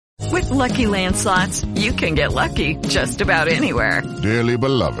Lucky Land Slots, you can get lucky just about anywhere. Dearly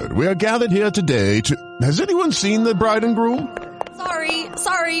beloved, we are gathered here today to... Has anyone seen the bride and groom?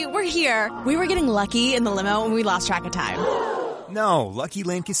 Sorry, we're here. We were getting lucky in the limo and we lost track of time. No, Lucky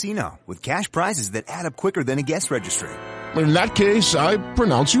Land Casino, with cash prizes that add up quicker than a guest registry. In that case, I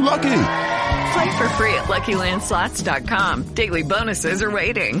pronounce you lucky. Play for free at LuckyLandSlots.com. Daily bonuses are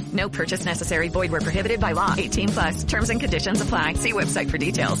waiting. No purchase necessary. Void where prohibited by law. 18+. Terms and conditions apply. See website for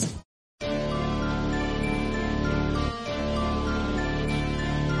details.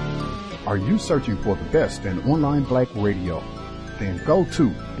 Are you searching for the best in online black radio? Then go to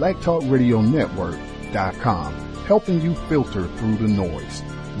blacktalkradionetwork.com, helping you filter through the noise.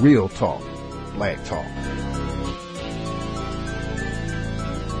 Real talk, black talk.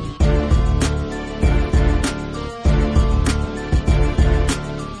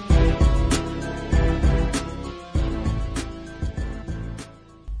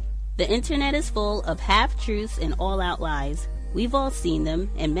 The internet is full of half-truths and all-out lies. We've all seen them,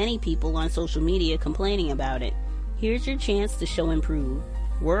 and many people on social media complaining about it. Here's your chance to show and prove.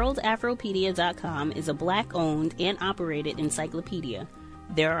 WorldAfropedia.com is a black-owned and operated encyclopedia.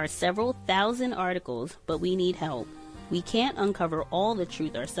 There are several thousand articles, but we need help. We can't uncover all the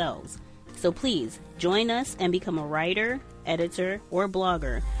truth ourselves. So please, join us and become a writer, editor, or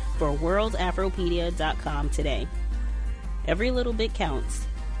blogger for WorldAfropedia.com today. Every little bit counts.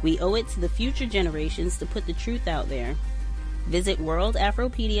 We owe it to the future generations to put the truth out there. Visit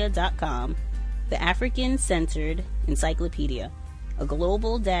WorldAfropedia.com, the African-centered encyclopedia, a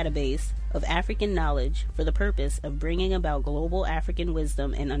global database of African knowledge for the purpose of bringing about global African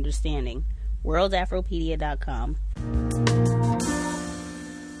wisdom and understanding. WorldAfropedia.com.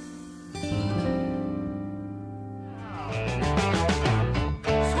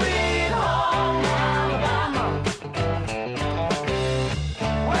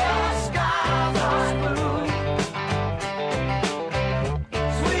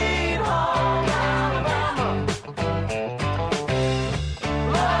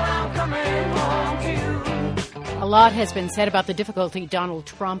 A lot has been said about the difficulty Donald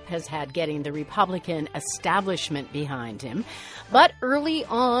Trump has had getting the Republican establishment behind him. But early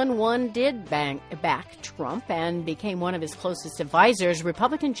on, one did back Trump and became one of his closest advisors,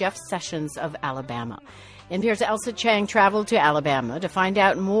 Republican Jeff Sessions of Alabama. NPR's Elsa Chang traveled to Alabama to find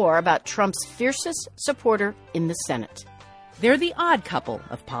out more about Trump's fiercest supporter in the Senate. They're the odd couple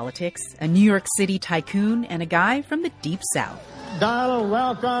of politics, a New York City tycoon and a guy from the Deep South. Donald,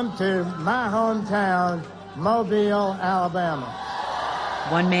 welcome to my hometown, Mobile, Alabama.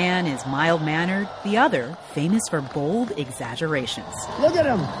 One man is mild-mannered, the other famous for bold exaggerations. Look at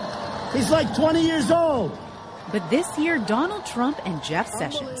him. He's like 20 years old. But this year, Donald Trump and Jeff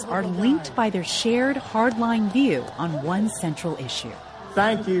Sessions are linked by their shared hardline view on one central issue.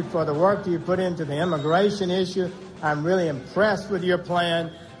 Thank you for the work you put into the immigration issue. I'm really impressed with your plan.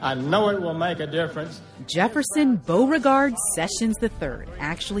 I know it will make a difference. Jefferson Beauregard Sessions III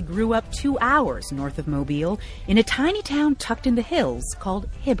actually grew up 2 hours north of Mobile in a tiny town tucked in the hills called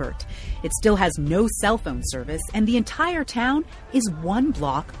Hibbert. It still has no cell phone service, and the entire town is 1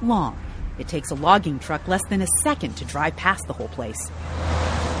 block long. It takes a logging truck less than a second to drive past the whole place.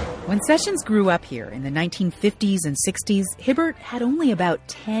 When Sessions grew up here in the 1950s and 60s, Hibbert had only about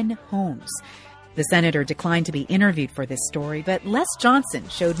 10 homes. The senator declined to be interviewed for this story, but Les Johnson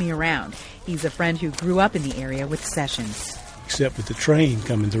showed me around. He's a friend who grew up in the area with Sessions. Except with the train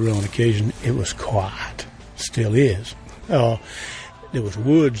coming through on occasion, it was quiet. Still is. There was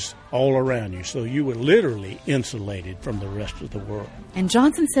woods all around you, so you were literally insulated from the rest of the world. And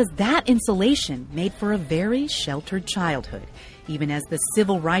Johnson says that insulation made for a very sheltered childhood. Even as the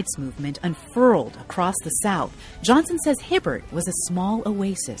civil rights movement unfurled across the South, Johnson says Hibbert was a small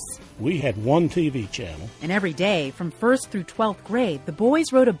oasis. We had one TV channel. And every day, from 1st through 12th grade, the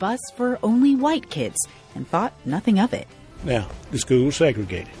boys rode a bus for only white kids and thought nothing of it. Now, the school was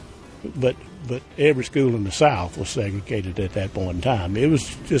segregated, but every school in the South was segregated at that point in time. It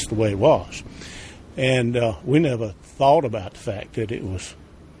was just the way it was. And we never thought about the fact that it was,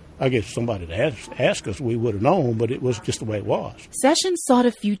 I guess if somebody had asked us, we would have known, but it was just the way it was. Sessions sought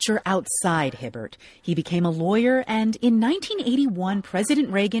a future outside Hibbert. He became a lawyer, and in 1981,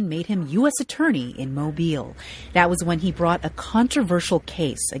 President Reagan made him U.S. Attorney in Mobile. That was when he brought a controversial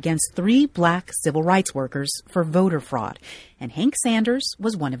case against 3 black civil rights workers for voter fraud. And Hank Sanders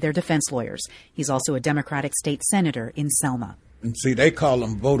was one of their defense lawyers. He's also a Democratic state senator in Selma. And see, they call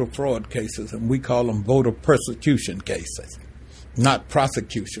them voter fraud cases, and we call them voter persecution cases. Not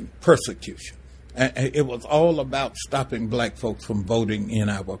prosecution, persecution. And it was all about stopping black folks from voting, in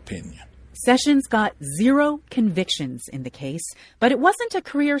our opinion. Sessions got 0 convictions in the case, but it wasn't a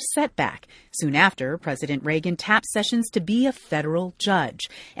career setback. Soon after, President Reagan tapped Sessions to be a federal judge,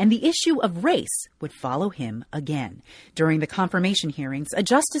 and the issue of race would follow him again. During the confirmation hearings, a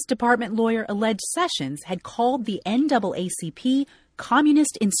Justice Department lawyer alleged Sessions had called the NAACP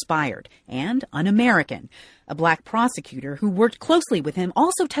communist-inspired and un-American. A black prosecutor who worked closely with him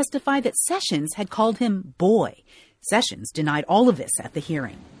also testified that Sessions had called him boy. Sessions denied all of this at the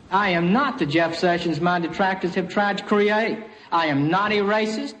hearing. I am not the Jeff Sessions my detractors have tried to create. I am not a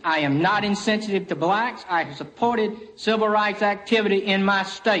racist. I am not insensitive to blacks. I have supported civil rights activity in my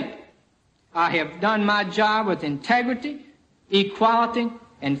state. I have done my job with integrity, equality,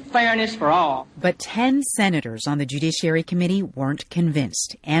 and fairness for all. But 10 senators on the Judiciary Committee weren't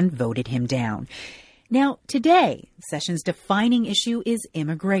convinced and voted him down. Now, today, Sessions' defining issue is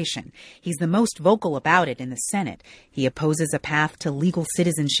immigration. He's the most vocal about it in the Senate. He opposes a path to legal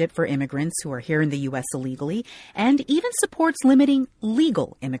citizenship for immigrants who are here in the U.S. illegally, and even supports limiting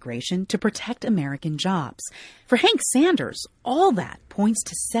legal immigration to protect American jobs. For Hank Sanders, all that points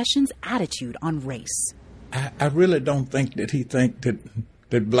to Sessions' attitude on race. I really don't think that he thinks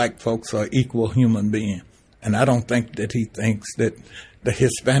that black folks are equal human beings. And I don't think that he thinks that the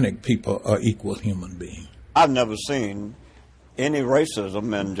Hispanic people are equal human beings. I've never seen any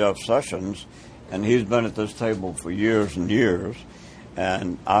racism in Jeff Sessions, and he's been at this table for years and years,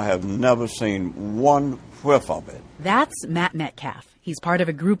 and I have never seen one whiff of it. That's Matt Metcalf. He's part of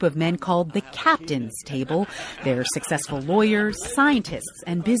a group of men called the Captain's Table. They're successful lawyers, scientists,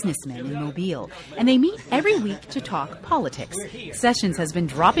 and businessmen in Mobile. And they meet every week to talk politics. Sessions has been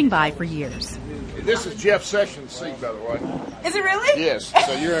dropping by for years. This is Jeff Sessions' seat, by the way. Is it really? Yes,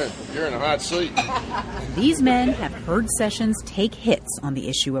 so you're in a hot seat. These men have heard Sessions take hits on the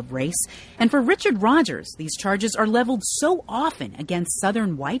issue of race. And for Richard Rogers, these charges are leveled so often against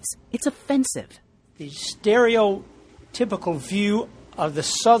Southern whites, it's offensive. The stereotypical view of the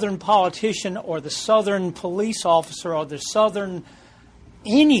Southern politician or the Southern police officer or the Southern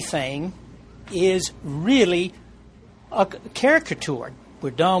anything is really a caricature.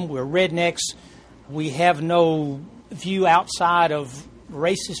 We're dumb, we're rednecks, we have no view outside of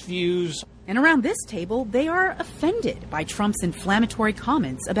racist views. And around this table, they are offended by Trump's inflammatory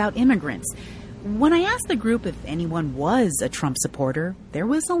comments about immigrants. When I asked the group if anyone was a Trump supporter, there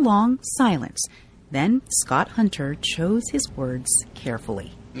was a long silence. Then Scott Hunter chose his words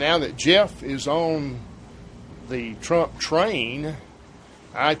carefully. Now that Jeff is on the Trump train,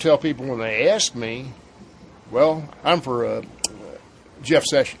 I tell people when they ask me, well, I'm for Jeff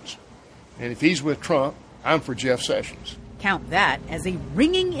Sessions. And if he's with Trump, I'm for Jeff Sessions. Count that as a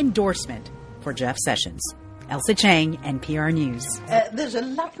ringing endorsement for Jeff Sessions. Elsa Chang, NPR News. There's a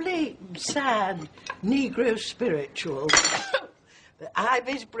lovely, sad Negro spiritual.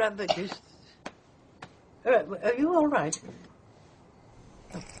 Ivy's brother just... Are you all right?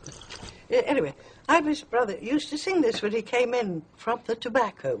 Anyway, Ivy's brother used to sing this when he came in from the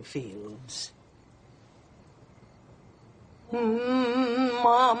tobacco fields.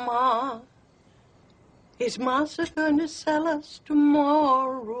 Mama, is Massa gonna sell us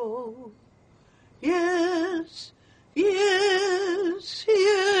tomorrow? Yes, yes,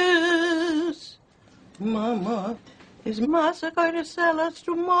 yes. Mama, is Massa gonna sell us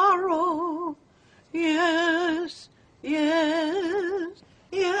tomorrow? Yes, yes,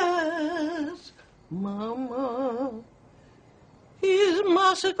 yes, Mama, is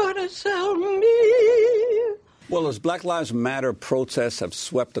Massa gonna sell me? Well, as Black Lives Matter protests have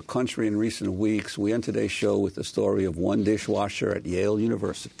swept the country in recent weeks, we end today's show with the story of one dishwasher at Yale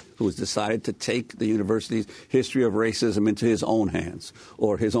University who has decided to take the university's history of racism into his own hands,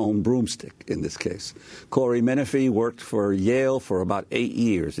 or his own broomstick in this case. Corey Menifee worked for Yale for about 8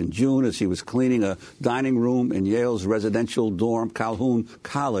 years. In June, as he was cleaning a dining room in Yale's residential dorm, Calhoun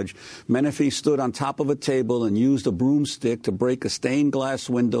College, Menifee stood on top of a table and used a broomstick to break a stained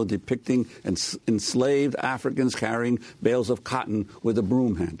glass window depicting enslaved Africans carrying bales of cotton with a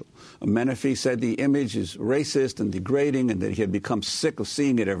broom handle. Menifee said the image is racist and degrading and that he had become sick of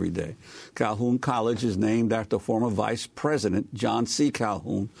seeing it every day. Calhoun College is named after former Vice President John C.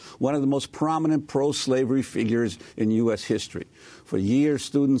 Calhoun, one of the most prominent pro-slavery figures in U.S. history. For years,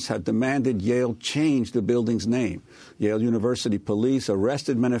 students have demanded Yale change the building's name. Yale University police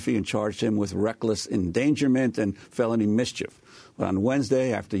arrested Menifee and charged him with reckless endangerment and felony mischief. But on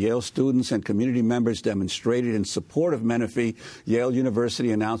Wednesday, after Yale students and community members demonstrated in support of Menifee, Yale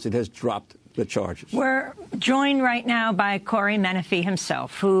University announced it has dropped the charges. We're joined right now by Corey Menefee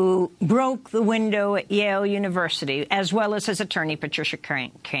himself, who broke the window at Yale University, as well as his attorney, Patricia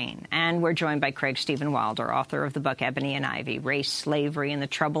Kane. And we're joined by Craig Stephen Wilder, author of the book Ebony and Ivy, Race, Slavery, and the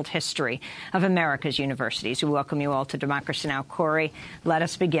Troubled History of America's Universities. We welcome you all to Democracy Now! Corey, let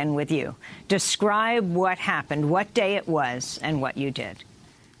us begin with you. Describe what happened, what day it was, and what you did.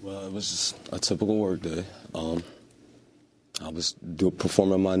 Well, it was just a typical work day. I was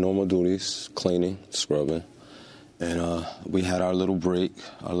performing my normal duties, cleaning, scrubbing, and we had our little break,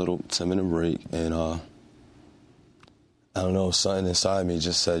 our little 10-minute break, and I don't know, something inside me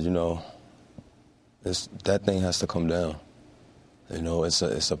just said, that thing has to come down.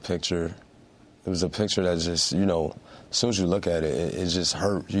 It's a picture. It was a picture that just, as soon as you look at it, it just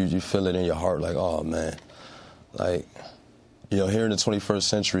hurt. You feel it in your heart, like, oh man, like, here in the 21st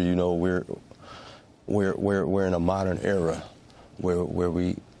century, we're in a modern era where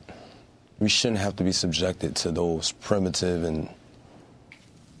we shouldn't have to be subjected to those primitive and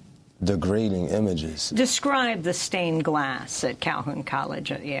degrading images. Describe the stained glass at Calhoun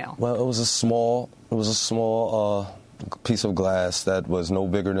College at Yale. Well, it was a small piece of glass that was no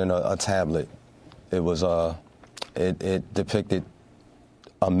bigger than a tablet. It was it depicted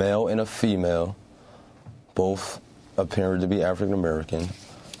a male and a female, both appearing to be African American,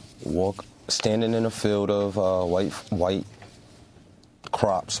 standing in a field of white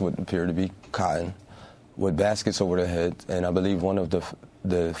crops, would appear to be cotton, with baskets over their heads, and I believe one of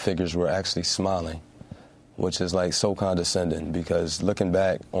the figures were actually smiling, which is like so condescending, because looking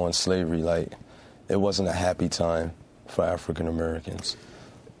back on slavery, like, it wasn't a happy time for African Americans.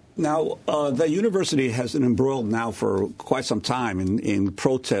 Now, the university has been embroiled now for quite some time in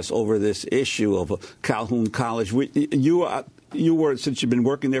protests over this issue of Calhoun College. You were, since you've been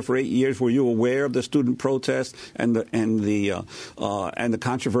working there for 8 years, were you aware of the student protests and the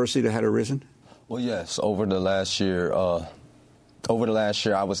controversy that had arisen? Well, yes. Over the last year, I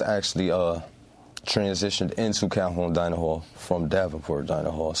was actually transitioned into Calhoun Dining Hall from Davenport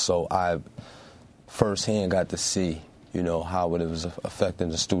Dining Hall, so I firsthand got to see, how it was affecting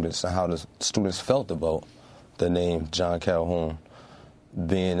the students and how the students felt about the name John Calhoun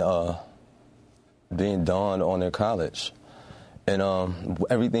being donned on their college. And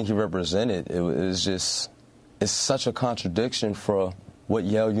everything he represented, it's such a contradiction for what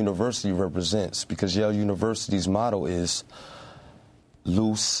Yale University represents, because Yale University's motto is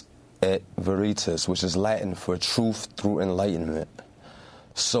Lux et Veritas, which is Latin for truth through enlightenment.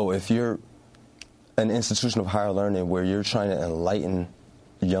 So if you're an institution of higher learning where you're trying to enlighten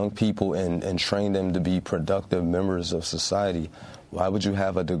young people and train them to be productive members of society, why would you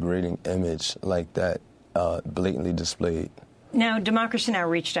have a degrading image like that blatantly displayed? Now, Democracy Now!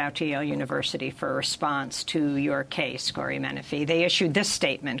 Reached out to Yale University for a response to your case, Corey Menefee. They issued this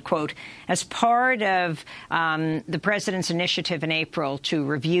statement, quote, as part of the president's initiative in April to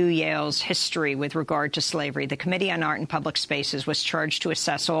review Yale's history with regard to slavery, the Committee on Art and Public Spaces was charged to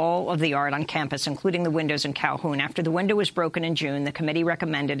assess all of the art on campus, including the windows in Calhoun. After the window was broken in June, the committee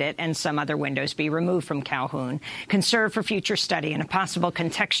recommended it and some other windows be removed from Calhoun, conserved for future study in a possible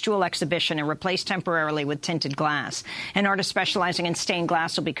contextual exhibition, and replaced temporarily with tinted glass. An artist specializing in stained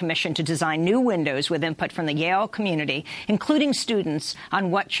glass will be commissioned to design new windows with input from the Yale community, including students, on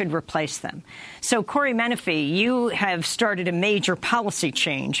what should replace them. So, Corey Menefee, you have started a major policy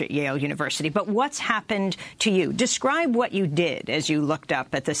change at Yale University, but what's happened to you? Describe what you did as you looked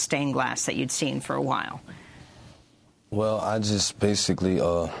up at the stained glass that you'd seen for a while. Well, I just basically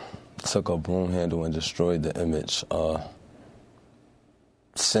took a broom handle and destroyed the image.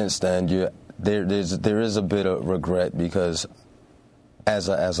 Since then, there is a bit of regret, because as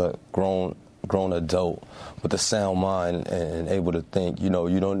a grown adult with a sound mind and able to think, you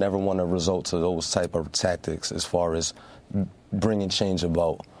don't never want to resort to those type of tactics as far as bringing change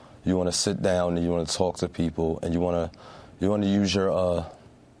about. You want to sit down and you want to talk to people, and you want to use your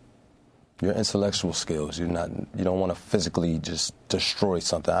intellectual skills. You don't want to physically just destroy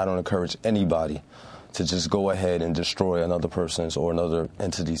something. I don't encourage anybody to just go ahead and destroy another person's or another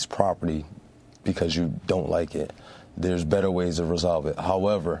entity's property because you don't like it. There's better ways to resolve it.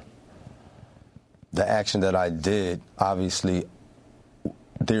 However, the action that I did, obviously,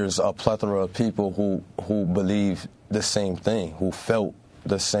 there's a plethora of people who believe the same thing, who felt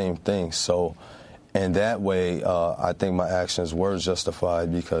the same thing. So in that way, I think my actions were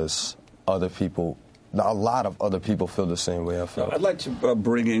justified because a lot of other people feel the same way I felt. I'd like to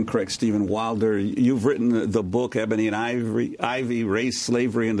bring in Craig Stephen Wilder. You've written the book, Ebony and Ivy, Race,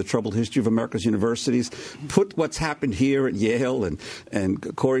 Slavery, and the Troubled History of America's Universities. Put what's happened here at Yale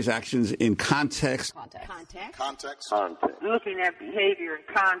and Corey's actions in context. Context. Looking at behavior in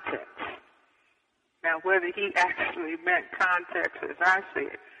context. Now, whether he actually meant context as I see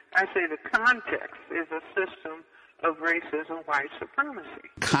it, I say the context is a system of racism, white supremacy.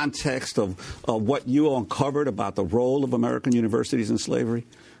 Context of what you uncovered about the role of American universities in slavery?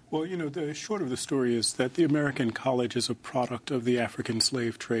 Well, the short of the story is that the American college is a product of the African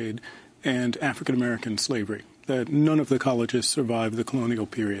slave trade and African American slavery, that none of the colleges survived the colonial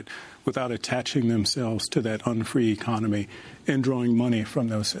period without attaching themselves to that unfree economy and drawing money from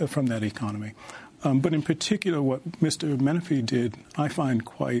that economy. But in particular, what Mr. Menifee did, I find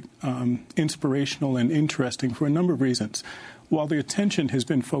quite inspirational and interesting for a number of reasons. While the attention has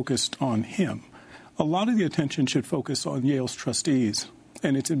been focused on him, a lot of the attention should focus on Yale's trustees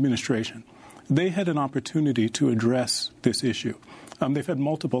and its administration. They had an opportunity to address this issue. They've had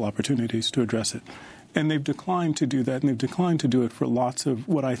multiple opportunities to address it. And they've declined to do that, and they've declined to do it for lots of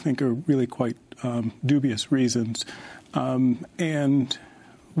what I think are really quite dubious reasons. And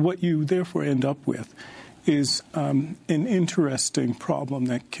what you therefore end up with is an interesting problem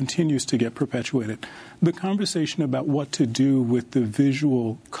that continues to get perpetuated. The conversation about what to do with the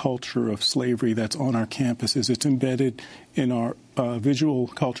visual culture of slavery that's on our campuses, it's embedded in our visual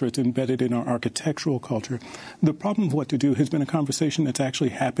culture, it's embedded in our architectural culture. The problem of what to do has been a conversation that's actually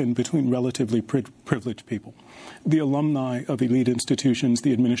happened between relatively privileged people. The alumni of elite institutions,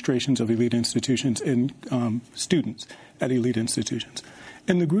 the administrations of elite institutions, and students at elite institutions.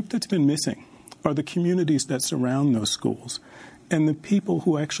 And the group that's been missing are the communities that surround those schools and the people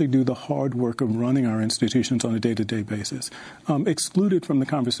who actually do the hard work of running our institutions on a day-to-day basis. Excluded from the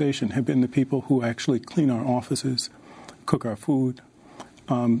conversation have been the people who actually clean our offices, cook our food,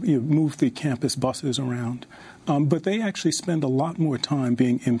 move the campus buses around. But they actually spend a lot more time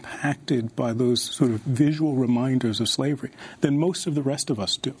being impacted by those sort of visual reminders of slavery than most of the rest of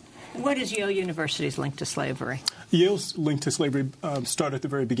us do. What is Yale University's link to slavery? Yale's link to slavery started at the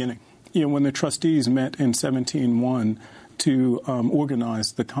very beginning. When the trustees met in 1701 to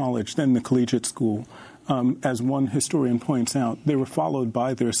organize the college, then the collegiate school, as one historian points out, they were followed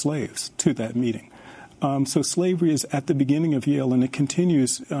by their slaves to that meeting. So slavery is at the beginning of Yale, and it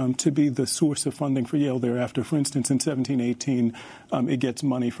continues to be the source of funding for Yale thereafter. For instance, in 1718, it gets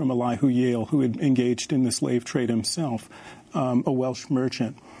money from Elihu Yale, who had engaged in the slave trade himself, a Welsh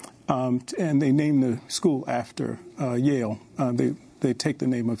merchant. And they name the school after Yale. They take the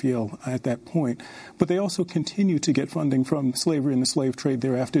name of Yale at that point. But they also continue to get funding from slavery and the slave trade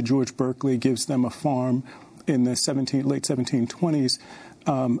thereafter. George Berkeley gives them a farm in the late 1720s,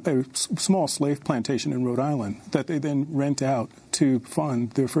 a small slave plantation in Rhode Island that they then rent out to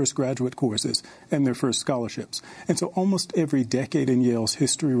fund their first graduate courses and their first scholarships. And so almost every decade in Yale's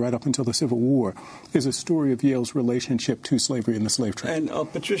history, right up until the Civil War, is a story of Yale's relationship to slavery and the slave trade.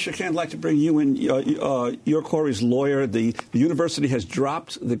 And Patricia, I'd like to bring you in. You're Corey's lawyer. The university has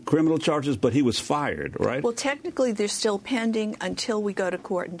dropped the criminal charges, but he was fired, right? Well, technically, they're still pending until we go to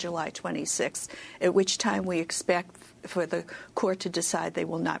court on July 26th, at which time we expect for the court to decide they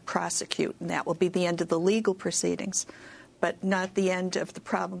will not prosecute, and that will be the end of the legal proceedings, but not the end of the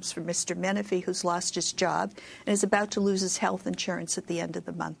problems for Mr. Menifee, who's lost his job and is about to lose his health insurance at the end of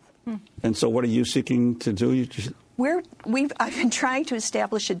the month. And so what are you seeking to do? I've been trying to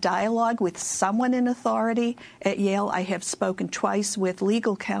establish a dialogue with someone in authority at Yale. I have spoken twice with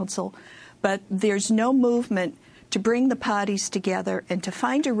legal counsel, but there's no movement to bring the parties together and to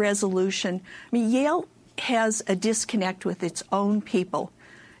find a resolution. I mean, Yale has a disconnect with its own people,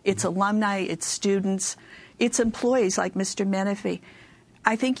 its alumni, its students, its employees like Mr. Menifee.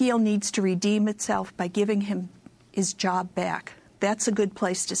 I think Yale needs to redeem itself by giving him his job back. That's a good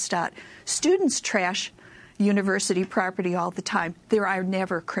place to start. Students trash university property all the time. There are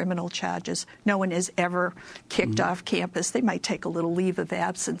never criminal charges. No one is ever kicked off campus. They might take a little leave of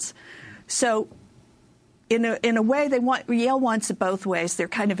absence. So in a way, Yale wants it both ways. They're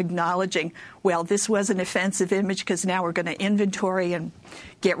kind of acknowledging, well, this was an offensive image because now we're going to inventory and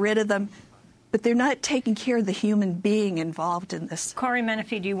get rid of them. But they're not taking care of the human being involved in this. Corey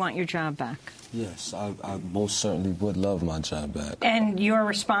Menifee, do you want your job back? Yes, I most certainly would love my job back. And your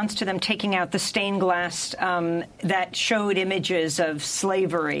response to them taking out the stained glass that showed images of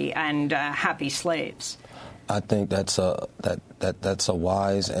slavery and happy slaves? I think that's a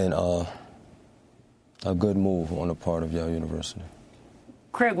wise and a good move on the part of Yale University.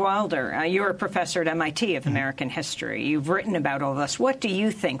 Craig Wilder, you're a professor at MIT of American history. You've written about all this. What do you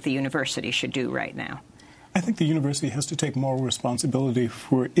think the university should do right now? I think the university has to take moral responsibility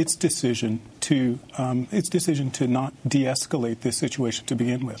for its decision to not de-escalate this situation to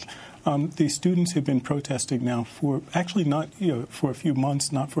begin with. The students have been protesting now for actually not for a few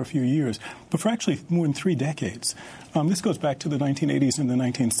months, not for a few years, but for actually more than 3 decades. This goes back to the 1980s and the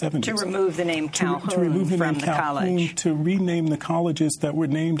 1970s. To remove the name Calhoun to remove the from name the Calhoun, college. to rename the colleges that were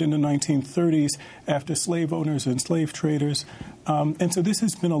named in the 1930s after slave owners and slave traders. And so this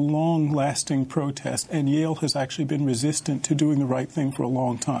has been a long-lasting protest, and Yale has actually been resistant to doing the right thing for a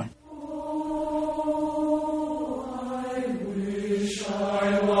long time.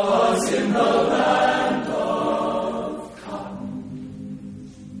 In the land of cotton,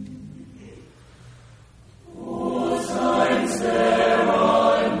 whose times there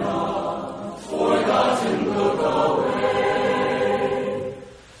are not forgotten. Look away,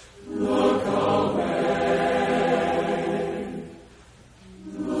 look away,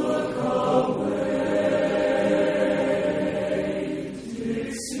 look away,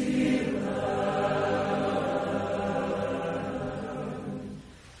 Dixieland.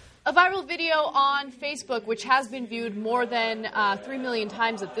 A viral video on Facebook, which has been viewed more than 3 million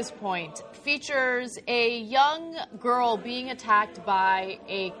times at this point, features a young girl being attacked by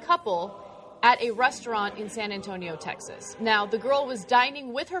a couple at a restaurant in San Antonio, Texas. Now, the girl was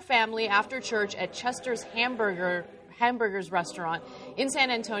dining with her family after church at Chester's Hamburgers restaurant in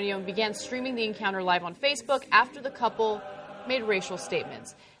San Antonio and began streaming the encounter live on Facebook after the couple made racial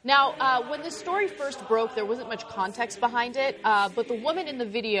statements. Now, when this story first broke, there wasn't much context behind it, but the woman in the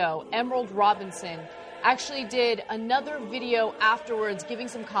video, Emerald Robinson, actually did another video afterwards giving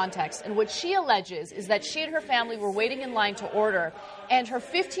some context. And what she alleges is that she and her family were waiting in line to order, and her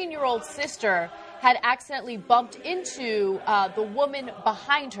 15-year-old sister had accidentally bumped into the woman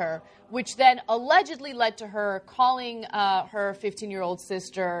behind her, which then allegedly led to her calling her 15-year-old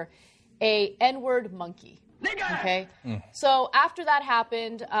sister a N-word monkey. Okay. So after that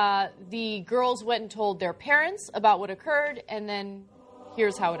happened, the girls went and told their parents about what occurred, and then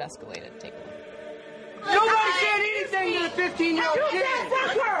here's how it escalated. Take a look. Nobody said anything to the 15-year-old kid.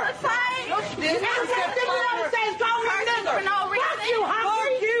 Fuck her. Fuck you,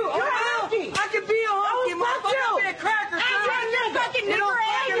 hunky. You're a hunky. I could be a hunky. Fuck you. A cracker. Fucking nipper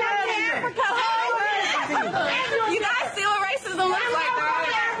ass Africa. You guys see what racism looks like,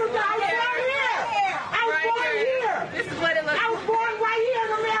 right? This is what it looks like. I was born right here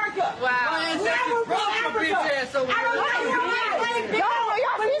in America. Wow. Never from Africa. I don't know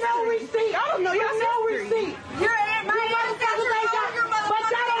no receipt. I don't know your no receipt. You're in my ancestors. But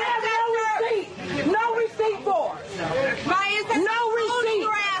y'all don't have no receipt. No receipt for it. My ancestors. No receipt.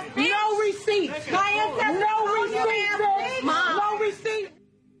 No receipt. My ancestors. No receipt. No receipt.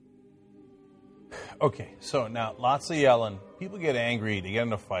 Okay, so now lots of yelling. People get angry. They get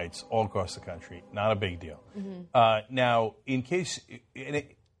into fights all across the country. Not a big deal. Mm-hmm. Now, in case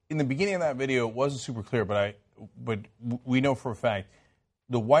in the beginning of that video, it wasn't super clear, but we know for a fact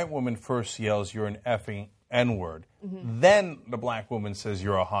the white woman first yells, "You're an effing N-word." Mm-hmm. Then the black woman says,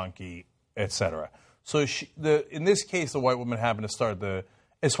 "You're a honky," etc. So in this case, the white woman happened to start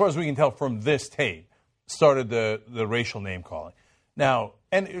as far as we can tell from this tape, started the racial name calling. Now,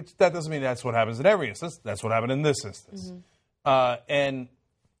 and that doesn't mean that's what happens in every instance. That's what happened in this instance. Mm-hmm. And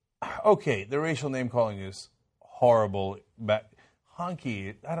okay, the racial name calling is horrible.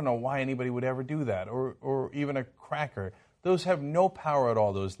 Honky, I don't know why anybody would ever do that, or even a cracker. Those have no power at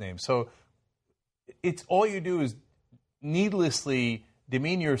all, those names. So it's all you do is needlessly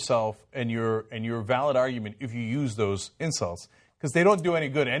demean yourself and your valid argument if you use those insults, because they don't do any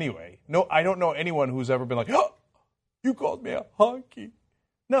good anyway. No, I don't know anyone who's ever been like, "Oh, you called me a honky."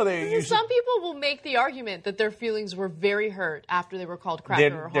 No, some people will make the argument that their feelings were very hurt after they were called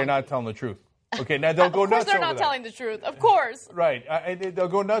cracker or honky. They're not telling the truth. Okay, now they'll go nuts over that. Of course they're not telling the truth. Of course. Right. They'll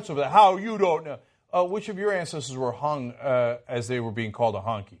go nuts over that. How? You don't know. Which of your ancestors were hung as they were being called a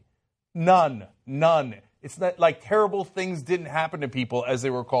honky? None. It's not like terrible things didn't happen to people as they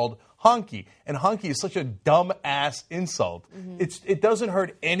were called honky. And honky is such a dumb-ass insult. Mm-hmm. It doesn't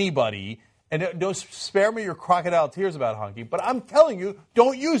hurt anybody. And don't spare me your crocodile tears about honky. But I'm telling you,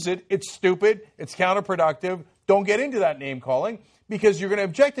 don't use it. It's stupid. It's counterproductive. Don't get into that name calling, because you're going to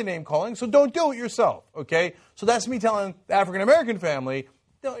object to name calling, so don't do it yourself, okay? So that's me telling the African-American family,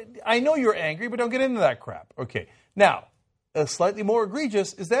 I know you're angry, but don't get into that crap. Okay, now, a slightly more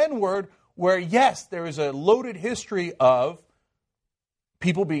egregious is the N-word, where, yes, there is a loaded history of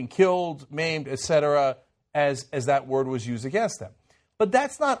people being killed, maimed, etc., as that word was used against them. But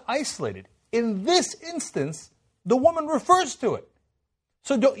that's not isolated. In this instance, the woman refers to it.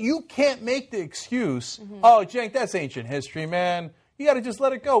 So you can't make the excuse, "Oh, Cenk, that's ancient history, man. You got to just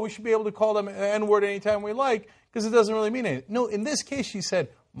let it go. We should be able to call them an N-word anytime we like because it doesn't really mean anything. No, in this case, she said,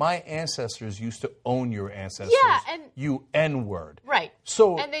 my ancestors used to own your ancestors. Yeah, and you N-word. Right.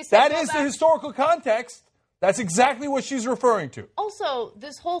 So and they said, that is the historical context. That's exactly what she's referring to. Also,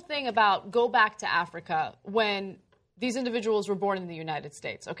 this whole thing about go back to Africa when these individuals were born in the United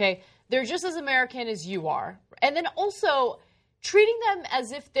States, okay? They're just as American as you are. And then also treating them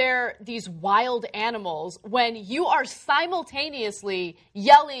as if they're these wild animals when you are simultaneously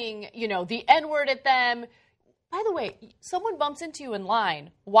yelling, the N-word at them. By the way, someone bumps into you in line.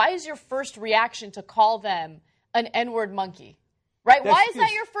 Why is your first reaction to call them an N-word monkey? Right? Why is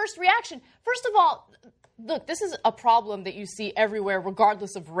that your first reaction? First of all, look, this is a problem that you see everywhere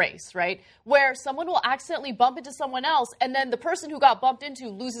regardless of race, right? Where someone will accidentally bump into someone else and then the person who got bumped into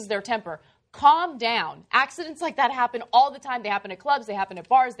loses their temper. Calm down. Accidents like that happen all the time. They happen at clubs, they happen at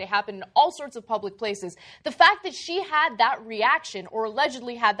bars, they happen in all sorts of public places. The fact that she had that reaction, or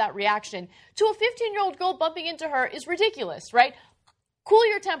allegedly had that reaction, to a 15-year-old girl bumping into her is ridiculous, right? Cool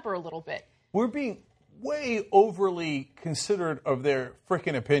your temper a little bit. We're being way overly considerate of their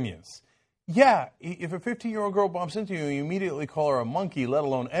frickin' opinions. Yeah, if a 15-year-old girl bumps into you and you immediately call her a monkey, let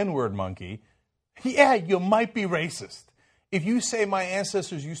alone N-word monkey, yeah, you might be racist. If you say my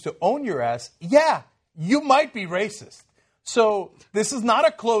ancestors used to own your ass, yeah, you might be racist. So this is not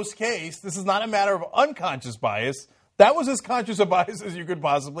a close case. This is not a matter of unconscious bias. That was as conscious a bias as you could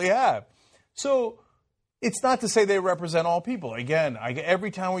possibly have. So it's not to say they represent all people. Again,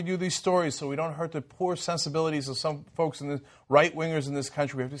 every time we do these stories, so we don't hurt the poor sensibilities of some folks in the right-wingers in this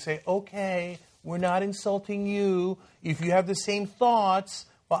country, we have to say, okay, we're not insulting you. If you have the same thoughts,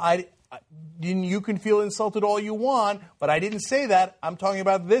 well, you can feel insulted all you want, but I didn't say that. I'm talking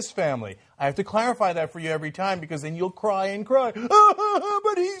about this family. I have to clarify that for you every time because then you'll cry and cry.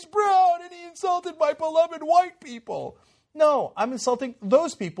 But he's brown and he insulted my beloved white people. No, I'm insulting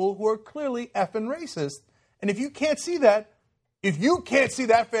those people who are clearly effing racist. And if you can't see that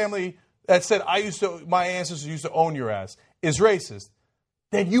family that said my ancestors used to own your ass is racist,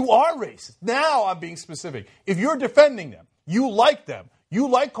 then you are racist. Now I'm being specific. If you're defending them, you like them, you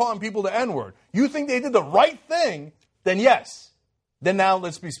like calling people the N-word, you think they did the right thing, then yes. Then now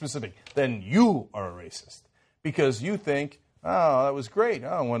let's be specific. Then you are a racist. Because you think, oh, that was great.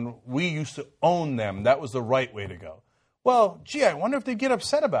 Oh, when we used to own them, that was the right way to go. Well, gee, I wonder if they get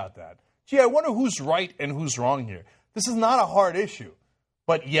upset about that. Gee, I wonder who's right and who's wrong here. This is not a hard issue.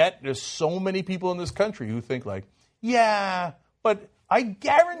 But yet there's so many people in this country who think like, yeah, but I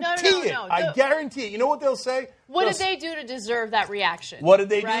guarantee it. I guarantee it. You know what they'll say? What did they do to deserve that reaction? What did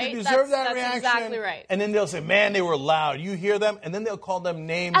they do to deserve that reaction? That's exactly right. And then they'll say, man, they were loud. You hear them? And then they'll call them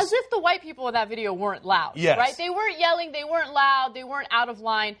names. As if the white people in that video weren't loud. Yes. Right? They weren't yelling. They weren't loud. They weren't out of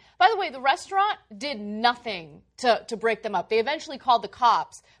line. By the way, the restaurant did nothing to break them up. They eventually called the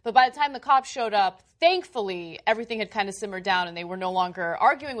cops. But by the time the cops showed up, thankfully, everything had kind of simmered down and they were no longer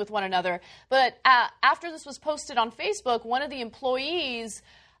arguing with one another. But after this was posted on Facebook, one of the employees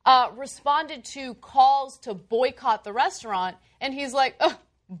responded to calls to boycott the restaurant. And he's like,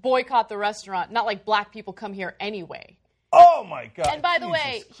 boycott the restaurant. Not like black people come here anyway. Oh, my God. And by the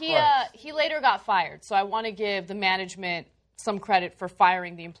way, he later got fired. So I want to give the management some credit for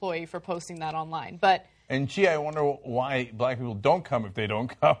firing the employee for posting that online. And gee, I wonder why black people don't come if they don't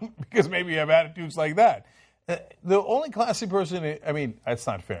come, because maybe you have attitudes like that. The only classy person, I mean, that's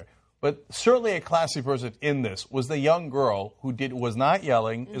not fair, but certainly a classy person in this was the young girl who was not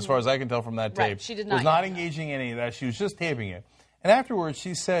yelling, as far as I can tell from that tape. Right, she did not was not engaging in any of that. She was just taping it. And afterwards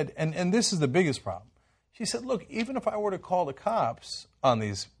she said, and this is the biggest problem, she said, look, even if I were to call the cops on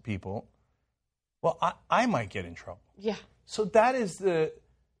these people, well, I might get in trouble. Yeah. So that's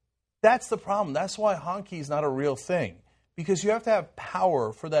the problem. That's why honky is not a real thing, because you have to have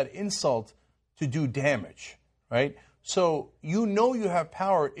power for that insult to do damage, right? So you know you have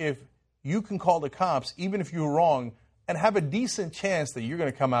power if you can call the cops, even if you're wrong, and have a decent chance that you're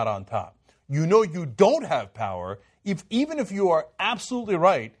going to come out on top. You know you don't have power even if you are absolutely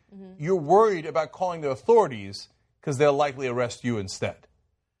right. You're worried about calling the authorities because they'll likely arrest you instead.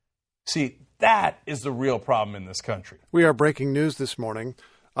 See, that is the real problem in this country. We are breaking news this morning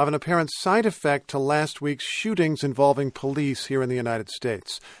of an apparent side effect to last week's shootings involving police here in the United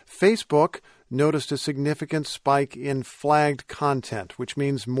States. Facebook noticed a significant spike in flagged content, which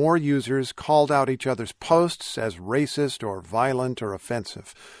means more users called out each other's posts as racist or violent or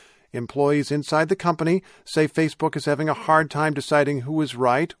offensive. Employees inside the company say Facebook is having a hard time deciding who is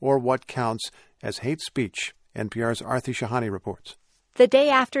right or what counts as hate speech. NPR's Arthi Shahani reports. The day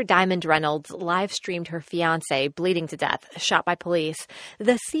after Diamond Reynolds live-streamed her fiancé bleeding to death, shot by police,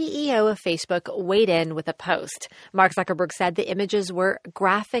 the CEO of Facebook weighed in with a post. Mark Zuckerberg said the images were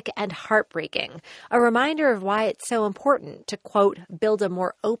graphic and heartbreaking, a reminder of why it's so important to, quote, build a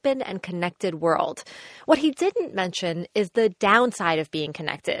more open and connected world. What he didn't mention is the downside of being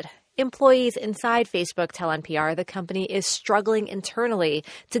connected. Employees inside Facebook tell NPR the company is struggling internally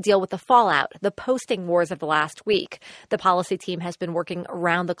to deal with the fallout, the posting wars of the last week. The policy team has been working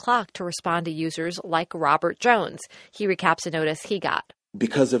around the clock to respond to users like Robert Jones. He recaps a notice he got.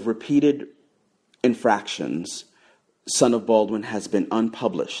 Because of repeated infractions, Son of Baldwin has been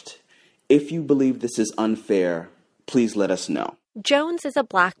unpublished. If you believe this is unfair, please let us know. Jones is a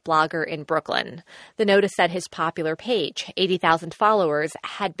Black blogger in Brooklyn. The notice said his popular page, 80,000 followers,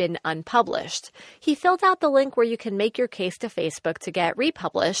 had been unpublished. He filled out the link where you can make your case to Facebook to get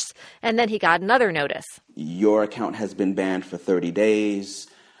republished, and then he got another notice. Your account has been banned for 30 days.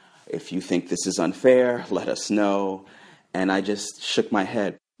 If you think this is unfair, let us know. And I just shook my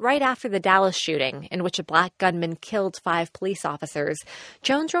head. Right after the Dallas shooting, in which a Black gunman killed 5 police officers,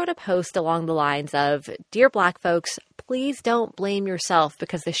 Jones wrote a post along the lines of, "Dear Black folks, please don't blame yourself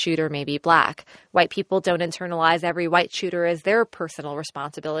because the shooter may be Black. White people don't internalize every white shooter as their personal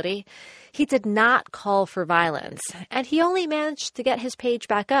responsibility." He did not call for violence, and he only managed to get his page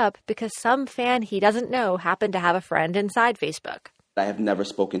back up because some fan he doesn't know happened to have a friend inside Facebook. I have never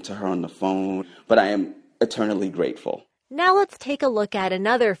spoken to her on the phone, but I am eternally grateful. Now let's take a look at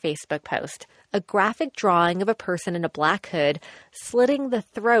another Facebook post, a graphic drawing of a person in a black hood slitting the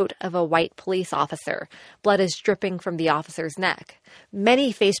throat of a white police officer. Blood is dripping from the officer's neck.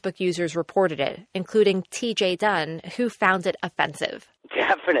 Many Facebook users reported it, including TJ Dunn, who found it offensive.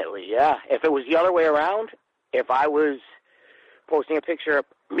 Definitely, yeah. If it was the other way around, if I was posting a picture of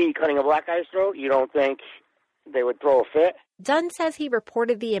me cutting a black guy's throat, you don't think they would throw a fit? Dunn says he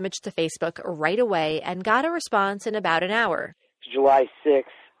reported the image to Facebook right away and got a response in about an hour. July 6th,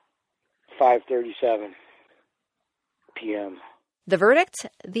 5:37 p.m. The verdict?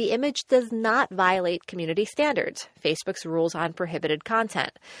 The image does not violate community standards, Facebook's rules on prohibited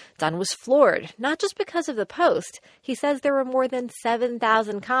content. Dunn was floored, not just because of the post. He says there were more than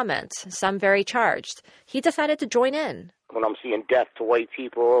 7,000 comments, some very charged. He decided to join in. When I'm seeing death to white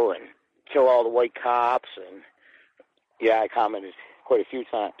people and kill all the white cops, and yeah, I commented quite a few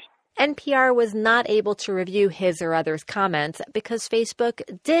times. NPR was not able to review his or others' comments because Facebook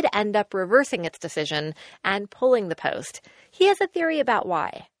did end up reversing its decision and pulling the post. He has a theory about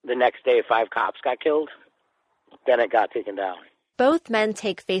why. The next day, 5 cops got killed. Then it got taken down. Both men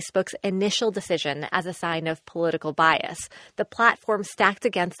take Facebook's initial decision as a sign of political bias, the platform stacked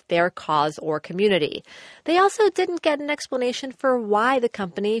against their cause or community. They also didn't get an explanation for why the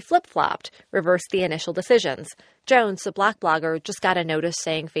company flip-flopped, reversed the initial decisions. Jones, the Black blogger, just got a notice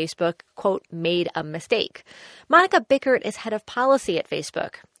saying Facebook, quote, made a mistake. Monica Bickert is head of policy at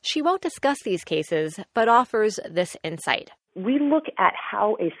Facebook. She won't discuss these cases, but offers this insight. We look at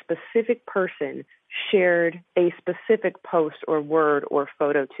how a specific person shared a specific post or word or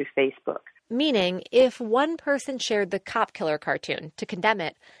photo to Facebook. Meaning, if one person shared the cop killer cartoon to condemn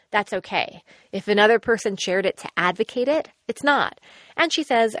it, that's okay. If another person shared it to advocate it, it's not. And she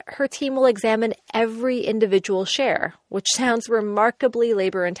says her team will examine every individual share, which sounds remarkably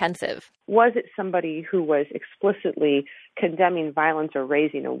labor-intensive. Was it somebody who was explicitly condemning violence or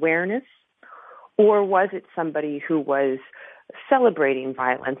raising awareness? Or was it somebody who was celebrating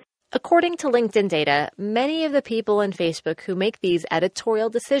violence? According to LinkedIn data, many of the people in Facebook who make these editorial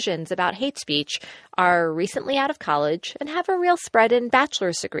decisions about hate speech are recently out of college and have a real spread in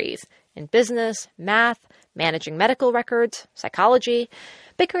bachelor's degrees in business, math, managing medical records, psychology.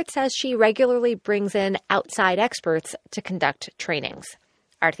 Bickert says she regularly brings in outside experts to conduct trainings.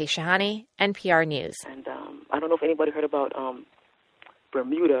 Aarti Shahani, NPR News. And I don't know if anybody heard about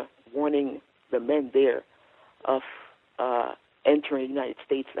Bermuda warning the men there of entering the United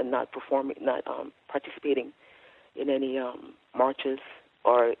States and not participating in any marches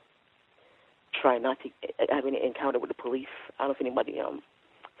or trying not to have any encounter with the police. I don't know if anybody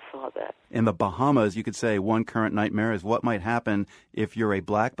saw that. In the Bahamas, you could say one current nightmare is what might happen if you're a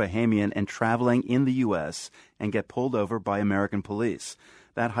black Bahamian and traveling in the U.S. and get pulled over by American police.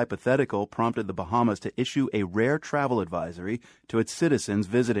 That hypothetical prompted the Bahamas to issue a rare travel advisory to its citizens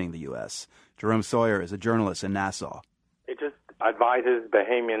visiting the U.S. Jerome Sawyer is a journalist in Nassau. It just advises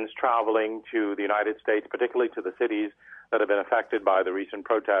Bahamians traveling to the United States, particularly to the cities that have been affected by the recent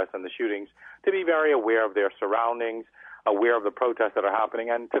protests and the shootings, to be very aware of their surroundings, aware of the protests that are happening,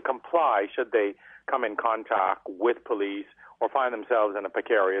 and to comply should they come in contact with police or find themselves in a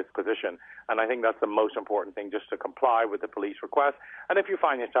precarious position. And I think that's the most important thing, just to comply with the police request. And if you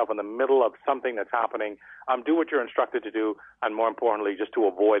find yourself in the middle of something that's happening, do what you're instructed to do, and more importantly, just to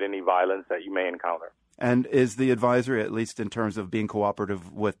avoid any violence that you may encounter. And is the advisory, at least in terms of being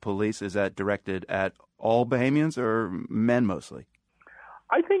cooperative with police, is that directed at all Bahamians or men mostly?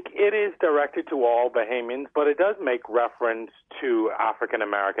 I think it is directed to all Bahamians, but it does make reference to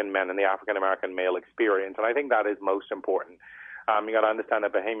African-American men and the African-American male experience, and I think that is most important. You got to understand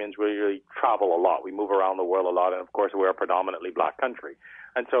that Bahamians really travel a lot. We move around the world a lot, and of course we're a predominantly black country.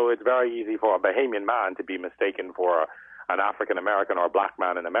 And so it's very easy for a Bahamian man to be mistaken for an African-American or a black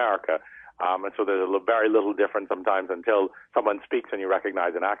man in America. And so there's very little difference sometimes until someone speaks and you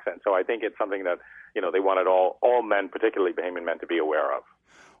recognize an accent. So I think it's something that, they wanted all men, particularly Bahamian men, to be aware of.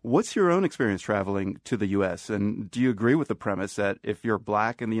 What's your own experience traveling to the U.S., and do you agree with the premise that if you're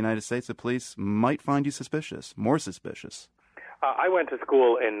black in the United States, the police might find you suspicious, more suspicious? I went to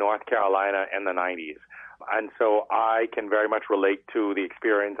school in North Carolina in the 90s, and so I can very much relate to the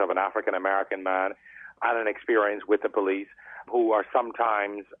experience of an African-American man and an experience with the police who are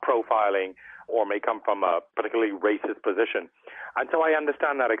sometimes profiling or may come from a particularly racist position. And so I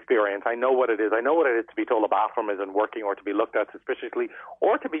understand that experience. I know what it is. I know what it is to be told a bathroom isn't working, or to be looked at suspiciously,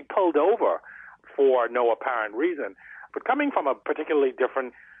 or to be pulled over for no apparent reason. But coming from a particularly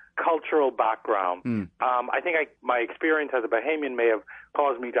different cultural background, I think my experience as a Bahamian may have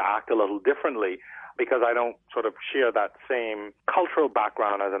caused me to act a little differently, because I don't sort of share that same cultural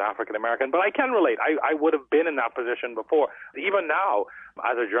background as an African-American. But I can relate. I would have been in that position before. Even now,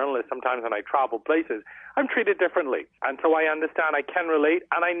 as a journalist, sometimes when I travel places, I'm treated differently. And so I understand, I can relate,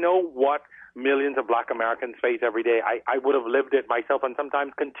 and I know what millions of black Americans face every day. I would have lived it myself and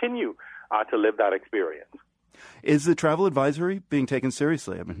sometimes continue to live that experience. Is the travel advisory being taken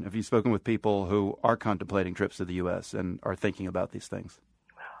seriously? I mean, have you spoken with people who are contemplating trips to the U.S. and are thinking about these things?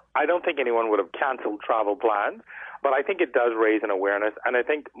 I don't think anyone would have canceled travel plans, but I think it does raise an awareness, and I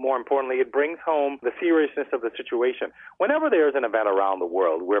think more importantly, it brings home the seriousness of the situation. Whenever there's an event around the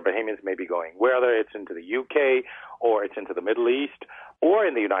world where Bahamians may be going, whether it's into the UK or it's into the Middle East or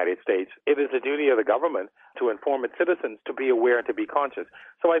in the United States, it is the duty of the government to inform its citizens to be aware and to be conscious.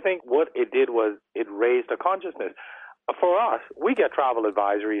 So I think what it did was it raised a consciousness. For us, we get travel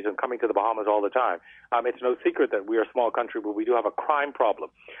advisories and coming to the Bahamas all the time. It's no secret that we're a small country, but we do have a crime problem.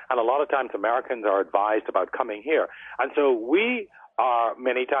 And a lot of times Americans are advised about coming here. And so we are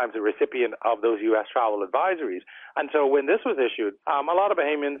many times a recipient of those U.S. travel advisories. And so when this was issued, a lot of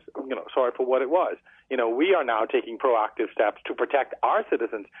Bahamians, saw it for what it was. We are now taking proactive steps to protect our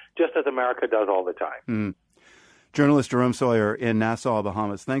citizens, just as America does all the time. Journalist Jerome Sawyer in Nassau,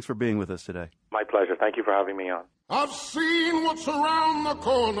 Bahamas. Thanks for being with us today. My pleasure. Thank you for having me on. I've seen what's around the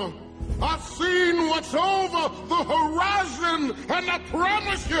corner. I've seen what's over the horizon. And I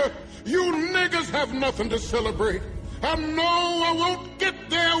promise you, you niggas have nothing to celebrate. And no, I won't get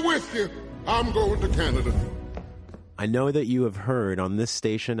there with you. I'm going to Canada. I know that you have heard on this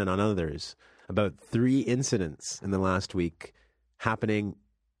station and on others about 3 incidents in the last week happening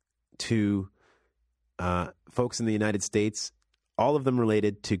to folks in the United States, all of them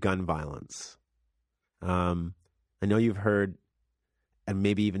related to gun violence. I know you've heard and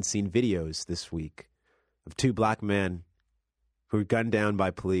maybe even seen videos this week of 2 black men who were gunned down by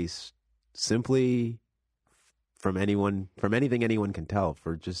police simply from anything anyone can tell,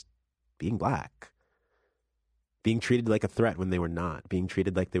 for just being black, being treated like a threat when they were not, being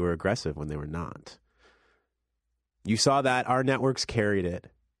treated like they were aggressive when they were not. You saw that. Our networks carried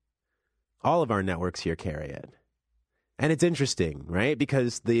it. All of our networks here carry it. And it's interesting, right?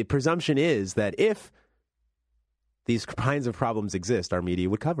 Because the presumption is that if these kinds of problems exist, our media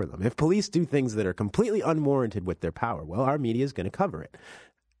would cover them. If police do things that are completely unwarranted with their power, well, our media is going to cover it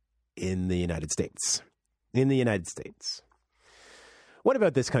in the United States. In the United States. What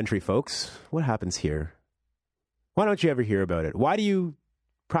about this country, folks? What happens here? Why don't you ever hear about it? Why do you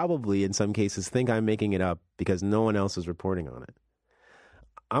probably, in some cases, think I'm making it up because no one else is reporting on it?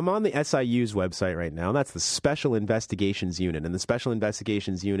 I'm on the SIU's website right now. That's the Special Investigations Unit. And the Special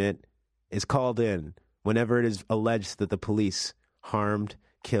Investigations Unit is called in whenever it is alleged that the police harmed,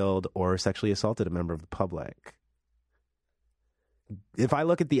 killed, or sexually assaulted a member of the public. If I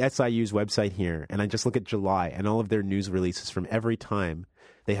look at the SIU's website here, and I just look at July and all of their news releases from every time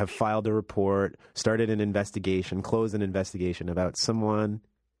they have filed a report, started an investigation, closed an investigation about someone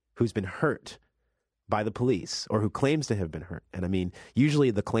who's been hurt by the police or who claims to have been hurt. And I mean,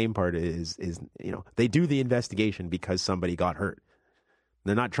 usually the claim part is they do the investigation because somebody got hurt.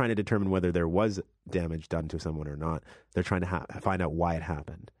 They're not trying to determine whether there was damage done to someone or not. They're trying to find out why it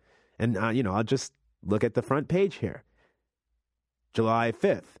happened. And, I'll just look at the front page here. July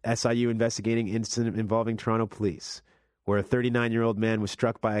 5th, SIU investigating incident involving Toronto police, where a 39-year-old man was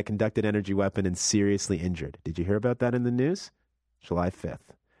struck by a conducted energy weapon and seriously injured. Did you hear about that in the news? July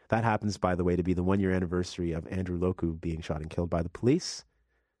 5th. That happens, by the way, to be the one-year anniversary of Andrew Loku being shot and killed by the police.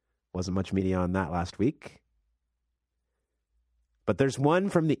 Wasn't much media on that last week. But there's one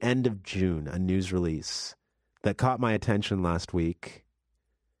from the end of June, a news release, that caught my attention last week.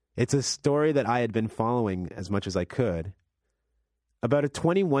 It's a story that I had been following as much as I could about a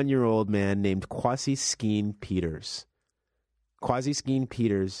 21-year-old man named Kwasi Skeen Peters. Kwasi Skeen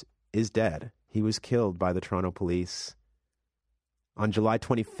Peters is dead. He was killed by the Toronto police on July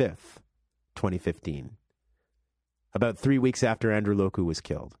 25th, 2015, about 3 weeks after Andrew Loku was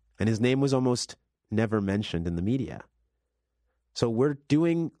killed. And his name was almost never mentioned in the media. So we're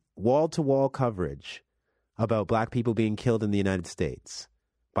doing wall-to-wall coverage about black people being killed in the United States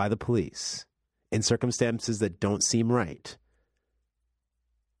by the police in circumstances that don't seem right.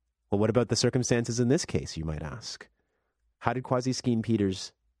 Well, what about the circumstances in this case, you might ask? How did Kwasi Skeen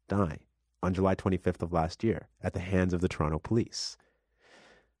Peters die on July 25th of last year at the hands of the Toronto police?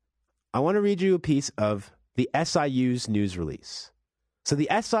 I want to read you a piece of the SIU's news release. So the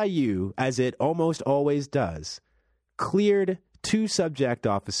SIU, as it almost always does, cleared 2 subject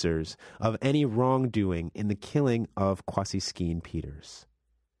officers of any wrongdoing in the killing of Kwasi Skeen Peters.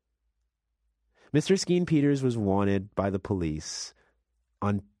 Mr. Skeen Peters was wanted by the police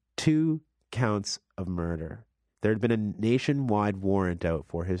on 2 counts of murder. There had been a nationwide warrant out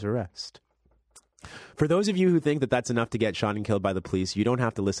for his arrest. For those of you who think that that's enough to get shot and killed by the police, you don't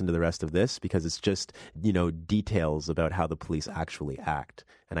have to listen to the rest of this because it's just, details about how the police actually act.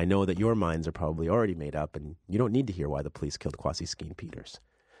 And I know that your minds are probably already made up and you don't need to hear why the police killed Kwasi Skeen Peters.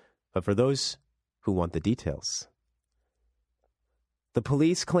 But for those who want the details, the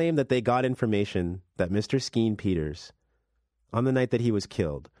police claim that they got information that Mr. Skeen Peters, on the night that he was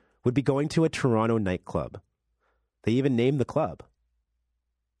killed, would be going to a Toronto nightclub. They even named the club.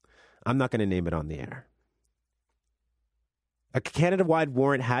 I'm not going to name it on the air. A Canada-wide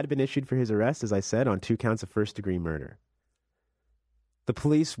warrant had been issued for his arrest, as I said, on 2 counts of first-degree murder. The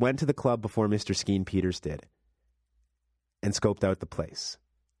police went to the club before Mr. Skeen Peters did and scoped out the place.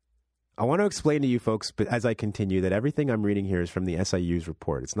 I want to explain to you folks, but as I continue, that everything I'm reading here is from the SIU's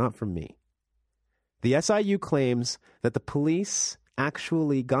report. It's not from me. The SIU claims that the police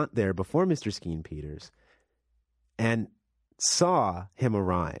actually got there before Mr. Skeen Peters and saw him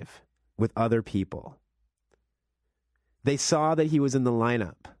arrive with other people. They saw that he was in the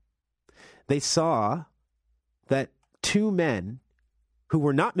lineup. They saw that 2 men who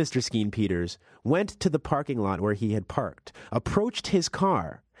were not Mr. Skeen Peters went to the parking lot where he had parked, approached his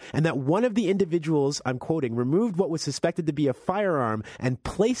car, and that one of the individuals, I'm quoting, removed what was suspected to be a firearm and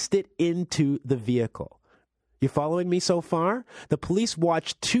placed it into the vehicle. You following me so far? The police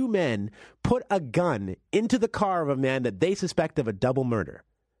watched 2 men put a gun into the car of a man that they suspect of a double murder.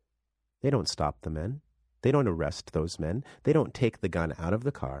 They don't stop the men. They don't arrest those men. They don't take the gun out of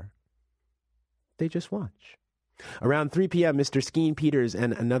the car. They just watch. Around 3 p.m., Mr. Skeen Peters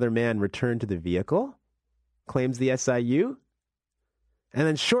and another man returned to the vehicle, claims the SIU. And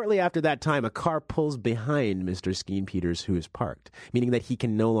then shortly after that time, a car pulls behind Mr. Skeen Peters, who is parked, meaning that he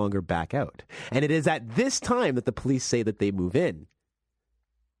can no longer back out. And it is at this time that the police say that they move in.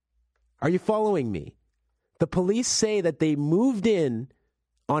 Are you following me? The police say that they moved in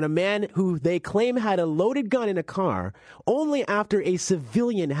on a man who they claim had a loaded gun in a car only after a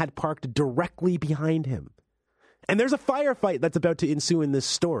civilian had parked directly behind him. And there's a firefight that's about to ensue in this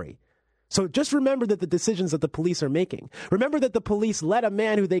story. So just remember that the decisions that the police are making. Remember that the police let a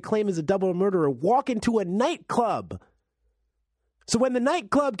man who they claim is a double murderer walk into a nightclub. So when the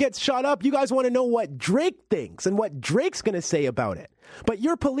nightclub gets shot up, you guys want to know what Drake thinks and what Drake's going to say about it. But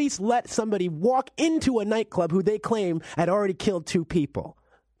your police let somebody walk into a nightclub who they claim had already killed 2 people.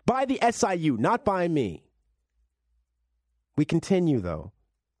 By the SIU, not by me. We continue, though.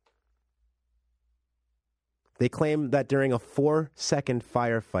 They claim that during a 4-second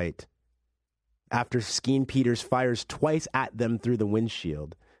firefight, after Skeen Peters fires twice at them through the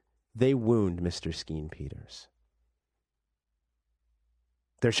windshield, they wound Mr. Skeen Peters.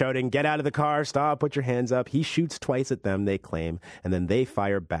 They're shouting, "Get out of the car, stop, put your hands up." He shoots twice at them, they claim, and then they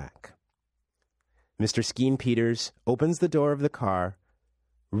fire back. Mr. Skeen Peters opens the door of the car,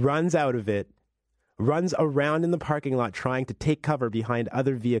 runs out of it, runs around in the parking lot trying to take cover behind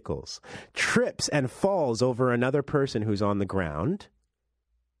other vehicles, trips and falls over another person who's on the ground,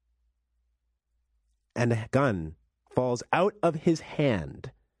 and a gun falls out of his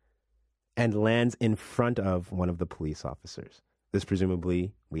hand and lands in front of one of the police officers. This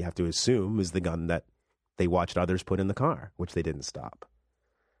presumably, we have to assume, is the gun that they watched others put in the car, which they didn't stop.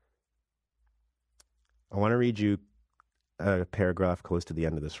 I want to read you a paragraph close to the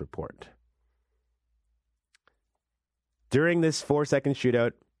end of this report. During this 4-second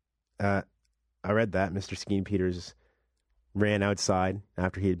shootout, I read that Mr. Skeen Peters ran outside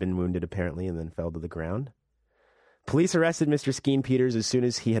after he had been wounded, apparently, and then fell to the ground. Police arrested Mr. Skeen Peters as soon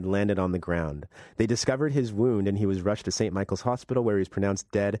as he had landed on the ground. They discovered his wound, and he was rushed to St. Michael's Hospital, where he was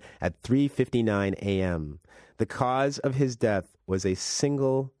pronounced dead at 3:59 a.m. The cause of his death was a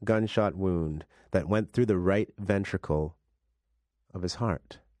single gunshot wound that went through the right ventricle of his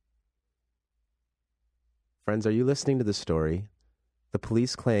heart. Friends, are you listening to the story? The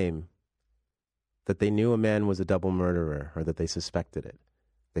police claim that they knew a man was a double murderer, or that they suspected it.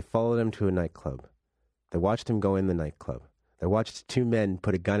 They followed him to a nightclub. They watched him go in the nightclub. They watched two men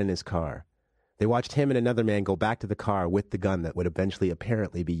put a gun in his car. They watched him and another man go back to the car with the gun that would eventually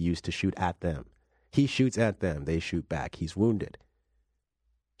apparently be used to shoot at them. He shoots at them. They shoot back. He's wounded.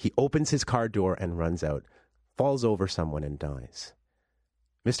 He opens his car door and runs out, falls over someone and dies.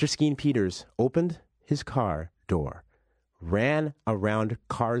 Mr. Skeen Peters opened his car door, ran around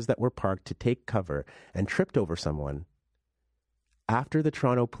cars that were parked to take cover, and tripped over someone after the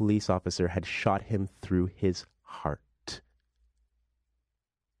Toronto police officer had shot him through his heart.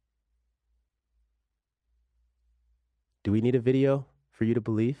 Do we need a video for you to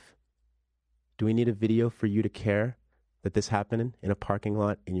believe? Do we need a video for you to care that this happened in a parking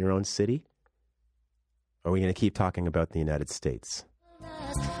lot in your own city? Or are we going to keep talking about the United States?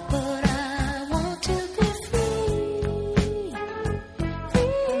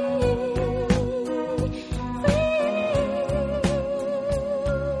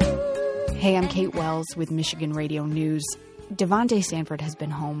 Hey, I'm Kate Wells with Michigan Radio News. Devontae Sanford has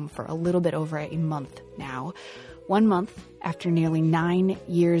been home for a little bit over a month now. 1 month after nearly 9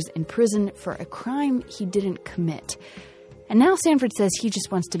 years in prison for a crime he didn't commit. And now Sanford says he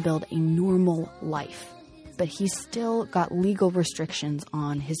just wants to build a normal life. But he's still got legal restrictions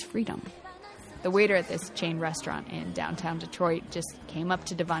on his freedom. The waiter at this chain restaurant in downtown Detroit just came up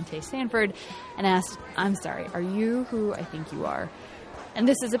to Devontae Sanford and asked, "I'm sorry, are you who I think you are?" And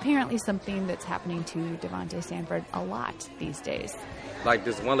this is apparently something that's happening to Devontae Sanford a lot these days. Like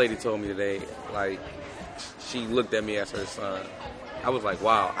this one lady told me today, like, she looked at me as her son. I was like,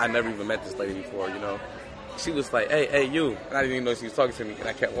 wow, I never even met this lady before, you know. She was like, hey, you. And I didn't even know she was talking to me, and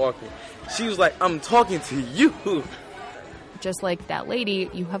I kept walking. She was like, I'm talking to you. Just like that lady,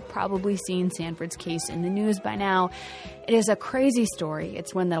 you have probably seen Sanford's case in the news by now. It is a crazy story.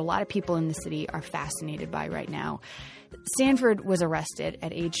 It's one that a lot of people in the city are fascinated by right now. Sanford was arrested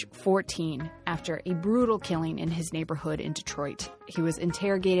at age 14 after a brutal killing in his neighborhood in Detroit. He was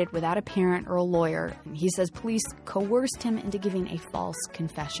interrogated without a parent or a lawyer, and he says police coerced him into giving a false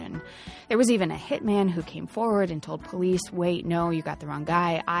confession. There was even a hitman who came forward and told police, wait, no, you got the wrong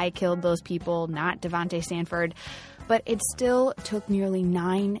guy. I killed those people, not Devontae Sanford. But it still took nearly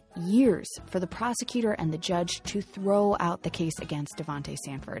 9 years for the prosecutor and the judge to throw out the case against Devontae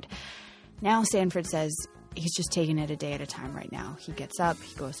Sanford. Now Sanford says he's just taking it a day at a time right now. He gets up,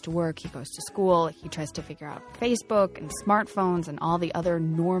 he goes to work, he goes to school, he tries to figure out Facebook and smartphones and all the other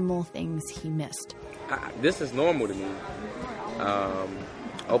normal things he missed. This is normal to me.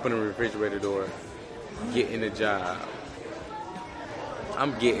 Open the refrigerator door, getting a job.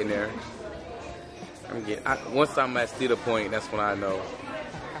 I'm getting there. Once I'm at Cedar Point, that's when I know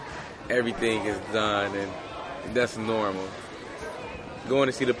everything is done, and that's normal. Going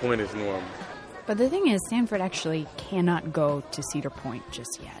to Cedar Point is normal. But the thing is, Sanford actually cannot go to Cedar Point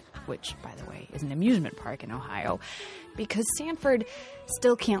just yet, which, by the way, is an amusement park in Ohio, because Sanford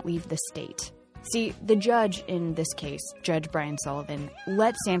still can't leave the state. See, the judge in this case, Judge Brian Sullivan,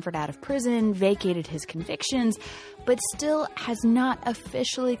 let Sanford out of prison, vacated his convictions, but still has not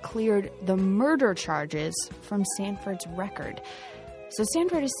officially cleared the murder charges from Sanford's record. So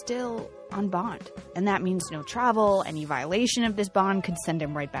Sanford is still on bond, and that means no travel. Any violation of this bond could send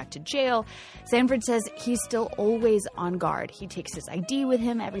him right back to jail. Sanford says he's still always on guard. He takes his ID with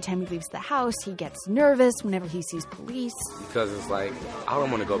him every time he leaves the house. He gets nervous whenever he sees police. Because it's like, I don't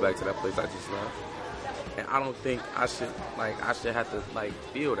want to go back to that place I just left. And I don't think I should have to,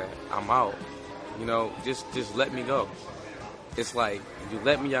 feel that. I'm out. You know, just let me go. It's like, you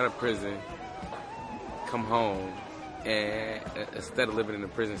let me out of prison, come home, and instead of living in a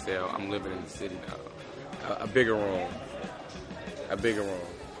prison cell, I'm living in the city now. A bigger room.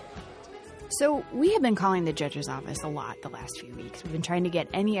 So we have been calling the judge's office a lot the last few weeks. We've been trying to get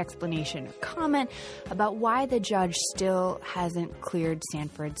any explanation or comment about why the judge still hasn't cleared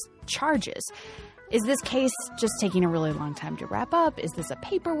Sanford's charges. Is this case just taking a really long time to wrap up? Is this a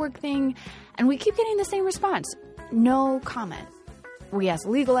paperwork thing? And we keep getting the same response. No comment. We ask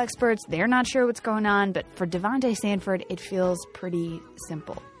legal experts. They're not sure what's going on. But for Devontae Sanford, it feels pretty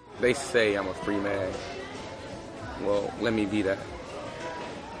simple. They say I'm a free man. Well, let me be that.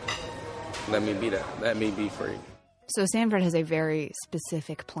 Let me be that. Let me be free. So Sanford has a very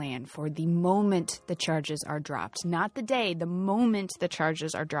specific plan for the moment the charges are dropped. Not the day, the moment the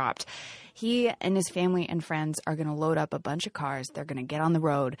charges are dropped. He and his family and friends are going to load up a bunch of cars. They're going to get on the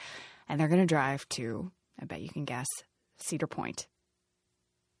road, and they're going to drive to, I bet you can guess, Cedar Point.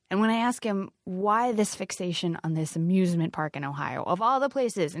 And when I ask him why this fixation on this amusement park in Ohio, of all the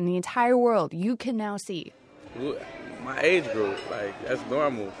places in the entire world you can now see. My age group, like, that's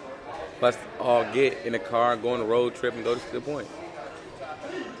normal. Let's all get in a car, go on a road trip, and go to Cedar Point.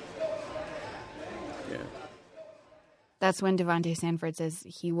 Yeah. That's when Devontae Sanford says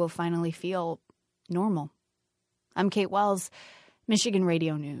he will finally feel normal. I'm Kate Wells, Michigan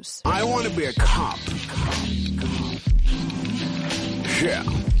Radio News. I want to be a cop. Yeah.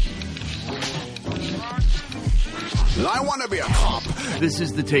 I want to be a cop. This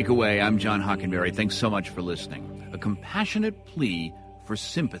is The Takeaway. I'm John Hockenberry. Thanks so much for listening. A compassionate plea for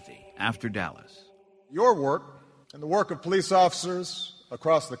sympathy after Dallas. Your work and the work of police officers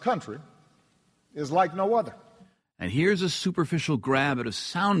across the country is like no other. And here's a superficial grab at a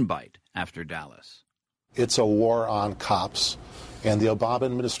soundbite after Dallas. It's a war on cops, and the Obama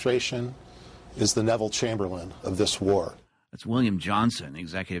administration is the Neville Chamberlain of this war. That's William Johnson,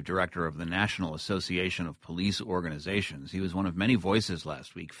 executive director of the National Association of Police Organizations. He was one of many voices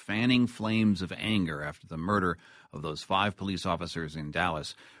last week fanning flames of anger after the murder of those 5 police officers in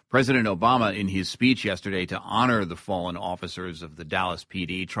Dallas. President Obama, in his speech yesterday to honor the fallen officers of the Dallas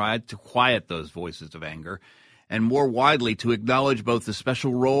PD, tried to quiet those voices of anger and more widely to acknowledge both the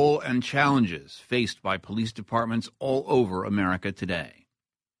special role and challenges faced by police departments all over America today.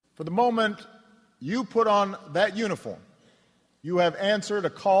 For the moment you put on that uniform, you have answered a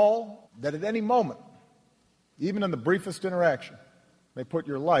call that at any moment, even in the briefest interaction, may put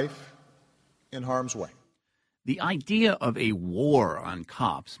your life in harm's way. The idea of a war on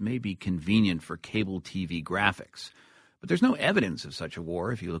cops may be convenient for cable TV graphics, but there's no evidence of such a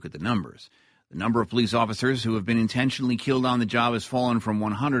war if you look at the numbers. The number of police officers who have been intentionally killed on the job has fallen from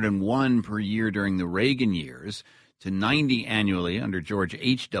 101 per year during the Reagan years to 90 annually under George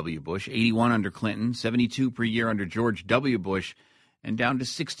H.W. Bush, 81 under Clinton, 72 per year under George W. Bush, and down to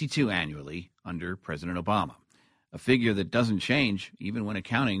 62 annually under President Obama, a figure that doesn't change even when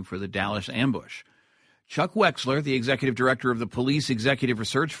accounting for the Dallas ambush. Chuck Wexler, the executive director of the Police Executive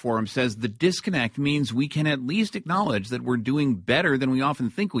Research Forum, says the disconnect means we can at least acknowledge that we're doing better than we often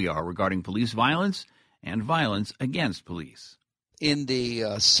think we are regarding police violence and violence against police. In the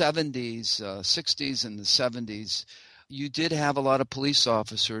 60s and the 70s, you did have a lot of police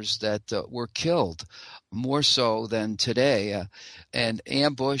officers that were killed, more so than today, and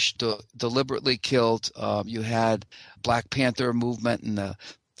ambushed, deliberately killed. You had Black Panther movement and the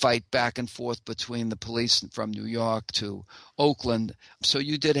fight back and forth between the police from New York to Oakland. So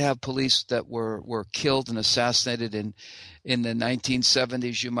you did have police that were killed and assassinated. In the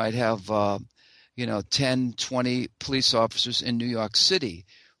 1970s, you might have 10, 20 police officers in New York City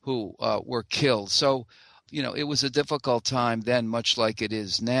who were killed. So, it was a difficult time then, much like it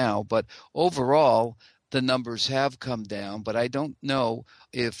is now. But overall, the numbers have come down. But I don't know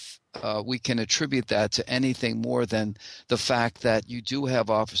if we can attribute that to anything more than the fact that you do have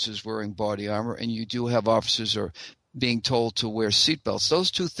officers wearing body armor and you do have officers are being told to wear seatbelts.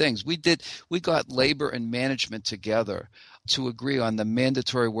 Those two things. We got labor and management together to agree on the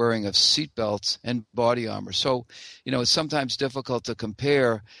mandatory wearing of seatbelts and body armor. So, it's sometimes difficult to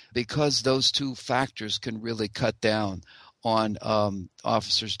compare because those two factors can really cut down on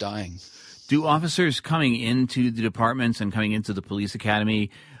officers dying. Do officers coming into the departments and coming into the police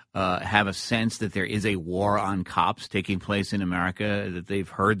academy have a sense that there is a war on cops taking place in America, that they've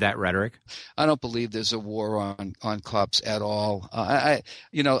heard that rhetoric? I don't believe there's a war on cops at all. I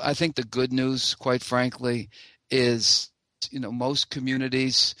think the good news, quite frankly, is most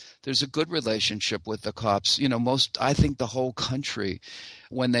communities, there's a good relationship with the cops. I think the whole country,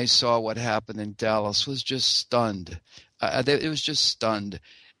 when they saw what happened in Dallas, was just stunned. It was just stunned.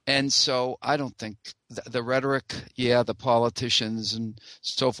 And so I don't think the rhetoric, the politicians and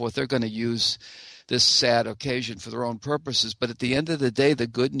so forth, they're going to use this sad occasion for their own purposes. But at the end of the day, the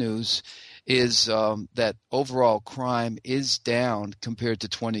good news is that overall crime is down compared to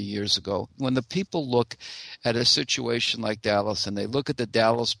 20 years ago. When the people look at a situation like Dallas and they look at the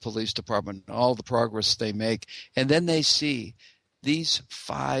Dallas Police Department and all the progress they make, and then they see these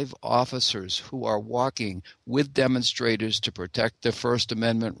 5 officers who are walking with demonstrators to protect their First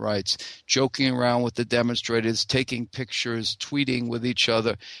Amendment rights, joking around with the demonstrators, taking pictures, tweeting with each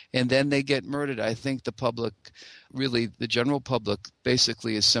other, and then they get murdered. I think the public, really the general public,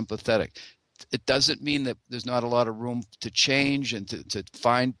 basically is sympathetic. It doesn't mean that there's not a lot of room to change and to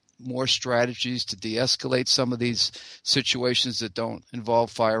find more strategies to de-escalate some of these situations that don't involve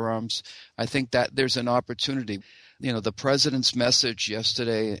firearms. I think that there's an opportunity. You know, the president's message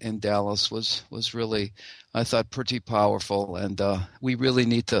yesterday in Dallas was really, I thought, pretty powerful. And we really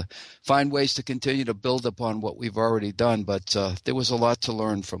need to find ways to continue to build upon what we've already done. But there was a lot to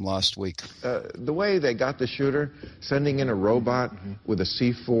learn from last week. The way they got the shooter, sending in a robot with a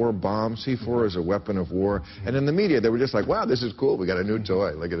C4 bomb. C4 is a weapon of war. And in the media, they were just like, wow, this is cool. We got a new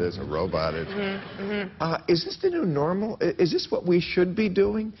toy. Look at this, a robot. Is this the new normal? Is this what we should be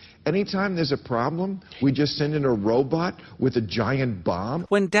doing? Anytime there's a problem, we just send in a robot with a giant bomb?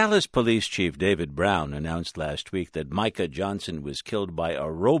 When Dallas Police Chief David Brown announced last week that Micah Johnson was killed by a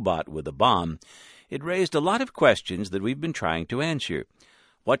robot with a bomb, it raised a lot of questions that we've been trying to answer.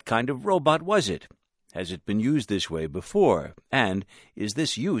 What kind of robot was it? Has it been used this way before? And is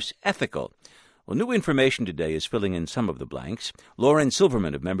this use ethical? Well, new information today is filling in some of the blanks. Lauren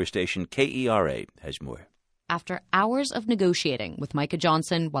Silverman of member station KERA has more. After hours of negotiating with Micah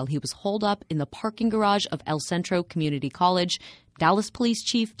Johnson while he was holed up in the parking garage of El Centro Community College, Dallas Police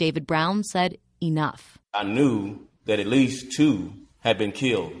Chief David Brown said enough. I knew that at least 2 had been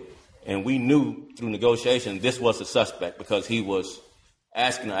killed, and we knew through negotiation this was a suspect because he was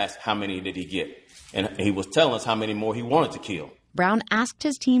asking us how many did he get, and he was telling us how many more he wanted to kill. Brown asked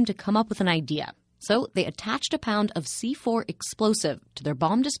his team to come up with an idea. So they attached a pound of C4 explosive to their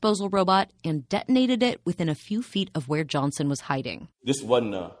bomb disposal robot and detonated it within a few feet of where Johnson was hiding. This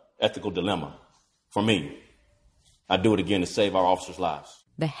wasn't an ethical dilemma for me. I'd do it again to save our officers' lives.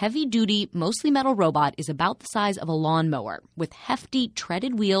 The heavy-duty, mostly metal robot is about the size of a lawnmower with hefty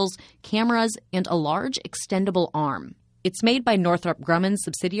treaded wheels, cameras, and a large extendable arm. It's made by Northrop Grumman's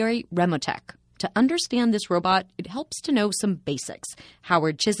subsidiary Remotech. To understand this robot, it helps to know some basics.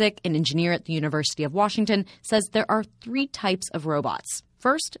 Howard Chiswick, an engineer at the University of Washington, says there are 3 types of robots.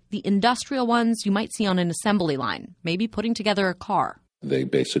 First, the industrial ones you might see on an assembly line, maybe putting together a car. They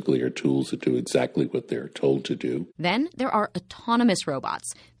basically are tools that do exactly what they're told to do. Then there are autonomous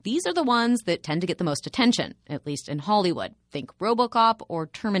robots. These are the ones that tend to get the most attention, at least in Hollywood. Think RoboCop or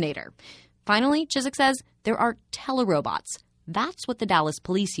Terminator. Finally, Chiswick says there are telerobots. That's what the Dallas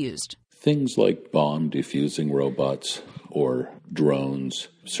police used. Things like bomb defusing robots or drones,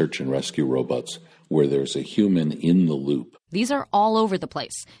 search and rescue robots, where there's a human in the loop. These are all over the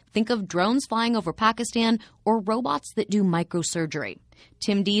place. Think of drones flying over Pakistan or robots that do microsurgery.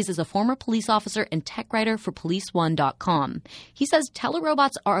 Tim Dees is a former police officer and tech writer for PoliceOne.com. He says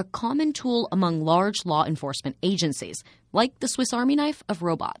telerobots are a common tool among large law enforcement agencies, like the Swiss Army knife of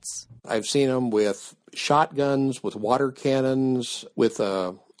robots. I've seen them with shotguns, with water cannons, with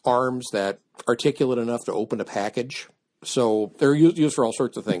arms that articulate enough to open a package. So they're used for all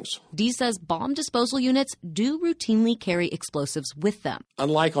sorts of things. Dee says bomb disposal units do routinely carry explosives with them.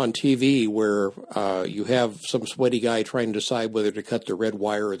 Unlike on TV where you have some sweaty guy trying to decide whether to cut the red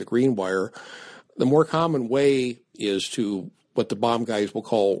wire or the green wire, the more common way is to what the bomb guys will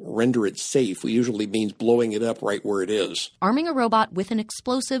call render it safe. It usually means blowing it up right where it is. Arming a robot with an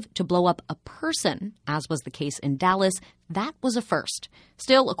explosive to blow up a person, as was the case in Dallas, that was a first.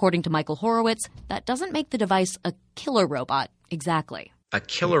 Still, according to Michael Horowitz, that doesn't make the device a killer robot exactly. A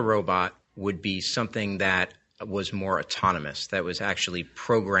killer robot would be something that was more autonomous, that was actually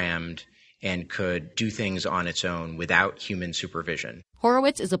programmed and could do things on its own without human supervision.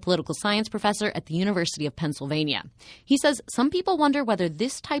 Horowitz is a political science professor at the University of Pennsylvania. He says some people wonder whether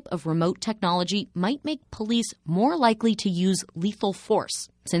this type of remote technology might make police more likely to use lethal force,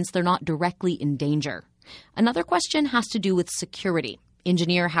 since they're not directly in danger. Another question has to do with security.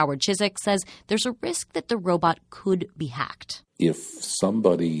 Engineer Howard Chiswick says there's a risk that the robot could be hacked. If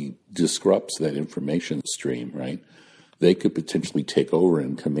somebody disrupts that information stream, right, they could potentially take over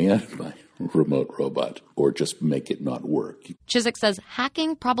and command my remote robot or just make it not work. Chiswick says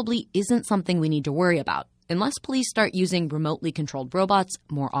hacking probably isn't something we need to worry about unless police start using remotely controlled robots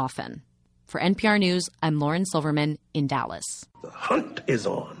more often. For NPR News, I'm Lauren Silverman in Dallas. The hunt is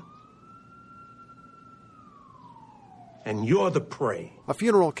on. and you're the prey. A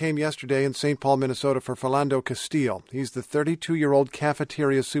funeral came yesterday in St. Paul, Minnesota for Philando Castile. He's the 32-year-old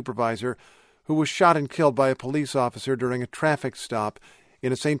cafeteria supervisor who was shot and killed by a police officer during a traffic stop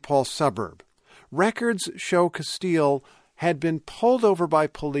in a St. Paul suburb. Records show Castile had been pulled over by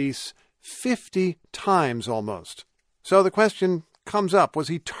police 50 times almost. So the question comes up, was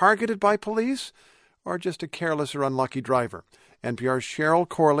he targeted by police or just a careless or unlucky driver? NPR's Cheryl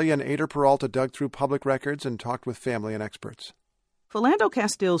Corley and Ader Peralta dug through public records and talked with family and experts. Philando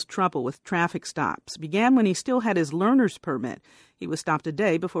Castile's trouble with traffic stops began when he still had his learner's permit. He was stopped a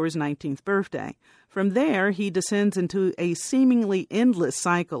day before his 19th birthday. From there, he descends into a seemingly endless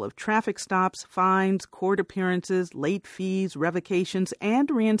cycle of traffic stops, fines, court appearances, late fees, revocations, and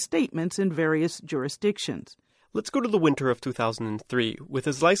reinstatements in various jurisdictions. Let's go to the winter of 2003. With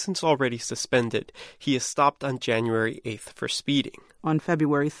his license already suspended, he is stopped on January 8th for speeding. On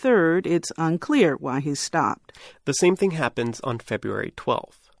February 3rd, it's unclear why he's stopped. The same thing happens on February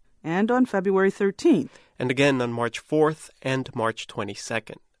 12th. And on February 13th. And again on March 4th and March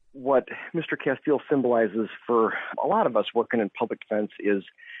 22nd. What Mr. Castile symbolizes for a lot of us working in public defense is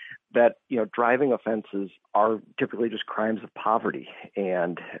that, driving offenses are typically just crimes of poverty.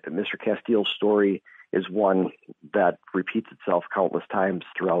 And Mr. Castile's story is one that repeats itself countless times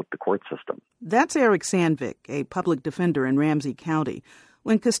throughout the court system. That's Eric Sandvik, a public defender in Ramsey County.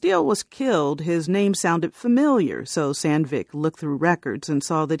 When Castile was killed, his name sounded familiar, so Sandvik looked through records and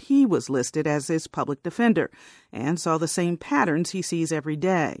saw that he was listed as his public defender and saw the same patterns he sees every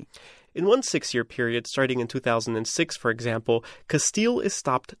day. In one 6-year period, starting in 2006, for example, Castile is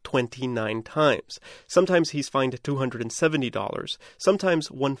stopped 29 times. Sometimes he's fined $270, sometimes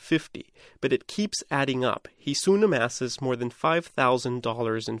 $150, but it keeps adding up. He soon amasses more than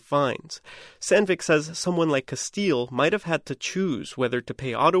 $5,000 in fines. Sandvik says someone like Castile might have had to choose whether to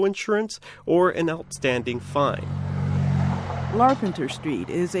pay auto insurance or an outstanding fine. Larpenteur Street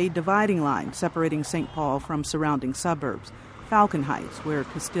is a dividing line separating St. Paul from surrounding suburbs. Falcon Heights, where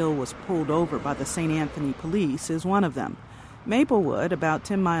Castile was pulled over by the St. Anthony police, is one of them. Maplewood, about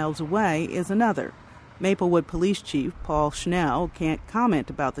 10 miles away, is another. Maplewood Police Chief Paul Schnell can't comment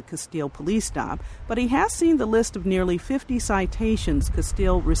about the Castile police stop, but he has seen the list of nearly 50 citations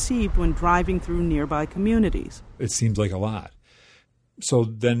Castile received when driving through nearby communities. It seems like a lot. So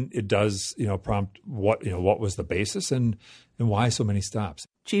then it does, prompt what was the basis and why so many stops.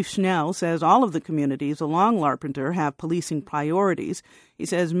 Chief Schnell says all of the communities along Larpenteur have policing priorities. He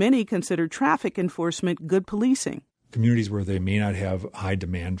says many consider traffic enforcement good policing. Communities where they may not have high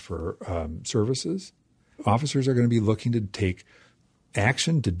demand for services, officers are going to be looking to take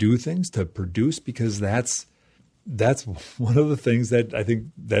action, to do things, to produce, because that's one of the things that I think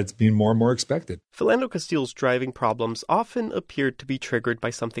that's being more and more expected. Philando Castile's driving problems often appeared to be triggered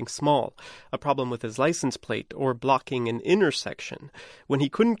by something small, a problem with his license plate or blocking an intersection. When he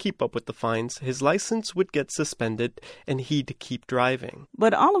couldn't keep up with the fines, his license would get suspended and he'd keep driving.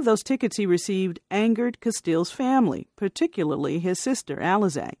 But all of those tickets he received angered Castile's family, particularly his sister,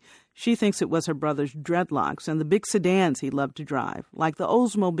 Alize. She thinks it was her brother's dreadlocks and the big sedans he loved to drive, like the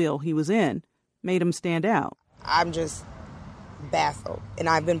Oldsmobile he was in, made him stand out. I'm just baffled. And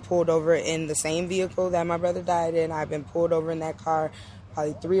I've been pulled over in the same vehicle that my brother died in. I've been pulled over in that car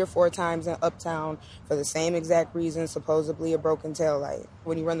probably 3 or 4 times in Uptown for the same exact reason, supposedly a broken taillight.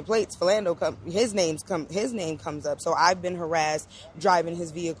 When you run the plates, Philando his name comes up. So I've been harassed driving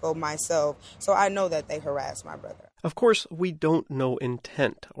his vehicle myself. So I know that they harassed my brother. Of course, we don't know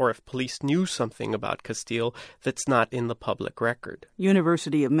intent or if police knew something about Castile that's not in the public record.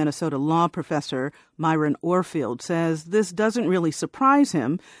 University of Minnesota law professor Myron Orfield says this doesn't really surprise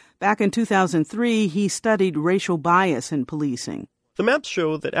him. Back in 2003, he studied racial bias in policing. The maps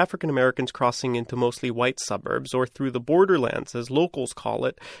show that African Americans crossing into mostly white suburbs, or through the borderlands as locals call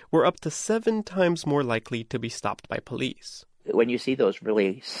it, were up to 7 times more likely to be stopped by police. When you see those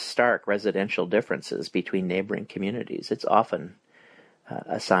really stark residential differences between neighboring communities, it's often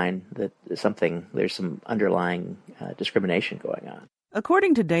a sign that there's some underlying discrimination going on.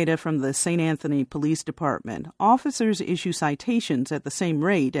 According to data from the St. Anthony Police Department, officers issue citations at the same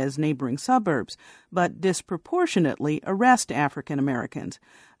rate as neighboring suburbs, but disproportionately arrest African Americans.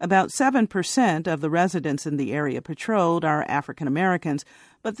 About 7% of the residents in the area patrolled are African Americans,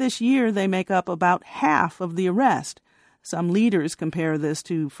 but this year they make up about half of the arrest. Some leaders compare this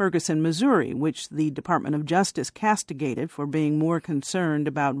to Ferguson, Missouri, which the Department of Justice castigated for being more concerned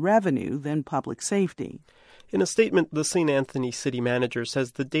about revenue than public safety. In a statement, the St. Anthony city manager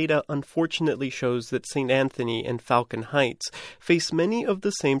says the data unfortunately shows that St. Anthony and Falcon Heights face many of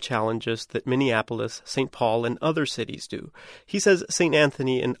the same challenges that Minneapolis, St. Paul, and other cities do. He says St.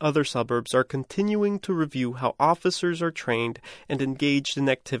 Anthony and other suburbs are continuing to review how officers are trained and engaged in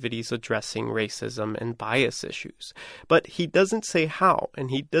activities addressing racism and bias issues. But he doesn't say how,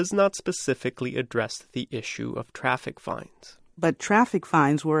 and he does not specifically address the issue of traffic fines. But traffic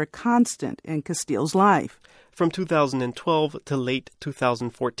fines were a constant in Castille's life. From 2012 to late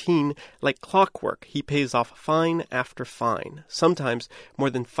 2014, like clockwork, he pays off fine after fine, sometimes more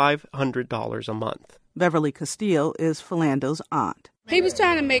than $500 a month. Beverly Castile is Philando's aunt. He was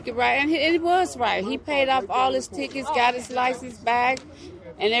trying to make it right, and it was right. He paid off all his tickets, got his license back,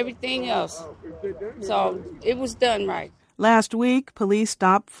 and everything else. So it was done right. Last week, police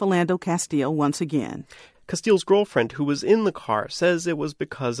stopped Philando Castile once again. Castile's girlfriend, who was in the car, says it was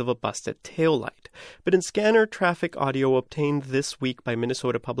because of a busted taillight. But in scanner traffic audio obtained this week by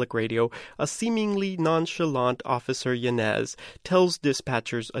Minnesota Public Radio, a seemingly nonchalant Officer Yanez tells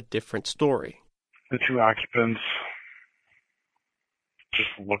dispatchers a different story. The two occupants just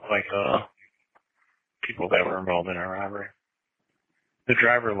look like people that were involved in a robbery. The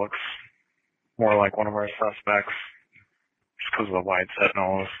driver looks more like one of our suspects just because of the wide-set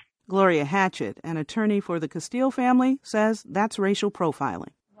nose. Gloria Hatchett, an attorney for the Castile family, says that's racial profiling.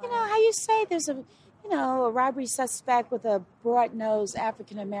 You know, how you say there's a robbery suspect with a broad-nosed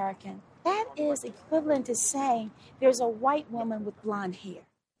African-American. That is equivalent to saying there's a white woman with blonde hair.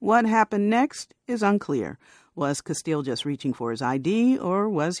 What happened next is unclear. Was Castile just reaching for his ID, or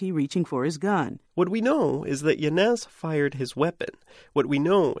was he reaching for his gun? What we know is that Yanez fired his weapon. What we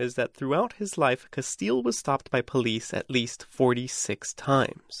know is that throughout his life, Castile was stopped by police at least 46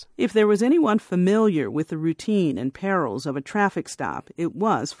 times. If there was anyone familiar with the routine and perils of a traffic stop, it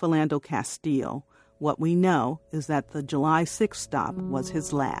was Philando Castile. What we know is that the July 6th stop was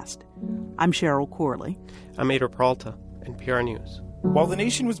his last. I'm Cheryl Corley. I'm Ader Peralta, NPR News. While the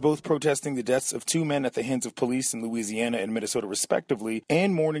nation was both protesting the deaths of two men at the hands of police in Louisiana and Minnesota respectively,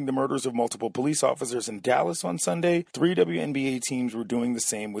 and mourning the murders of multiple police officers in Dallas on Sunday, 3 WNBA teams were doing the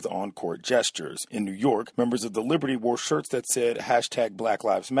same with on-court gestures. In New York, members of the Liberty wore shirts that said hashtag Black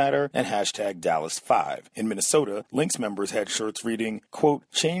Lives Matter and hashtag Dallas 5. In Minnesota, Lynx members had shirts reading, quote,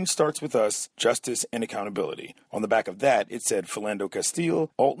 "Change starts with us, justice and accountability." On the back of that, it said Philando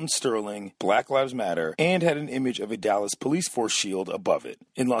Castile, Alton Sterling, Black Lives Matter, and had an image of a Dallas police force shield above it.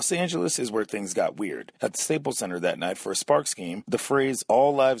 In Los Angeles is where things got weird. At the Staples Center that night for a Sparks game, the phrase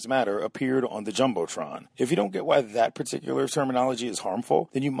 "All Lives Matter" appeared on the Jumbotron. If you don't get why that particular terminology is harmful,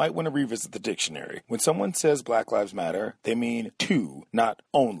 then you might want to revisit the dictionary. When someone says Black Lives Matter, they mean two, not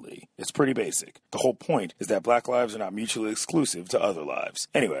only. It's pretty basic. The whole point is that black lives are not mutually exclusive to other lives.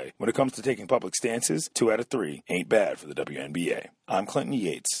 Anyway, when it comes to taking public stances, 2 out of 3 ain't bad for the WNBA. I'm Clinton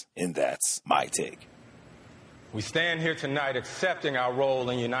Yates, and that's my take. We stand here tonight accepting our role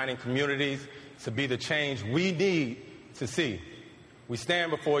in uniting communities to be the change we need to see. We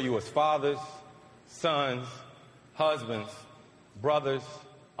stand before you as fathers, sons, husbands, brothers,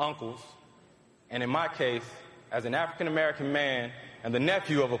 uncles, and in my case, as an African-American man and the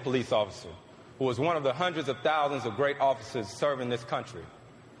nephew of a police officer who was one of the hundreds of thousands of great officers serving this country.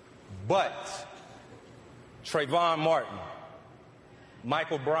 But Trayvon Martin,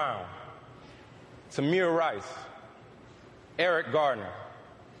 Michael Brown, Tamir Rice, Eric Gardner,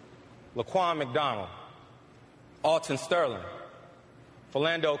 Laquan McDonald, Alton Sterling,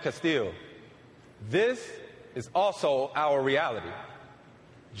 Philando Castile. This is also our reality.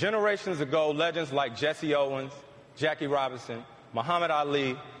 Generations ago, legends like Jesse Owens, Jackie Robinson, Muhammad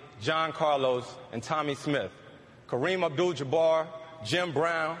Ali, John Carlos, and Tommy Smith, Kareem Abdul-Jabbar, Jim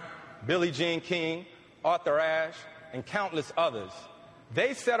Brown, Billie Jean King, Arthur Ashe, and countless others.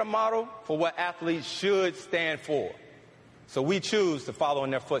 They set a model for what athletes should stand for. So we choose to follow in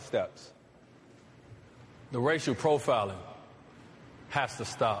their footsteps. The racial profiling has to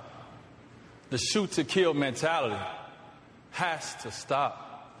stop. The shoot-to-kill mentality has to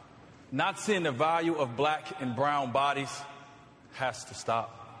stop. Not seeing the value of black and brown bodies has to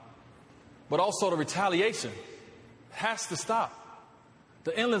stop. But also the retaliation has to stop.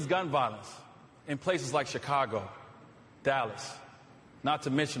 The endless gun violence in places like Chicago, Dallas, not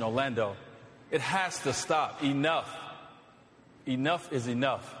to mention Orlando, it has to stop. Enough. Enough is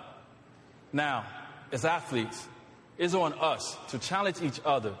enough. Now, as athletes, it's on us to challenge each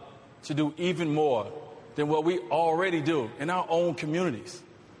other to do even more than what we already do in our own communities.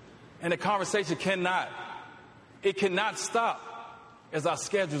 And the conversation cannot stop as our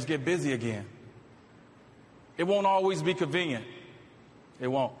schedules get busy again. It won't always be convenient. It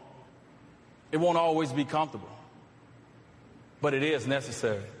won't. It won't always be comfortable, but it is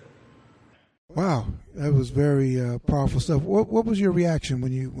necessary. Wow, that was very powerful stuff. What was your reaction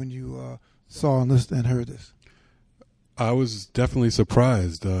when you saw and listened and heard this? I was definitely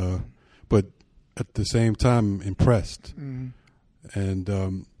surprised, but at the same time impressed. Mm-hmm. And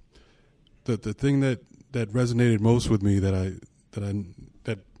the thing that resonated most with me that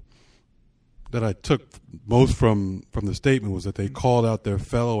I took most from the statement was that they called out their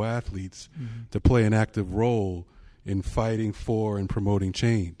fellow athletes to play an active role in fighting for and promoting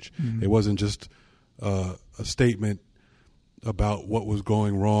change. Mm-hmm. It wasn't just a statement about what was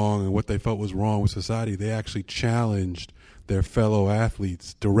going wrong and what they felt was wrong with society. They actually challenged their fellow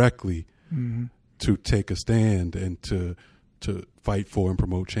athletes directly to take a stand and to fight for and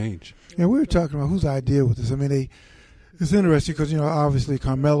promote change. And we were talking about whose idea was this. I mean, it's interesting because, obviously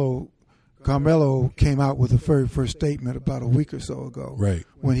Carmelo came out with the very first statement about a week or so ago. Right.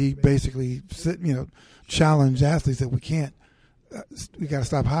 When he basically challenged athletes that we got to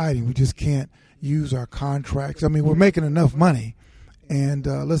stop hiding. We just can't use our contracts. I mean, we're making enough money, and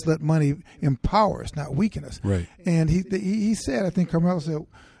let's let money empower us, not weaken us. Right. And he said, I think Carmelo said,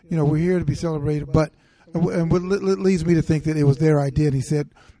 we're here to be celebrated, but and what leads me to think that it was their idea. And he said,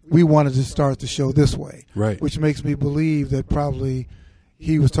 we wanted to start the show this way. Right. Which makes me believe that probably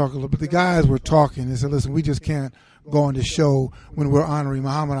he was talking a little bit. The guys were talking and said, listen, we just can't go on the show when we're honoring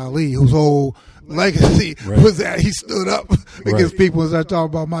Muhammad Ali, whose whole legacy was that he stood up against people and started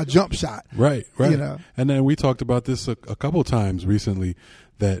talking about my jump shot. Right. And then we talked about this a couple times recently,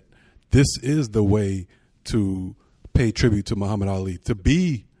 that this is the way to pay tribute to Muhammad Ali, to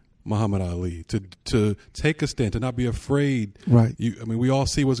be Muhammad Ali, to take a stand, to not be afraid. Right. We all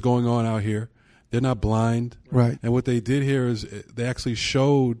see what's going on out here. They're not blind. Right. And what they did here is they actually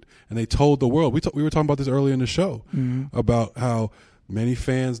showed and they told the world. We were talking about this earlier in the show about how many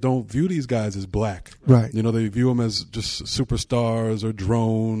fans don't view these guys as black. Right. They view them as just superstars or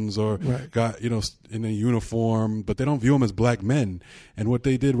drones or in a uniform, but they don't view them as black men. And what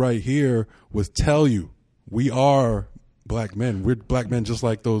they did right here was tell you, we are black men. We're black men just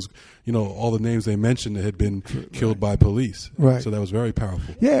like those, all the names they mentioned that had been killed by police. Right. So that was very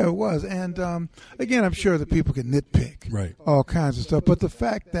powerful. Yeah, it was. And again, I'm sure that people can nitpick all kinds of stuff. But the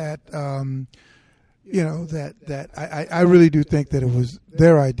fact that, I really do think that it was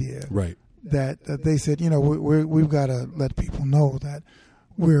their idea. Right. That they said, we've got to let people know that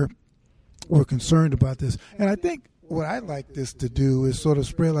we're concerned about this. And I think what I'd like this to do is sort of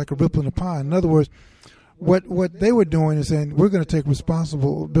spread like a ripple in the pond. In other words, what they were doing is saying we're going to take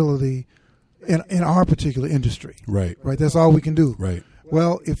responsibility in our particular industry. Right. Right. That's all we can do. Right.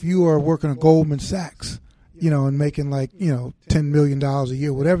 Well, if you are working at Goldman Sachs, and making like, $10 million a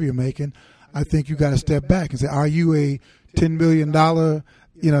year, whatever you're making, I think you got to step back and say, are you a $10 million, are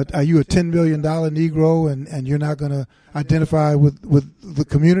you a $10 million Negro and you're not going to identify with the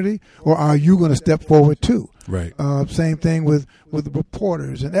community, or are you going to step forward too? Right. Same thing with the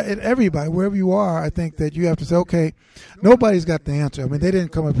reporters and everybody, wherever you are. I think that you have to say, okay, nobody's got the answer. I mean, they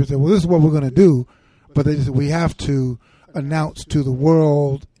didn't come up and say, well, this is what we're going to do, but they just said, we have to announce to the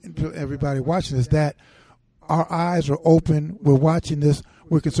world, to everybody watching this, that our eyes are open. We're watching this.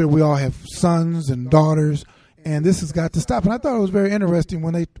 We're concerned. We all have sons and daughters, and this has got to stop. And I thought it was very interesting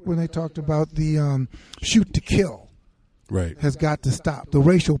when they talked about the shoot to kill. Right. Has got to stop. The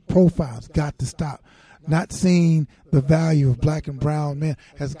racial profiles got to stop. Not seeing the value of black and brown men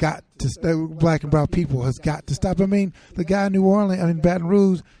has got to. Black and brown people has got to stop. I mean, the guy in New Orleans, in Baton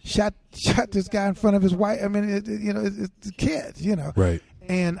Rouge, shot this guy in front of his wife. I mean, it's kids, Right.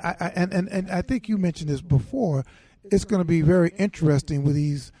 And I think you mentioned this before. It's going to be very interesting with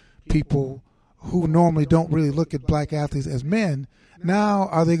these people who normally don't really look at black athletes as men. Now,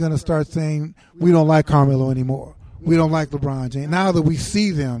 are they going to start saying, we don't like Carmelo anymore? We don't like LeBron James. Now that we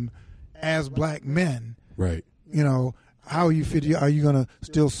see them as black men, right? How you feel? Are you going to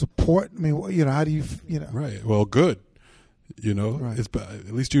still support? I mean, how do you? Right. Well, good. Right. It's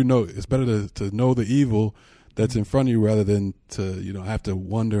at least it's better to know the evil that's in front of you rather than to have to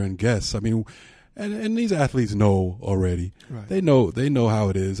wonder and guess. I mean, and these athletes know already. Right. They know how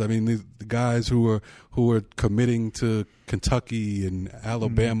it is. I mean, the guys who are committing to Kentucky and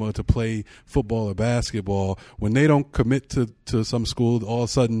Alabama to play football or basketball, when they don't commit to some school, all of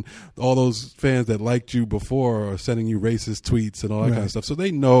a sudden all those fans that liked you before are sending you racist tweets and all that kind of stuff. So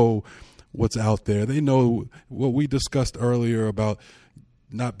they know what's out there. They know what we discussed earlier about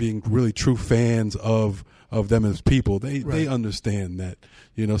not being really true fans of them as people. They understand that,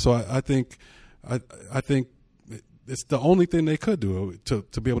 So I think it's the only thing they could do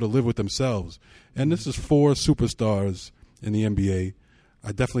to be able to live with themselves. And this is 4 superstars in the NBA.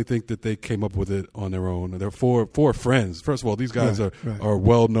 I definitely think that they came up with it on their own. They're four friends. First of all, these guys are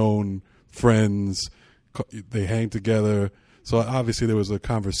well-known friends. They hang together. So obviously there was a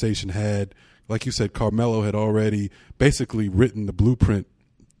conversation had. Like you said, Carmelo had already basically written the blueprint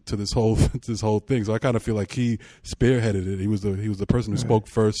to this whole thing. So I kind of feel like he spearheaded it. He was the person who spoke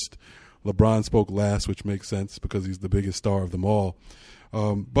first. LeBron spoke last, which makes sense because he's the biggest star of them all.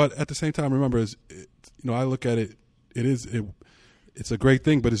 But at the same time, remember, I look at it. It's a great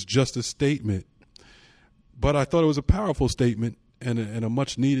thing, but it's just a statement. But I thought it was a powerful statement and a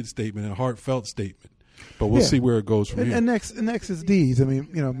much needed statement, and a heartfelt statement. But we'll see where it goes from here. And next is deeds. I mean,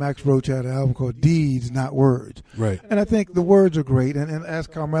 Max Roach had an album called Deeds, Not Words. Right. And I think the words are great. And as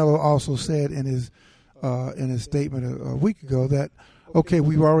Carmelo also said in his statement a week ago, that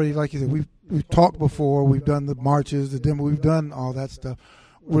we've already, like you said, we've talked before. We've done the marches, the demo. We've done all that stuff.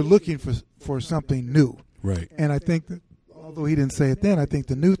 We're looking for something new. Right. And I think that, although he didn't say it then, I think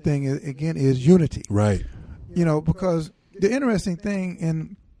the new thing is unity. Right. Because the interesting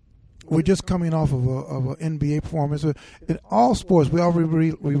thing we're just coming off of an NBA performance. In all sports, we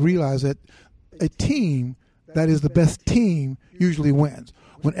realize that a team that is the best team usually wins.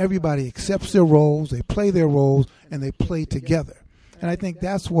 When everybody accepts their roles, they play their roles, and they play together. And I think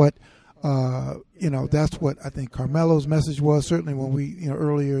that's what that's what I think Carmelo's message was. Certainly when we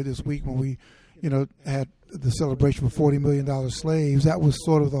earlier this week when we had the celebration for $40 million slaves, that was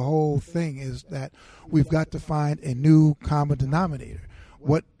sort of the whole thing, is that we've got to find a new common denominator.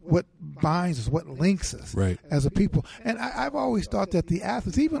 What binds us, what links us as a people. And I've always thought that the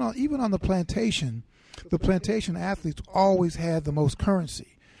athletes, even on the plantation athletes always had the most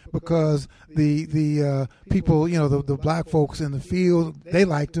currency, because the people, the black folks in the field, they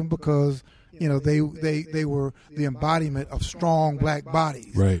liked them because they were the embodiment of strong black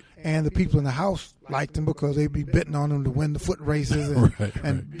bodies. Right. And the people in the house liked them because they'd be betting on them to win the foot races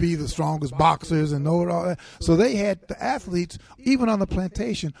and be the strongest boxers and know it all. So they had, the athletes, even on the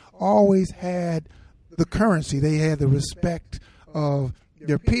plantation, always had the currency. They had the respect of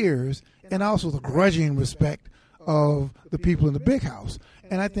their peers and also the grudging respect of the people in the big house.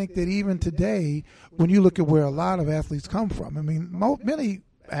 And I think that even today, when you look at where a lot of athletes come from, I mean, many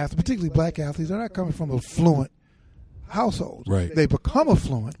athletes, particularly black athletes, are not coming from affluent households. Right. They become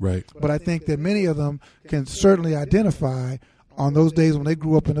affluent. Right. But I think that many of them can certainly identify on those days when they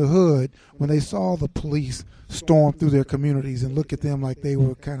grew up in the hood, when they saw the police storm through their communities and look at them like they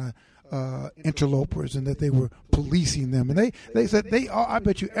were kind of interlopers and that they were policing them. And they said, I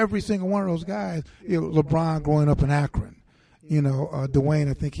bet you every single one of those guys, LeBron growing up in Akron, Dwayne,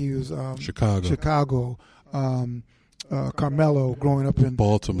 I think he was Chicago. Carmelo growing up in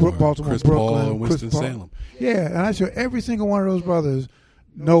Baltimore, Brooklyn, Chris Paul, and Winston-Salem. Yeah, and I'm sure every single one of those brothers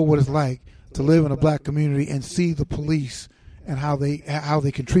know what it's like to live in a black community and see the police and how they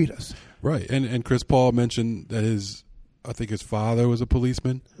can treat us. Right, and Chris Paul mentioned that his father was a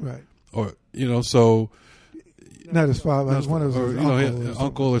policeman. Right. Or so. Not his father, but one of his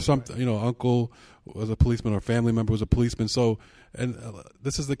uncle or something. Uncle was a policeman or a family member was a policeman. So, and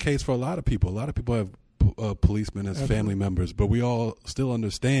this is the case for a lot of people. A lot of people have policemen as family members, but we all still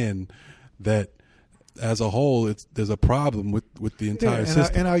understand that as a whole, there's a problem with the entire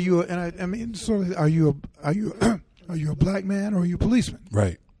system. And are you? Are you a black man or are you a policeman?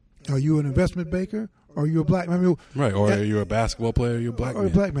 Right. Are you an investment banker? Or are you a black man? Right. Or are you a basketball player? Or are you a black man? Or a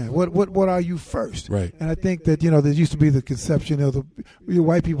black man. What are you first? Right. And I think that there used to be the conception of the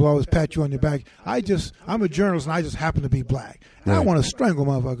white people always pat you on your back. I'm a journalist and I just happen to be black. And I want to strangle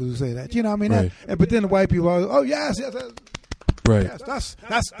motherfuckers who say that. You know what I mean? Right. But then the white people always, oh yes. Right. Yes,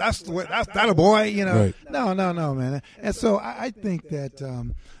 that's the way. That's that a boy. Right. No, man. And so I think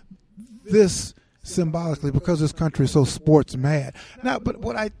that this symbolically, because this country is so sports mad now. But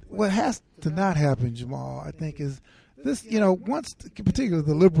what has to not happen, Jamal, I think, is this. Once, particularly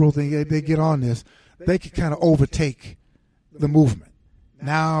the liberal thing, they get on this, they can kind of overtake the movement.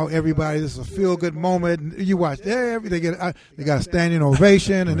 Now everybody, this is a feel good moment. You watch, they got a standing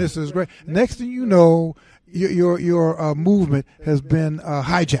ovation, and this is great. Next thing you know, your movement has been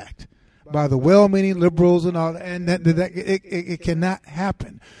hijacked by the well-meaning liberals and all, and that it cannot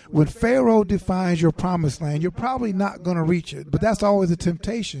happen. When Pharaoh defines your promised land, you're probably not going to reach it. But that's always a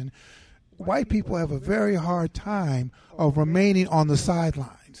temptation. White people have a very hard time of remaining on the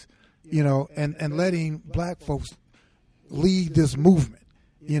sidelines, and letting black folks lead this movement,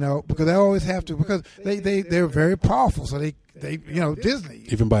 because they always have to, because they're very powerful. So they Disney.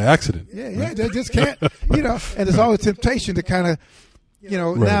 Even by accident. Yeah, they just can't, and there's always temptation to kind of,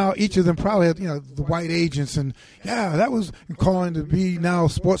 now each of them probably have, the white agents, and that was calling to be now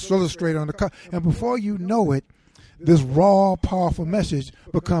Sports Illustrated on the cover. And before you know it, this raw, powerful message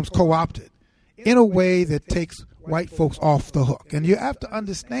becomes co-opted in a way that takes white folks off the hook. And you have to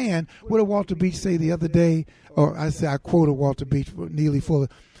understand, what did Walter Beach say the other day? Or I quoted Walter Beach, Neely Fuller.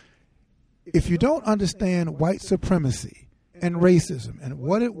 If you don't understand white supremacy and racism and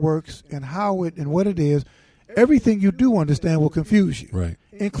what it works and how it and what it is, everything you do understand will confuse you, right?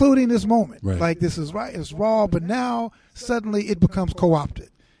 Including this moment. Right. Like, this is right, it's raw, but now suddenly it becomes co-opted,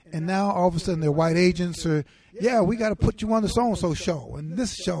 and now all of a sudden they're white agents are, yeah, we got to put you on the so and so show and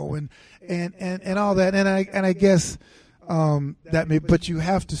this show and all that. And I guess that may, but you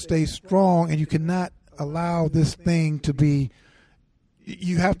have to stay strong, and you cannot allow this thing to be.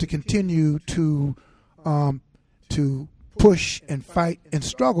 You have to continue to push and fight and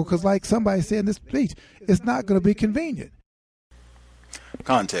struggle, because like somebody said in this speech, it's not going to be convenient.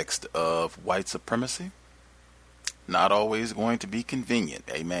 Context of white supremacy, not always going to be convenient.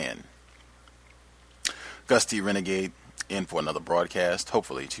 Amen. Gus T. Renegade in for another broadcast,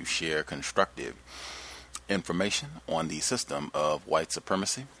 hopefully to share constructive information on the system of white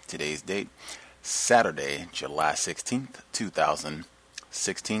supremacy. Today's date, Saturday, July 16th,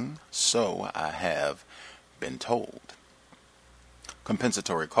 2016. So I have been told.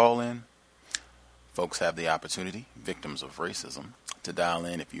 Compensatory call-in. Folks have the opportunity, victims of racism, to dial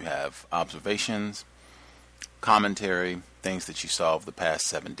in if you have observations, commentary, things that you saw over the past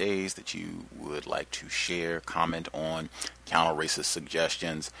 7 days that you would like to share, comment on, counter-racist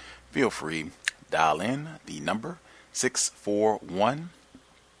suggestions. Feel free, dial in. The number,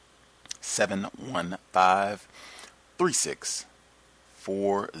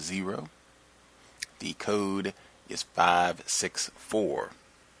 641-715-3640. The code is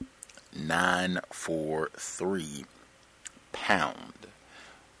 564943 pound.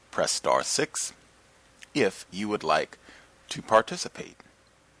 Press star 6 if you would like to participate.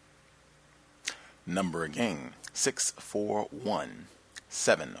 Number again,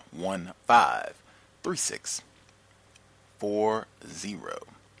 641-715-3640.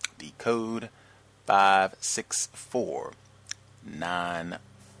 The code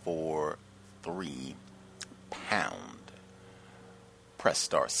 564943 pound. Press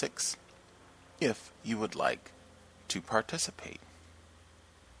star 6 if you would like to participate.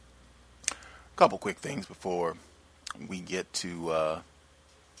 A couple quick things before we get to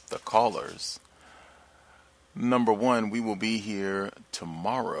the callers. Number one, we will be here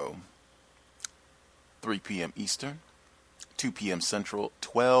tomorrow, 3 p.m. Eastern, 2 p.m. Central,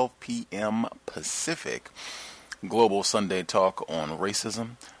 12 p.m. Pacific. Global Sunday Talk on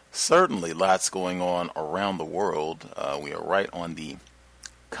racism. Certainly lots going on around the world. We are right on the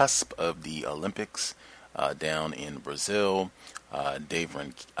cusp of the Olympics down in Brazil.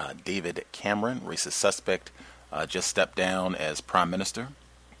 David Cameron, racist suspect, just stepped down as Prime Minister.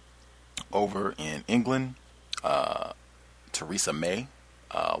 Over in England, Theresa May,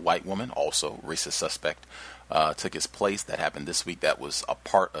 white woman, also racist suspect, took his place. That happened this week. That was a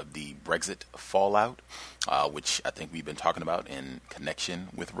part of the Brexit fallout, which I think we've been talking about in connection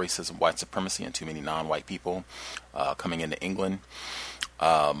with racism, white supremacy, and too many non-white people coming into England.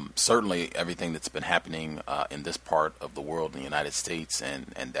 Certainly everything that's been happening in this part of the world in the United States,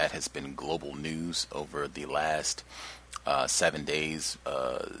 and that has been global news over the last 7 days,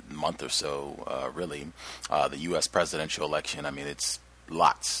 month or so, really. The U.S. presidential election, I mean, it's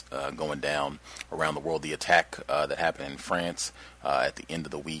lots going down around the world. The attack that happened in France at the end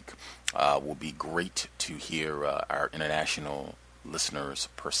of the week will be great to hear our international listeners'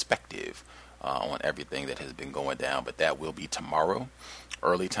 perspective on everything that has been going down. But that will be tomorrow,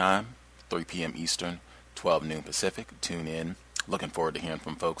 early time, 3 p.m. Eastern, 12 noon Pacific. Tune in. Looking forward to hearing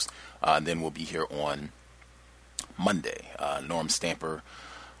from folks. And then we'll be here on Monday. Norm Stamper,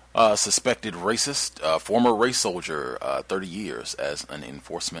 suspected racist, former race soldier, 30 years as an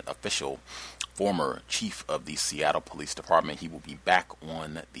enforcement official, former chief of the Seattle Police Department. He will be back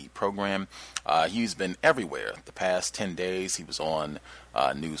on the program. He's been everywhere the past 10 days. He was on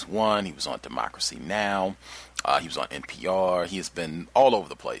News One. He was on Democracy Now! He was on NPR. He has been all over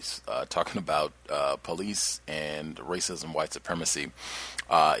the place talking about police and racism, white supremacy.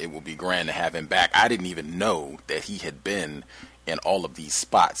 It will be grand to have him back. I didn't even know that he had been in all of these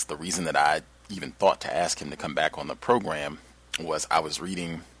spots. The reason that I even thought to ask him to come back on the program was I was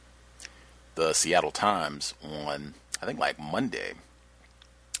reading the Seattle Times on, I think, like Monday.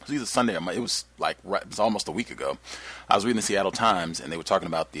 It was either Sunday or Monday. It was almost a week ago. I was reading the Seattle Times, and they were talking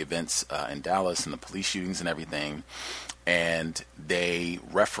about the events in Dallas and the police shootings and everything. And they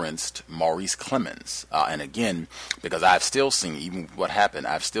referenced Maurice Clemens. And again, because I've still seen, even what happened,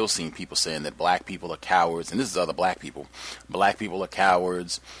 I've still seen people saying that black people are cowards. And this is other black people. Black people are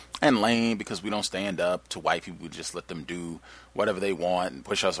cowards. and lame because we don't stand up to white people. We just let them do whatever they want and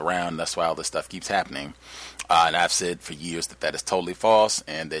push us around. That's why all this stuff keeps happening. And I've said for years that is totally false,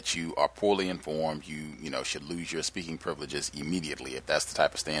 and that you are poorly informed. You should lose your speaking privileges immediately if that's the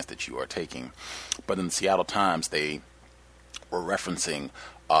type of stance that you are taking. But in the Seattle Times, they were referencing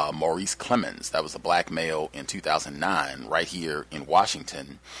Maurice Clemens. That was a black male in 2009 right here in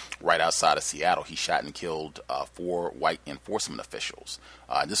Washington, right outside of Seattle. He shot and killed 4 white enforcement officials.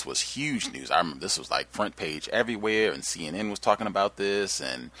 This was huge news. I remember this was like front page everywhere, and CNN was talking about this,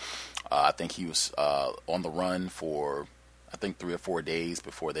 and I think he was on the run for 3 or 4 days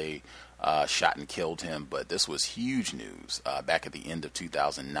before they shot and killed him. But this was huge news back at the end of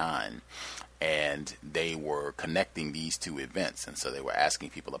 2009. And they were connecting these two events, and so they were asking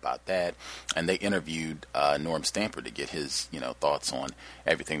people about that. And they interviewed Norm Stamper to get his, thoughts on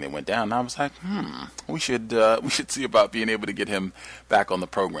everything that went down. And I was like, we should see about being able to get him back on the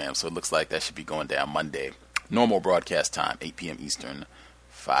program. So it looks like that should be going down Monday. Normal broadcast time, 8 p.m. Eastern,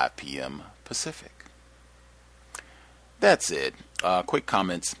 5 p.m. Pacific. That's it. Quick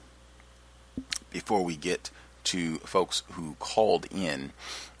comments before we get to folks who called in.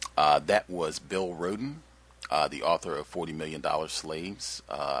 That was Bill Rhoden, the author of $40 Million Slaves.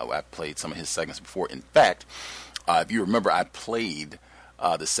 I've played some of his segments before. In fact, if you remember, I played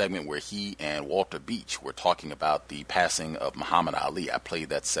the segment where he and Walter Beach were talking about the passing of Muhammad Ali. I played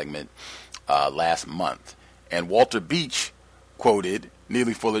that segment last month. And Walter Beach quoted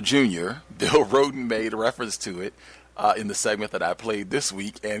Neely Fuller Jr. Bill Rhoden made a reference to it in the segment that I played this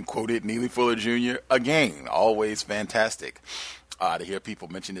week and quoted Neely Fuller Jr. again. Always fantastic. To hear people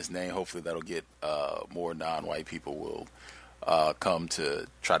mention his name. Hopefully that'll get more non-white people will come to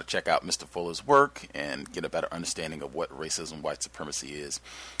try to check out Mr. Fuller's work and get a better understanding of what racism, white supremacy is,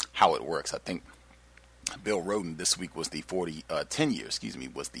 how it works. I think Bill Rhoden this week was the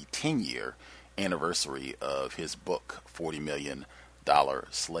 10-year anniversary of his book, $40 Million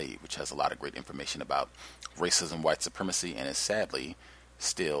Slave, which has a lot of great information about racism, white supremacy, and is sadly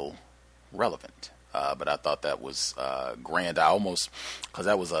still relevant. But I thought that was grand. Because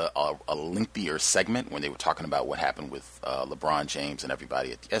that was a lengthier segment when they were talking about what happened with LeBron James and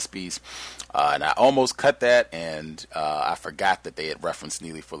everybody at the ESPYs. And I almost cut that, and I forgot that they had referenced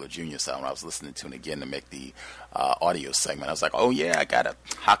Neely Fuller Jr. So when I was listening to it again to make the audio segment, I was like, oh yeah, I got it.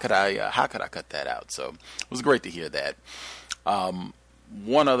 How could I cut that out? So it was great to hear that.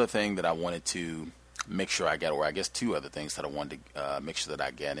 One other thing that I wanted to make sure I get, or I guess 2 other things that I wanted to make sure that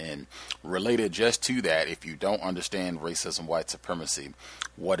I get in related just to that. If you don't understand racism, white supremacy,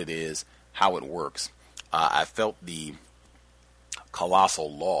 what it is, how it works, I felt the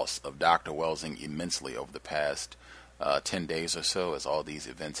colossal loss of Dr. Welsing immensely over the past 10 days or so as all these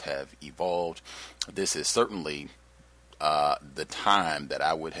events have evolved. This is certainly the time that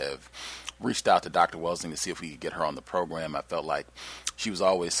I would have reached out to Dr. Welsing to see if we could get her on the program. I felt like she was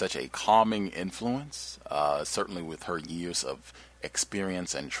always such a calming influence, certainly with her years of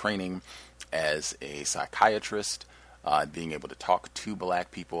experience and training as a psychiatrist, being able to talk to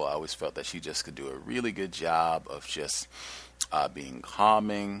black people. I always felt that she just could do a really good job of just being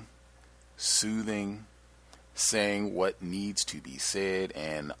calming, soothing, saying what needs to be said,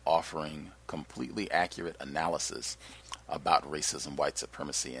 and offering completely accurate analysis about racism, white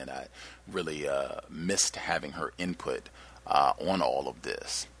supremacy. And I really missed having her input on all of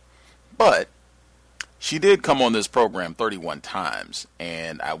this. But she did come on this program 31 times,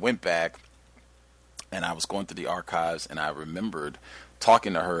 and I went back and I was going through the archives, and I remembered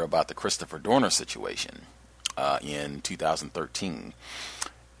talking to her about the Christopher Dorner situation in 2013.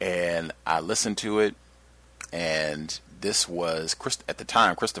 And I listened to it, and this was, at the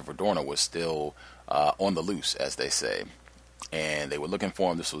time, Christopher Dorner was still on the loose, as they say. And they were looking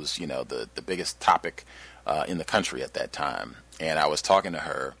for him. This was, the biggest topic in the country at that time. And I was talking to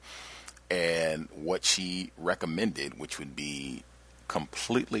her, and what she recommended, which would be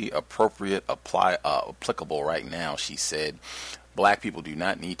completely appropriate, applicable right now, she said, black people do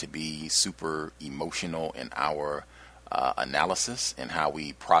not need to be super emotional in our analysis and how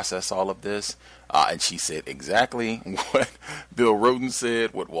we process all of this. And she said exactly what Bill Rhoden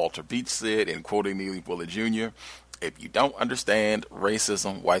said, what Walter Beach said, and quoting Neely Fuller Jr., if you don't understand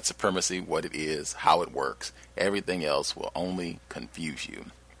racism, white supremacy, what it is, how it works, everything else will only confuse you.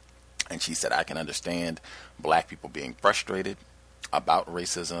 And she said, I can understand black people being frustrated about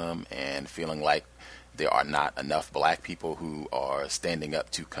racism and feeling like there are not enough black people who are standing up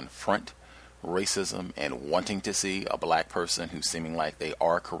to confront racism and wanting to see a black person who's seeming like they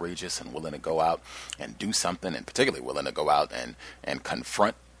are courageous and willing to go out and do something, and particularly willing to go out and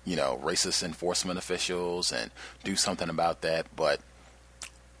confront racist enforcement officials and do something about that. But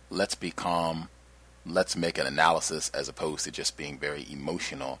let's be calm. Let's make an analysis as opposed to just being very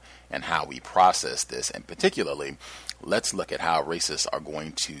emotional and how we process this. And particularly, let's look at how racists are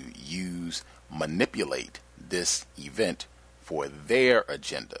going to manipulate this event for their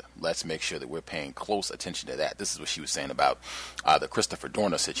agenda. Let's make sure that we're paying close attention to that. This is what she was saying about the Christopher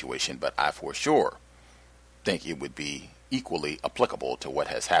Dorner situation, but I for sure think it would be equally applicable to what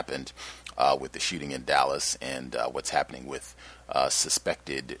has happened with the shooting in Dallas and what's happening with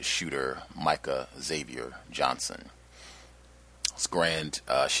suspected shooter Micah Xavier Johnson. It's grand.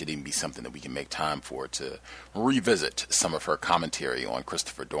 Should even be something that we can make time for to revisit some of her commentary on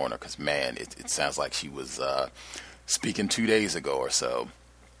Christopher Dorner, because, man, it sounds like she was speaking 2 days ago or so.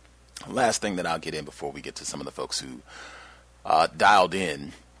 Last thing that I'll get in before we get to some of the folks who dialed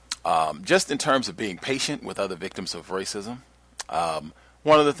in, just in terms of being patient with other victims of racism.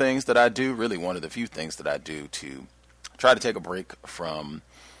 One of the things that I do, really one of the few things that I do to try to take a break from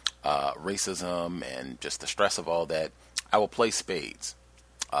racism and just the stress of all that, I will play spades.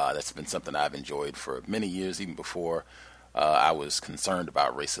 That's been something I've enjoyed for many years, even before I was concerned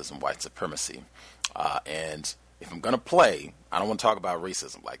about racism, white supremacy. And if I'm going to play, I don't want to talk about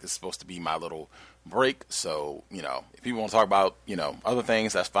racism. Like, this is supposed to be my little break. So, if people want to talk about, other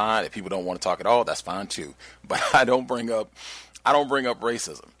things, that's fine. If people don't want to talk at all, that's fine too. But I don't bring up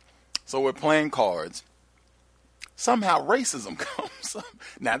racism. So we're playing cards. Somehow racism comes up.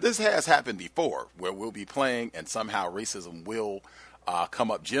 Now, this has happened before, where we'll be playing and somehow racism will come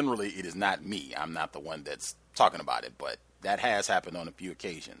up. Generally, it is not me. I'm not the one that's talking about it, but that has happened on a few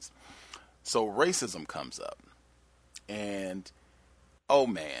occasions. So racism comes up. And, oh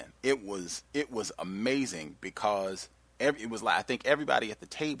man, it was amazing, because it was like, I think everybody at the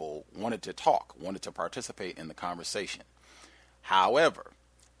table wanted to talk, wanted to participate in the conversation. However,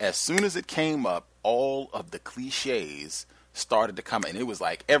 as soon as it came up, all of the cliches started to come, and it was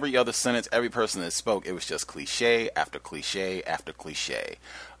like every other sentence, every person that spoke, it was just cliche after cliche after cliche.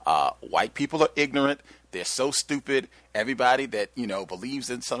 White people are ignorant. They're so stupid. Everybody that, believes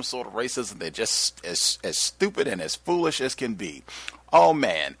in some sort of racism, they're just as stupid and as foolish as can be. Oh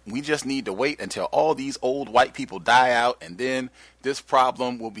man, we just need to wait until all these old white people die out, and then this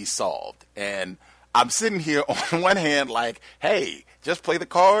problem will be solved. And I'm sitting here on one hand like, hey, just play the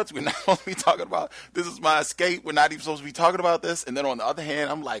cards. We're not supposed to be talking about, this is my escape. We're not even supposed to be talking about this. And then on the other hand,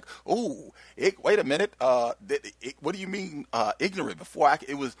 I'm like, ooh, wait a minute. What do you mean ignorant? Before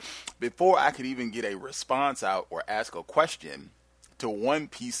I could even get a response out or ask a question to one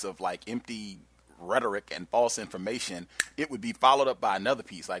piece of like empty rhetoric and false information, it would be followed up by another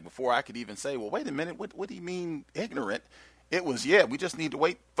piece. Like, before I could even say, well, wait a minute, what do you mean ignorant? It was, we just need to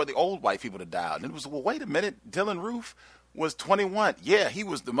wait for the old white people to die out. And it was, well, wait a minute, Dylan Roof was 21. Yeah, he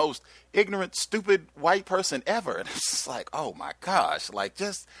was the most ignorant, stupid white person ever. And it's just like, oh my gosh, like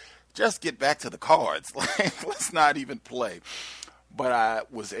just get back to the cards. Like, let's not even play. But I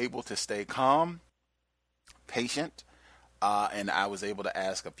was able to stay calm, patient, and I was able to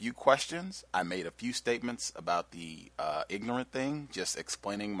ask a few questions. I made a few statements about the ignorant thing, just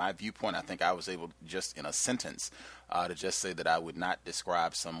explaining my viewpoint. I think I was able to, just in a sentence, to just say that I would not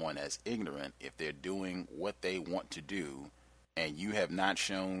describe someone as ignorant if they're doing what they want to do and you have not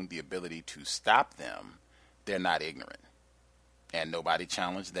shown the ability to stop them. They're not ignorant. And nobody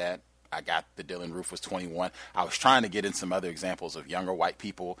challenged that. I got the Dylan Roof was 21. I was trying to get in some other examples of younger white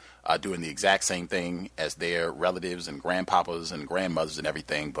people doing the exact same thing as their relatives and grandpapas and grandmothers and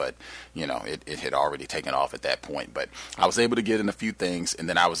everything, but it had already taken off at that point. But I was able to get in a few things, and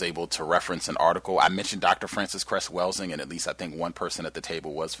then I was able to reference an article. I mentioned Dr. Frances Cress Welsing, and at least I think one person at the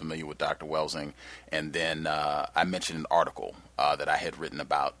table was familiar with Dr. Welsing. And then I mentioned an article that I had written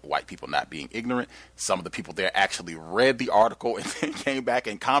about white people not being ignorant. Some of the people there actually read the article and then came back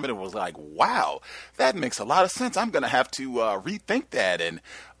and commented, was like, wow, that makes a lot of sense. I'm going to have to rethink that. And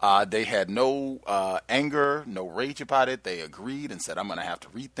they had no anger, no rage about it. They agreed and said, I'm going to have to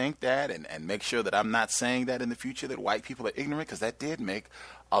rethink that and make sure that I'm not saying that in the future, that white people are ignorant, because that did make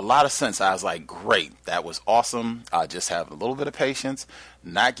a lot of sense. I was like, great, that was awesome. Just having a little bit of patience,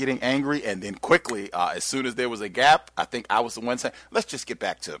 not getting angry, and then quickly, as soon as there was a gap, I think I was the one saying, let's just get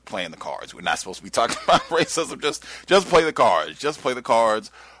back to playing the cards. We're not supposed to be talking about racism. Just play the cards. Just play the cards.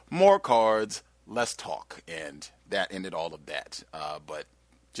 More cards. Let's talk. And that ended all of that. But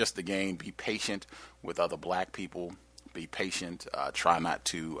just again, be patient with other black people. Be patient. Try not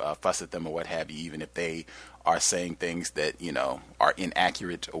to fuss at them or what have you, even if they are saying things that, are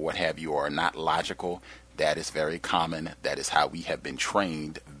inaccurate or what have you, or are not logical. That is very common. That is how we have been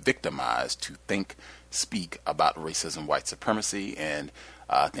trained, victimized, to think, speak about racism, white supremacy. And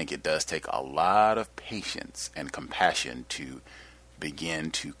I think it does take a lot of patience and compassion to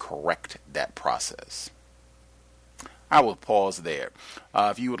begin to correct that process. I will pause there.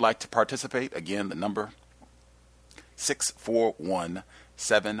 If you would like to participate, again, the number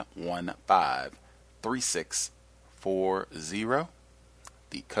 641-715-3640.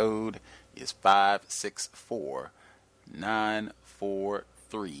 The code is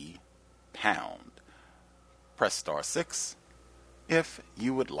 564-943#. Press star 6 if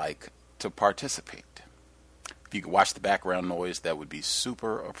you would like to participate. If you could watch the background noise, that would be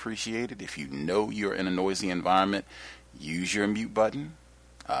super appreciated. If you know you're in a noisy environment, use your mute button.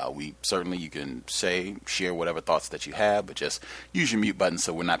 You can share whatever thoughts that you have, but just use your mute button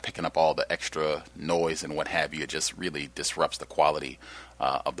so we're not picking up all the extra noise and what have you. It just really disrupts the quality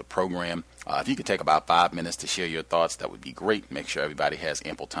of the program. If you could take about 5 minutes to share your thoughts, that would be great. Make sure everybody has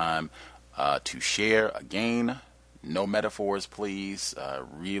ample time to share. Again, no metaphors, please.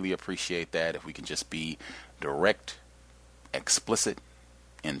 Really appreciate that. If we can just be direct, explicit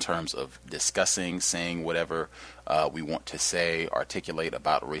in terms of discussing, saying whatever we want to say, articulate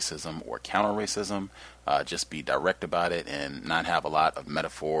about racism or counter-racism. Just be direct about it and not have a lot of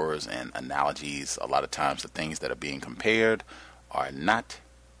metaphors and analogies. A lot of times the things that are being compared are not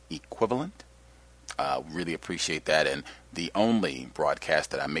equivalent. Really appreciate that. And the only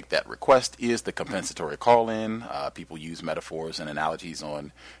broadcast that I make that request is the compensatory call-in. People use metaphors and analogies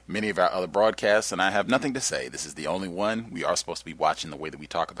on many of our other broadcasts, and I have nothing to say. This is the only one. We are supposed to be watching the way that we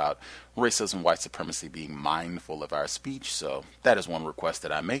talk about racism, white supremacy, being mindful of our speech. So that is one request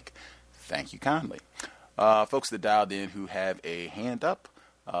that I make. Thank you kindly. Folks that dialed in who have a hand up,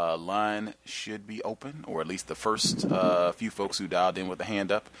 line should be open, or at least the first few folks who dialed in with a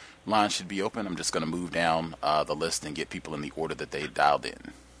hand up, line should be open. I'm just going to move down the list and get people in the order that they dialed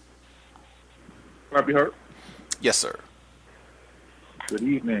in. Can I be heard? Yes, sir. Good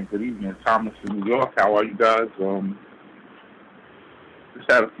evening. Thomas in New York. How are you guys? Just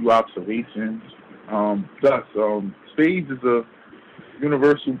had a few observations. Spades is a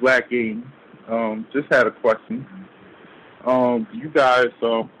universal black game. Just had a question. Do you guys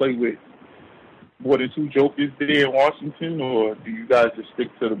play with more than 2 jokers there in Washington, or do you guys just stick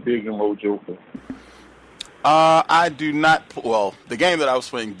to the big and low joker? I do not. The game that I was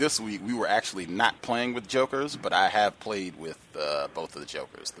playing this week, we were actually not playing with jokers, but I have played with both of the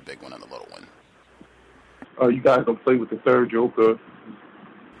jokers, the big one and the little one. You guys don't play with the third joker?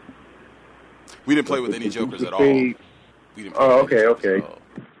 We didn't play with any jokers at all. Okay.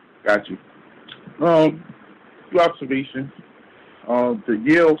 Got you. Few observations. The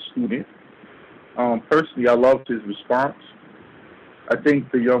Yale student, personally, I loved his response. I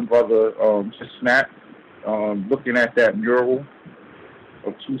think the young brother just snapped, looking at that mural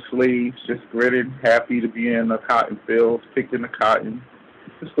of 2 slaves just grinning, happy to be in the cotton fields, picking the cotton.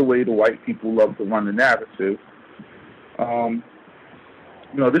 Just the way the white people love to run the narrative.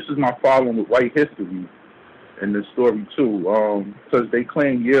 This is my problem with white history in this story too, because they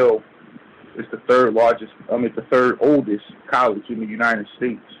claim Yale is the third oldest college in the United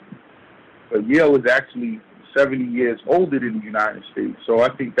States. But Yale is actually 70 years older than the United States. So I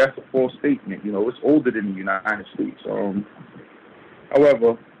think that's a false statement. It's older than the United States.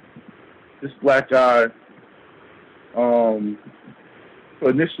 However, this black guy will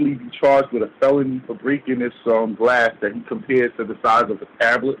initially be charged with a felony for breaking this glass that he compared to the size of a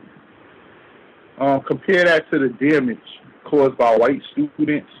tablet. Compare that to the damage caused by white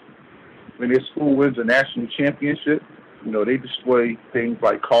students when their school wins a national championship. They destroy things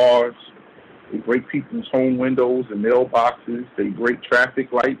like cars. They break people's home windows and mailboxes. They break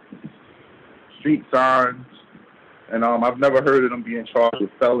traffic lights, street signs. And I've never heard of them being charged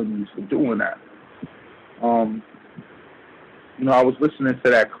with felonies for doing that. I was listening to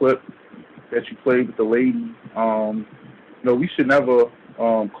that clip that you played with the lady. We should never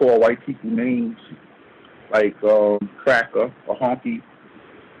call white people names like cracker or honky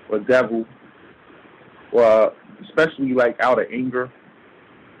or devil, or especially out of anger.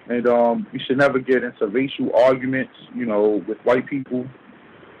 And we should never get into racial arguments, with white people.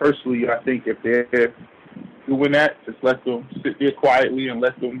 Personally, I think if they're doing that, just let them sit there quietly and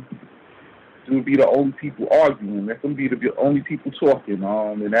let them be the only people arguing. Let them be the only people talking.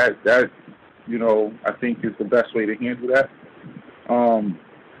 And that I think is the best way to handle that.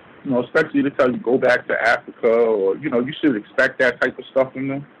 Especially to tell you go back to Africa, or you should expect that type of stuff from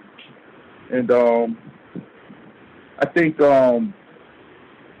them. And I think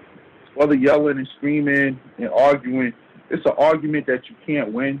while they're yelling and screaming and arguing, it's an argument that you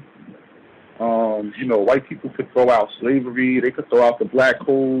can't win. White people could throw out slavery. They could throw out the black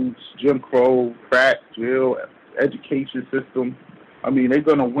codes, Jim Crow, crack, jail, education system. They're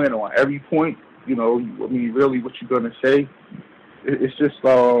going to win on every point. Really what you're going to say. it's just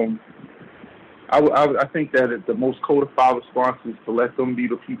I think that the most codified response is to let them be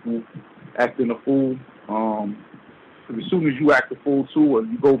the people acting a fool. Because as soon as you act a fool too,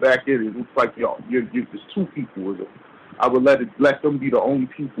 and you go back in, it looks like you're there's two people. I would let them be the only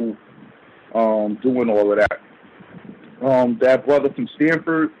people doing all of that. That brother from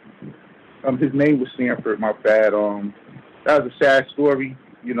Stanford, his name was Stanford. My bad. That was a sad story.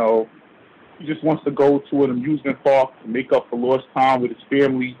 You know, he just wants to go to an amusement park to make up for lost time with his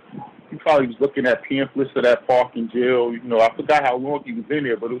family. He probably was looking at pamphlets of that park in jail. You know, I forgot how long he was in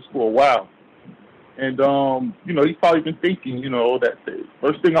there, but it was for a while. And, you know, he's probably been thinking, you know, that the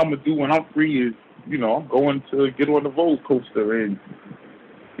first thing I'm going to do when I'm free is, you know, I'm going to get on the roller coaster. And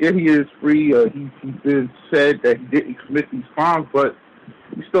here he is free. He's been said that he didn't commit these crimes, but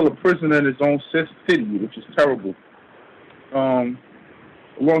he's still a prisoner in his own city, which is terrible. A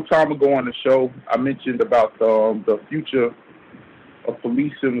long time ago on the show, I mentioned about the future of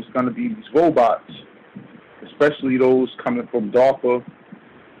policing was going to be these robots, especially those coming from DARPA,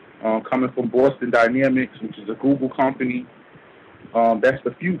 coming from Boston Dynamics, which is a Google company. That's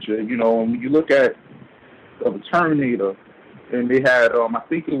the future, you know. And when you look at the Terminator, and they had, I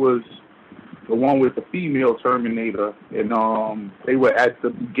think it was the one with the female Terminator, and they were at the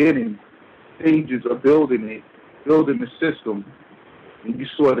beginning stages of building the system. And you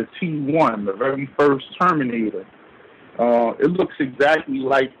saw the T1, the very first Terminator. It looks exactly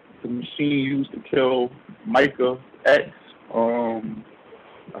like the machine used to kill Micah X.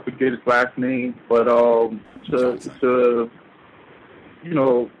 I forget his last name, but to you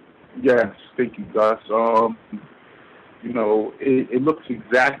know, yes, thank you, Gus. You know, it looks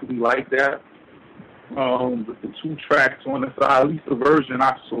exactly like that. With the two tracks on the side, at least the version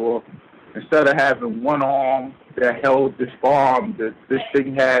I saw, instead of having one arm that held this bomb, this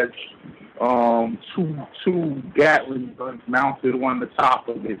thing has two Gatling guns mounted on the top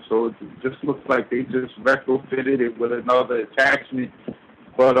of it. So it just looks like they just retrofitted it with another attachment.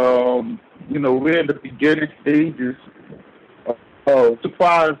 But, you know, we're in the beginning stages.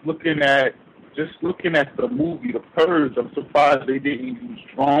 Surprised looking at the movie, The Purge. I'm surprised they didn't use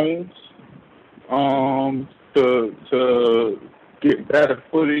drones to get better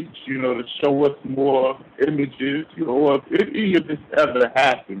footage, you know, to show us more images, you know, if any of this ever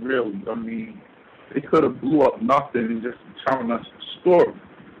happened, really. I mean, they could have blew up nothing and just telling us the story.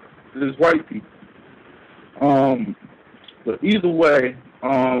 There's white people. But either way,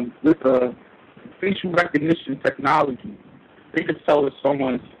 with the facial recognition technology, they can tell if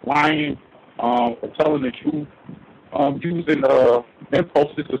someone's lying or telling the truth, using the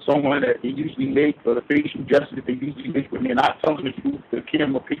impulses of someone that they usually make, or the facial gestures they usually make when they're not telling the truth. The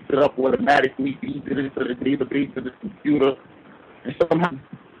camera picks it up automatically, feeds it into the database of the computer. And somehow,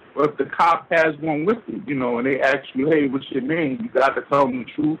 if the cop has one with it, you know, and they ask you, hey, what's your name? You got to tell them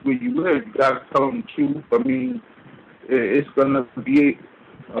the truth where you live. You got to tell them the truth. I mean, it's going to be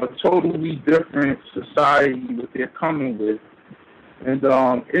a totally different society that they're coming with. And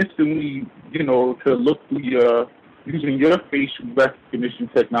instantly, you know, to look through using your facial recognition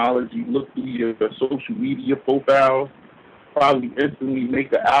technology, look through your social media profiles, probably instantly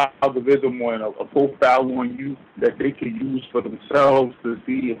make an algorithm or a profile on you that they can use for themselves to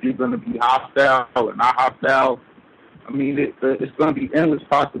see if you're going to be hostile or not hostile. I mean, it's going to be endless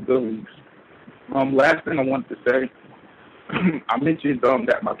possibilities. Last thing I wanted to say, I mentioned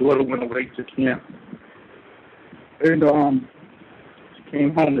that my daughter went away to camp, and she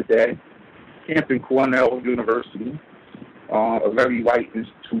came home today. Camp in Cornell University, a very white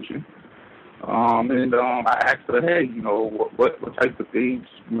institution. And I asked her, hey, you know, what type of things,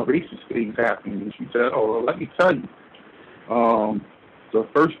 you know, racist things happen? And she said, oh, well, let me tell you. The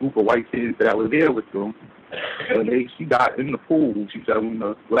first group of white kids that were there with them, when she got in the pool, she said when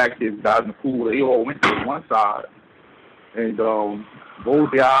the black kids got in the pool, they all went to one side and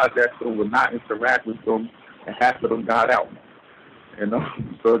rolled their eyes at them, would not interact with them, and half of them got out. And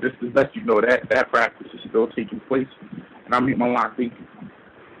so just to let you know that practice is still taking place. And I mean my line, thank you.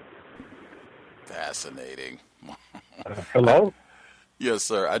 Fascinating. Hello? Yes,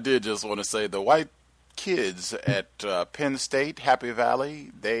 sir. I did just want to say the white kids at Penn State, Happy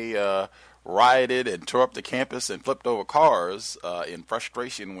Valley, they rioted and tore up the campus and flipped over cars in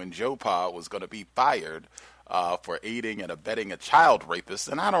frustration when Joe Pa was going to be fired for aiding and abetting a child rapist.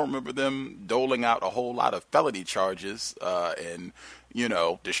 And I don't remember them doling out a whole lot of felony charges and, you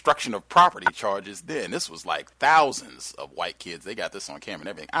know, destruction of property charges then. This was like thousands of white kids. They got this on camera and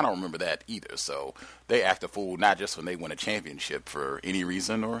everything. I don't remember that either. So they act a fool not just when they win a championship for any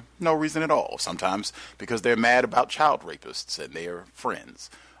reason or no reason at all. Sometimes because they're mad about child rapists and they're friends.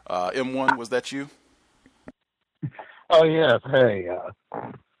 M1, was that you? Oh, yes. Hey,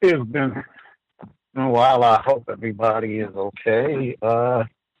 it's been a while. I hope everybody is okay.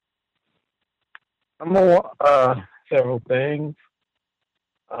 More, several things.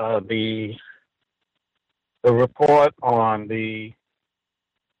 The report on the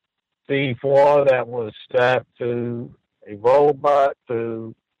C4 that was strapped to a robot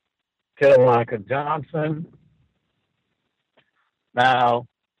to kill Michael Johnson. Now,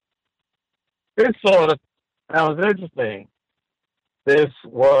 this sort of, that was interesting. This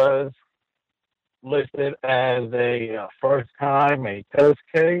was listed as a first time, a test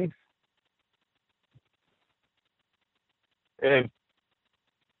case. If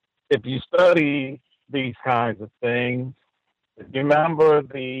you study these kinds of things, if you remember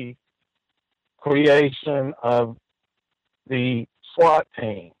the creation of the SWAT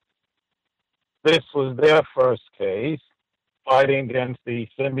team, this was their first case, fighting against the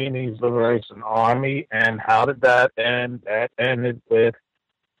Symbionese Liberation Army. And how did that end? That ended with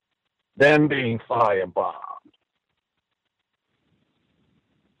them being firebombed.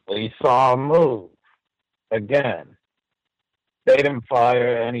 We saw them move. Again, they didn't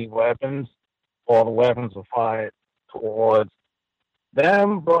fire any weapons. All the weapons were fired towards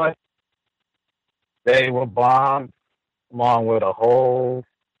them, but they were bombed along with a whole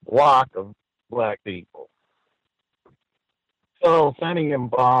block of black people. So sending in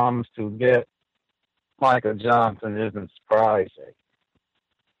bombs to get Michael Johnson isn't surprising.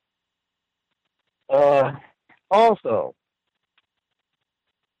 Also,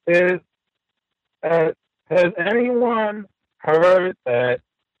 has anyone heard that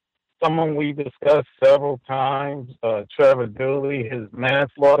someone we discussed several times, Trevor Dooley, his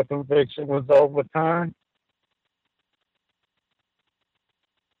manslaughter conviction was overturned?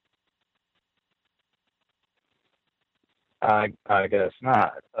 I guess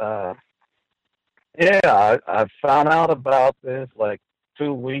not. Yeah, I found out about this like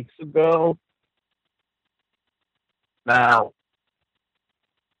 2 weeks ago. Now,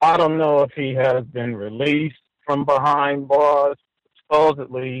 I don't know if he has been released from behind bars.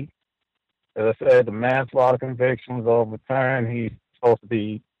 Supposedly, as I said, the manslaughter conviction was overturned. He's supposed to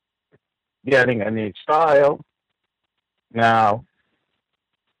be getting a new trial. Now,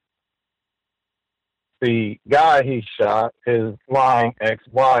 the guy he shot, his lying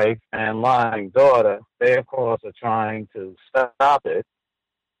ex-wife and lying daughter, they, of course, are trying to stop it.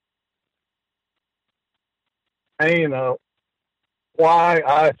 And, you know, why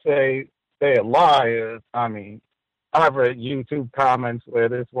I say they're liars, I mean, I've read YouTube comments where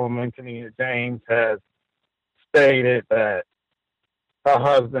this woman, Kenina James, has stated that her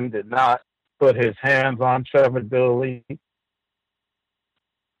husband did not put his hands on Trevor Dooley.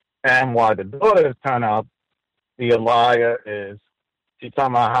 And why the daughter turned out to be a liar is she's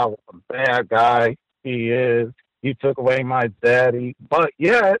talking about how a bad guy he is. He took away my daddy. But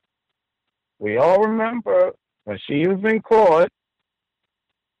yet, we all remember when she was in court,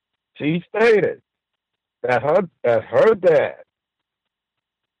 she stated that her dad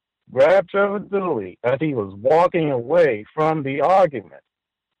grabbed Trevor Dooley as he was walking away from the argument.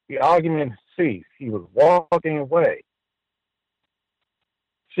 The argument ceased. He was walking away.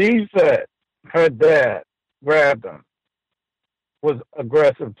 She said her dad grabbed him, was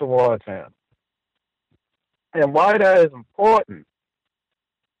aggressive towards him. And why that is important,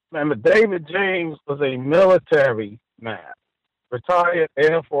 remember, David James was a military man, retired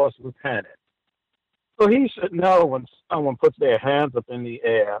Air Force lieutenant. So he should know when someone puts their hands up in the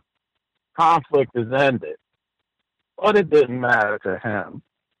air, conflict is ended. But it didn't matter to him.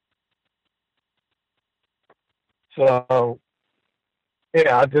 So,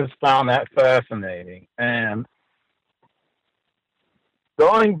 yeah, I just found that fascinating. And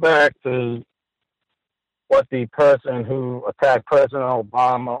going back to what the person who attacked President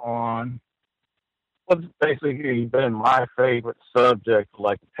Obama on was basically been my favorite subject for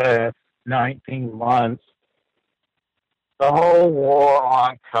like the past 19 months, the whole war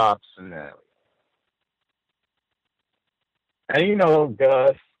on cops scenario. And you know,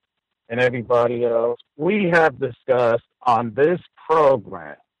 Gus and everybody else, we have discussed on this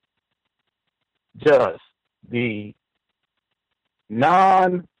program just the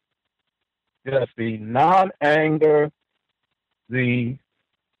non-anger, the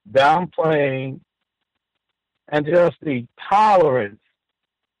downplaying, and just the tolerance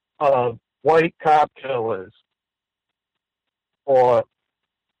of white cop killers, or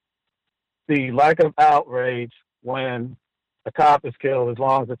the lack of outrage when a cop is killed as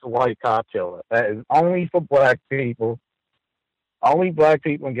long as it's a white cop killer. That is only for black people. Only black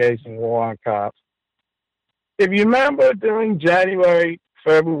people engaged in war on cops. If you remember during January,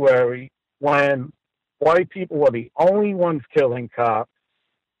 February, when white people were the only ones killing cops.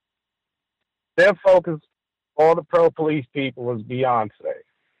 Their focus, all the pro-police people, was Beyonce.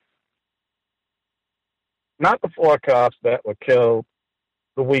 Not the 4 cops that were killed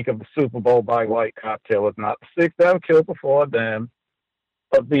the week of the Super Bowl by white cop killers, not the 6 that were killed before them,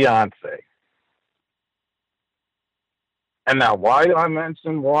 but Beyonce. And now, why do I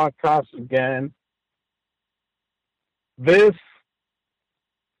mention war cops again? This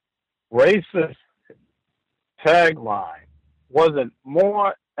racist tagline wasn't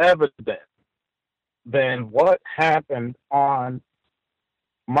more evident than what happened on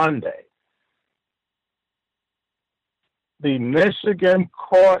Monday. The Michigan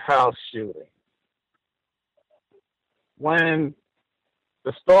courthouse shooting. When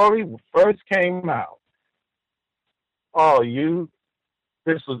the story first came out,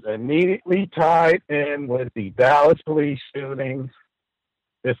 this was immediately tied in with the Dallas police shootings.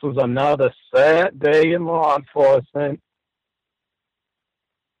 This was another sad day in law enforcement.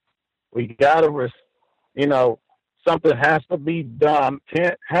 We gotta, something has to be done.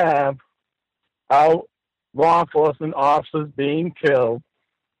 Can't have our law enforcement officers being killed.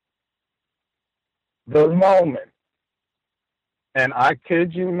 The moment, and I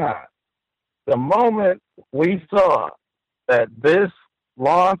kid you not, the moment we saw that this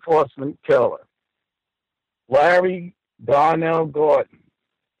law enforcement killer, Larry Darnell Gordon,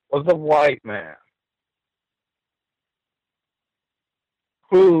 was a white man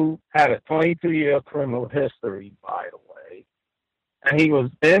who had a 22-year criminal history, by the way, and he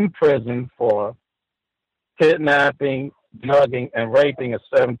was in prison for kidnapping, drugging, and raping a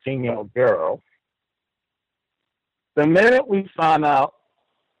 17-year-old girl. The minute we found out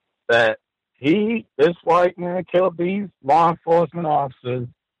that this white man killed these law enforcement officers,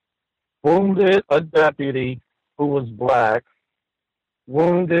 wounded a deputy who was black,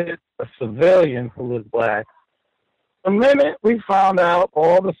 wounded a civilian who was black, the minute we found out,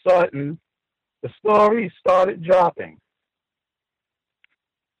 all of a sudden, the story started dropping.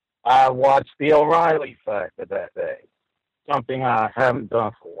 I watched the O'Reilly Factor that day, something I haven't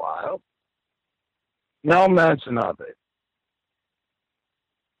done for a while. No mention of it.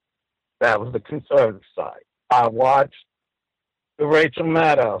 That was the conservative side. I watched the Rachel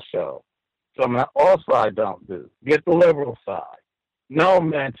Maddow show, something also I don't do. Get the liberal side. No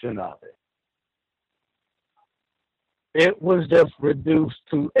mention of it. It was just reduced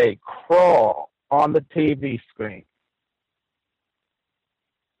to a crawl on the TV screen.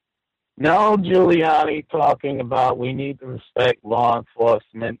 No Giuliani talking about we need to respect law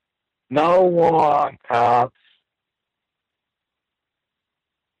enforcement. No war on cops.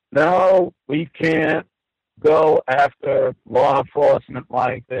 No, we can't go after law enforcement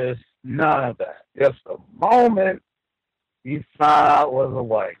like this. None of that. Just the moment you found out was a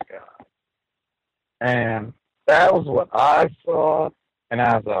white guy. And that was what I saw. And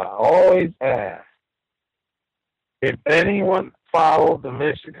as I always ask, if anyone followed the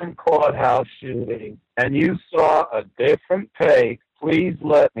Michigan courthouse shooting and you saw a different take, please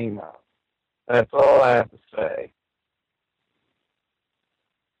let me know. That's all I have to say.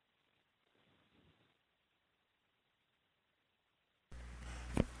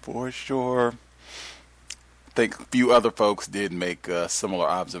 For sure. I think a few other folks did make a similar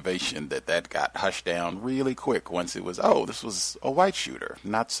observation that got hushed down really quick once it was, this was a white shooter,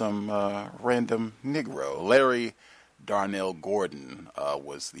 not some random Negro. Larry Darnell Gordon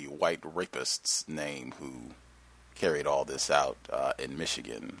was the white rapist's name who carried all this out in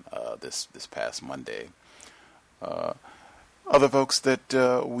Michigan this past Monday. Other folks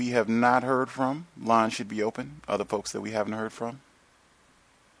that we have not heard from, line should be open. Other folks that we haven't heard from.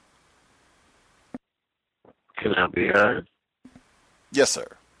 Can I be heard? Yes, sir.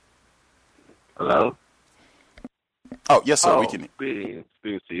 Hello? Oh, yes, sir. We can. Greetings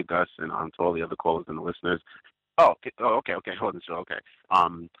to you, Gus, and to all the other callers and the listeners. Okay. Hold on, okay.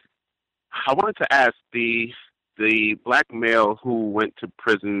 I wanted to ask the black male who went to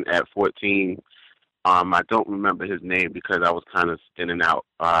prison at 14. I don't remember his name because I was kind of in and out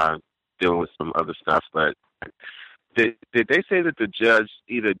dealing with some other stuff, but did they say that the judge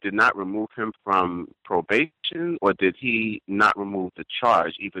either did not remove him from probation or did he not remove the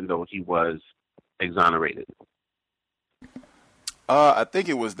charge even though he was exonerated? I think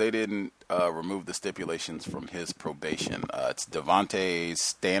it was they didn't remove the stipulations from his probation. It's Devontae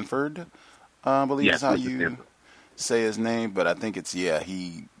Stanford, I believe is how you say his name, but I think it's,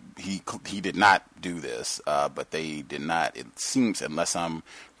 he did not do this, but they did not, it seems, unless I'm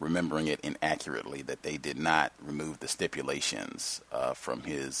remembering it inaccurately, that they did not remove the stipulations from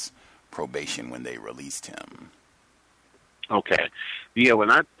his probation when they released him. Okay. Yeah, when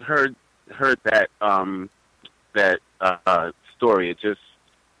I heard heard that story, it just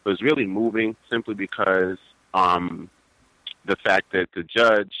was really moving, simply because the fact that the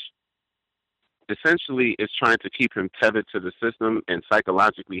judge essentially is trying to keep him tethered to the system, and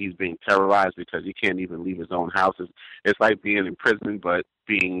psychologically he's being terrorized because he can't even leave his own house. It's like being in prison, but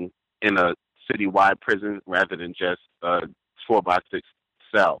being in a citywide prison rather than just a 4x6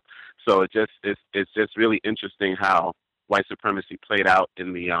 cell. So it's just really interesting how white supremacy played out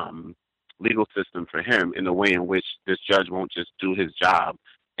in the legal system for him, in the way in which this judge won't just do his job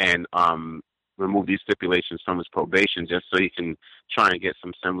and remove these stipulations from his probation just so he can try and get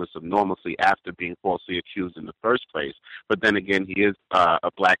some semblance of normalcy after being falsely accused in the first place. But then again, he is a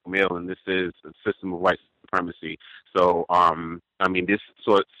black male, and this is a system of white supremacy. So, I mean, this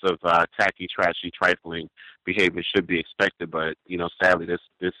sorts of tacky, trashy, trifling behavior should be expected. But sadly,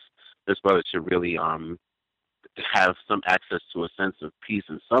 this brother should really have some access to a sense of peace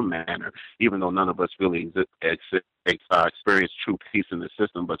in some manner, even though none of us really experience true peace in the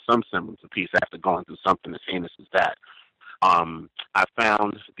system, but some semblance of peace after going through something as heinous as that. I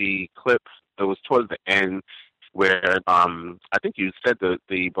found the clip, it was towards the end, where I think you said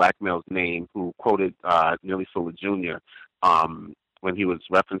the black male's name, who quoted Neely Fuller Jr. When he was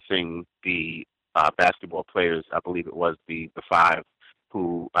referencing the basketball players, I believe it was the five,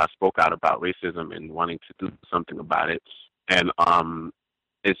 who spoke out about racism and wanting to do something about it. And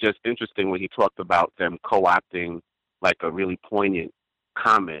it's just interesting when he talked about them co-opting like a really poignant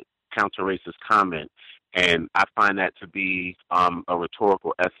comment, counter-racist comment. And I find that to be a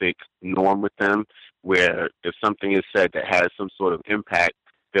rhetorical ethic norm with them, where if something is said that has some sort of impact,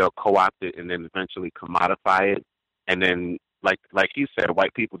 they'll co-opt it and then eventually commodify it. And then, like he said,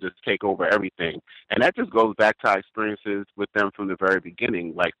 white people just take over everything. And that just goes back to our experiences with them from the very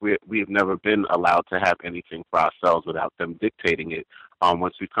beginning. Like, we have never been allowed to have anything for ourselves without them dictating it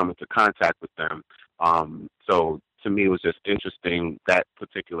once we come into contact with them. So to me, it was just interesting, that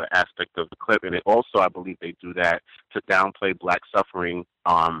particular aspect of the clip. And it also, I believe they do that to downplay black suffering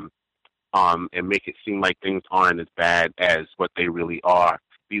and make it seem like things aren't as bad as what they really are.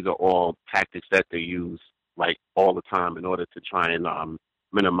 These are all tactics that they use like all the time in order to try and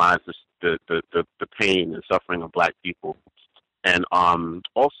minimize the pain and suffering of black people. And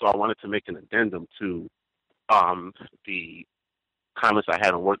also, I wanted to make an addendum to the comments I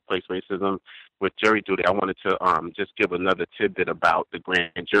had on workplace racism with jury duty. I wanted to just give another tidbit about the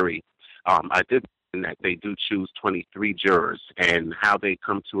grand jury. I did mention that they do choose 23 jurors, and how they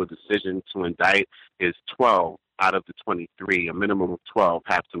come to a decision to indict is 12 out of the 23. A minimum of 12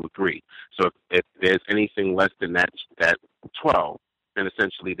 have to agree. So if there's anything less than that 12, then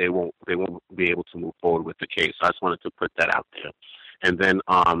essentially they won't be able to move forward with the case. So I just wanted to put that out there. And then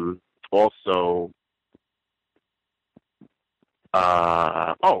also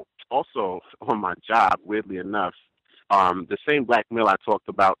on my job, weirdly enough, the same black male I talked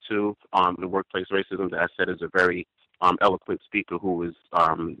about too, the workplace racism that I said is a very eloquent speaker who is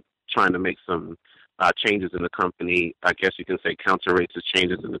trying to make some changes in the company. I guess you can say counter-racist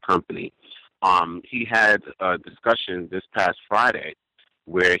changes in the company. He had a discussion this past Friday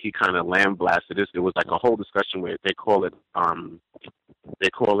where he kind of lambasted this. It was like a whole discussion where they call it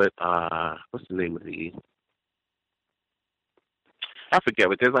what's the name of the, I forget,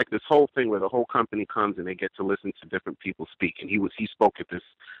 but there's like this whole thing where the whole company comes and they get to listen to different people speak. And he spoke at this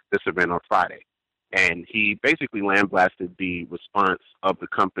event on Friday, and he basically lambasted the response of the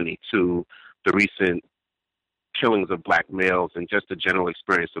company to the recent killings of black males and just the general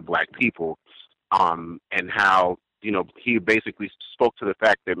experience of black people, and how he basically spoke to the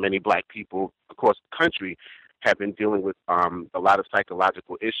fact that many black people across the country have been dealing with a lot of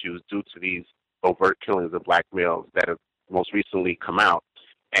psychological issues due to these overt killings of black males that have most recently come out.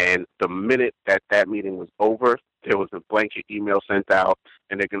 And the minute that meeting was over, there was a blanket email sent out,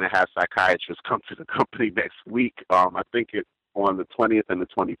 and they're going to have psychiatrists come to the company next week. I think it's on the 20th and the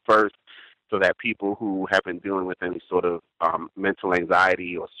 21st, so that people who have been dealing with any sort of mental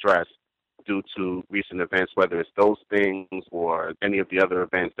anxiety or stress due to recent events, whether it's those things or any of the other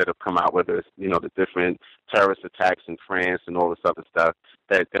events that have come out, whether it's, the different terrorist attacks in France and all this other stuff,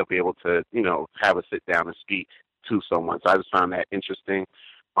 that they'll be able to, have a sit down and speak to someone. So I just found that interesting.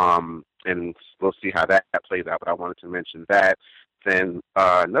 And we'll see how that plays out, but I wanted to mention that. Then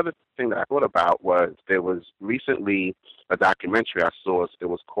another thing that I thought about was there was recently a documentary I saw. It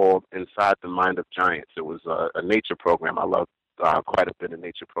was called Inside the Mind of Giants. It was a nature program. I love quite a bit of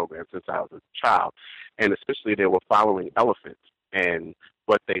nature programs since I was a child. And especially they were following elephants. And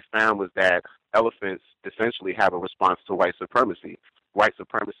what they found was that elephants essentially have a response to white supremacy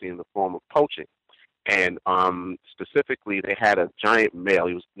in the form of poaching. And specifically, they had a giant male.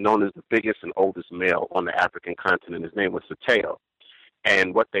 He was known as the biggest and oldest male on the African continent. His name was C.O.W.S.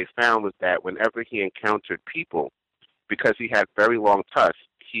 And what they found was that whenever he encountered people, because he had very long tusks,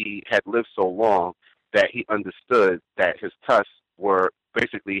 he had lived so long that he understood that his tusks were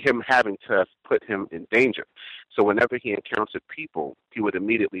basically him having tusks put him in danger. So whenever he encountered people, he would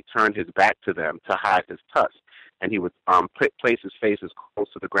immediately turn his back to them to hide his tusks. And he would place his face as close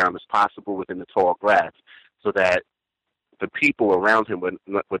to the ground as possible within the tall grass so that the people around him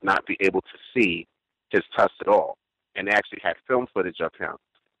would not be able to see his tusks at all. And they actually had film footage of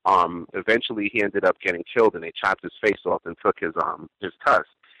him. Eventually, he ended up getting killed, and they chopped his face off and took his tusks.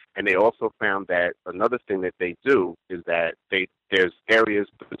 And they also found that another thing that they do is that there's areas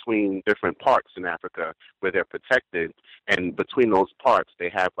between different parks in Africa where they're protected, and between those parks they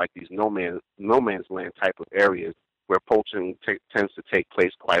have like these no man's land type of areas where poaching tends to take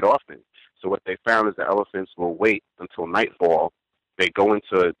place quite often. So what they found is the elephants will wait until nightfall. They go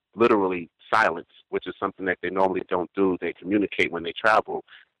into literally silence, which is something that they normally don't do. They communicate when they travel,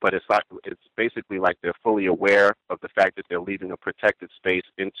 but it's basically like they're fully aware of the fact that they're leaving a protected space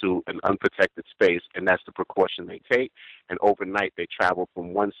into an unprotected space, and that's the precaution they take. And overnight, they travel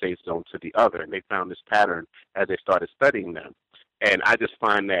from one safe zone to the other, and they found this pattern as they started studying them. And I just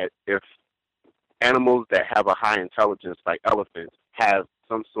find that if animals that have a high intelligence like elephants have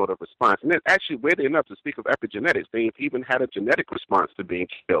some sort of response. And then actually, weirdly enough, to speak of epigenetics, they've even had a genetic response to being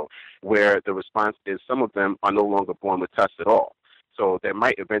killed, where the response is some of them are no longer born with tusks at all. So there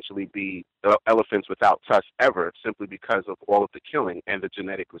might eventually be elephants without tusks ever, simply because of all of the killing and the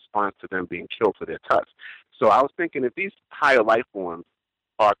genetic response to them being killed for their tusks. So I was thinking, if these higher life forms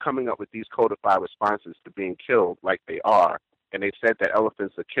are coming up with these codified responses to being killed like they are, and they said that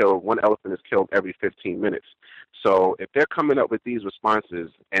one elephant is killed every 15 minutes. So if they're coming up with these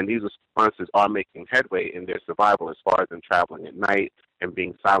responses, and these responses are making headway in their survival as far as them traveling at night and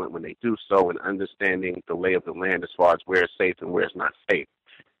being silent when they do so, and understanding the lay of the land as far as where it's safe and where it's not safe.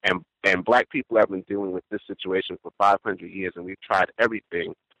 And black people have been dealing with this situation for 500 years, and we've tried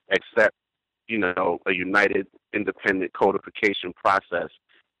everything except, a united, independent codification process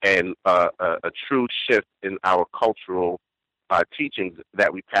and a true shift in our cultural teachings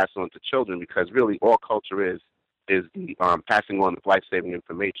that we pass on to children, because really all culture is the passing on of life-saving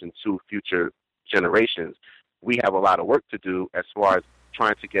information to future generations. We have a lot of work to do as far as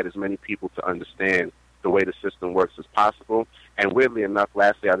trying to get as many people to understand the way the system works as possible. And weirdly enough,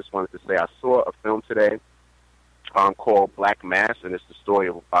 lastly, I just wanted to say I saw a film today called Black Mass, and it's the story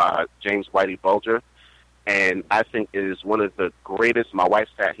of James Whitey Bulger. And I think it is one of the greatest. My wife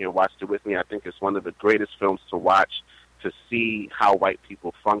sat here and watched it with me. I think it's one of the greatest films to watch, to see how white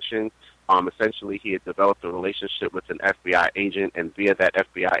people function. Essentially, he had developed a relationship with an FBI agent, and via that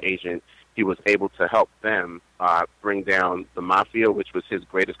FBI agent, he was able to help them bring down the mafia, which was his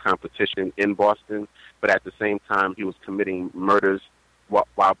greatest competition in Boston. But at the same time, he was committing murders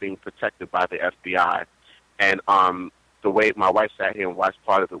while being protected by the FBI. And the way my wife sat here and watched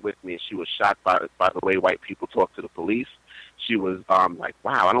part of it with me, she was shocked by the way white people talk to the police. She was like,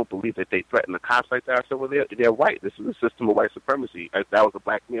 wow, I don't believe that they threaten the cops like that. I said, well, they're white. This is a system of white supremacy. If that was a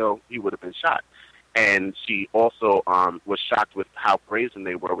black male, he would have been shot. And she also was shocked with how brazen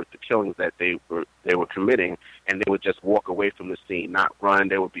they were with the killings that they were committing, and they would just walk away from the scene, not run.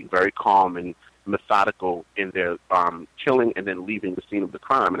 They would be very calm and methodical in their killing and then leaving the scene of the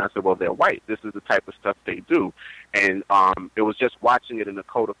crime. And I said, well, they're white. This is the type of stuff they do. And it was just watching it in a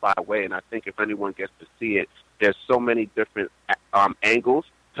codified way, and I think if anyone gets to see it, there's so many different angles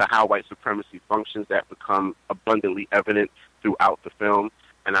to how white supremacy functions that become abundantly evident throughout the film.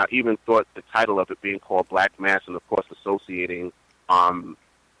 And I even thought the title of it being called Black Mass, and of course associating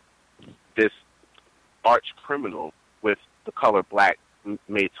this arch criminal with the color black,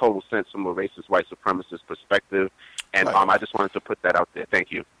 made total sense from a racist white supremacist perspective. And right. I just wanted to put that out there.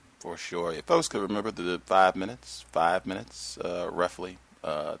 Thank you. For sure. If folks could remember the 5 minutes, roughly,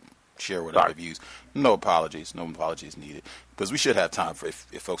 share whatever views. No apologies needed, because we should have time for,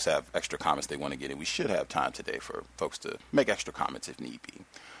 if folks have extra comments they want to get in, we should have time today for folks to make extra comments if need be.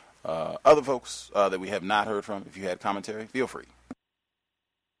 Other folks that we have not heard from, if you had commentary, feel free.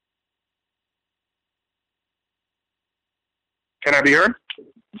 Can I be heard?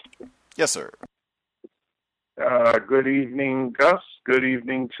 Yes, sir. Good evening, Gus. Good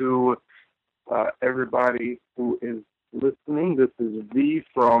evening to everybody who is listening. This is V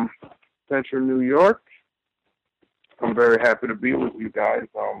from Central New York. I'm very happy to be with you guys.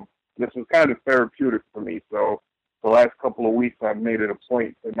 This is kind of therapeutic for me. So the last couple of weeks, I've made it a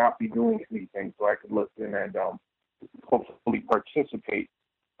point to not be doing anything so I could listen and hopefully participate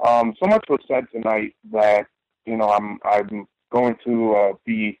So much was said tonight that, I'm going to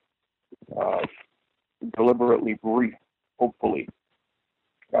be deliberately brief, hopefully.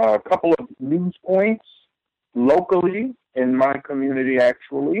 A couple of news points locally in my community,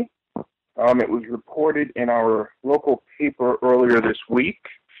 actually. It was reported in our local paper earlier this week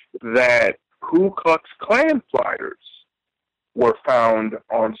that Ku Klux Klan flyers were found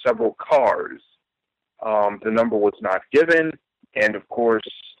on several cars. The number was not given, and of course,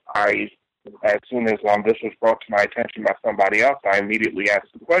 as soon as this was brought to my attention by somebody else, I immediately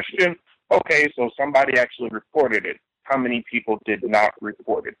asked the question, okay, so somebody actually reported it. How many people did not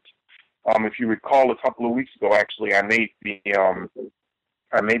report it? If you recall, a couple of weeks ago, actually, I made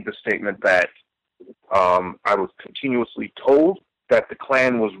the statement that I was continuously told that the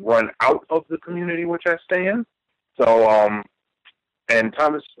Klan was run out of the community which I stay in. So, and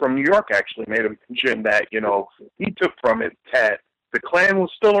Thomas from New York actually made a mention that, he took from it that the Klan was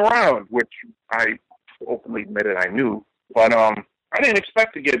still around, which I openly admitted I knew. But I didn't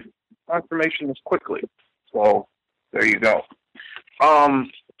expect to get confirmation this quickly. So, there you go.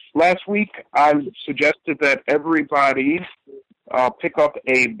 Last week, I suggested that everybody pick up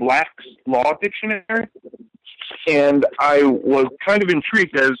a Black's Law Dictionary, and I was kind of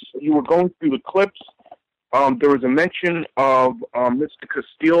intrigued as you were going through the clips. There was a mention of Mr.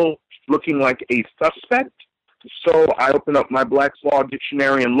 Castile looking like a suspect, so I opened up my Black's Law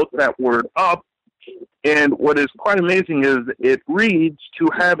Dictionary and looked that word up, and what is quite amazing is it reads to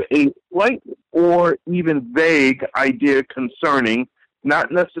have a slight or even vague idea concerning,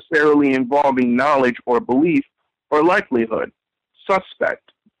 not necessarily involving knowledge or belief or likelihood.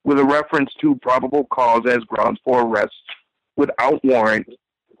 Suspect, with a reference to probable cause as grounds for arrest without warrant.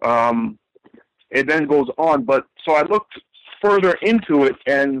 It then goes on, but so I looked further into it,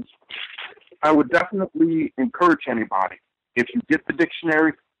 and I would definitely encourage anybody, if you get the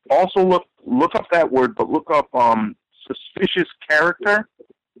dictionary, also look up that word, but look up suspicious character,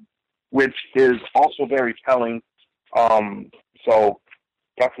 which is also very telling. So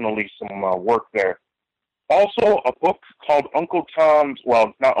definitely some work there. Also, a book called Uncle Tom's,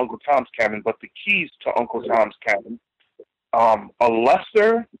 well, not Uncle Tom's Cabin, but The Keys to Uncle Tom's Cabin. A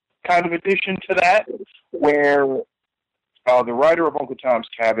lesser kind of addition to that, where the writer of Uncle Tom's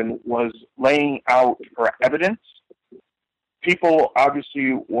Cabin was laying out her evidence. People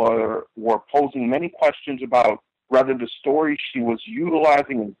obviously were posing many questions about whether the story she was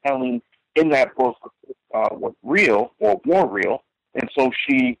utilizing and telling in that book was real or more real. And so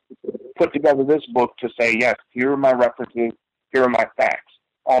she put together this book to say, yes, here are my references, here are my facts.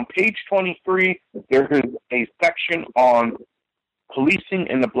 On page 23, there is a section on policing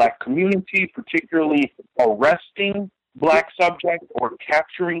in the Black community, particularly arresting Black subjects or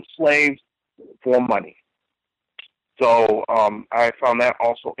capturing slaves for money. So I found that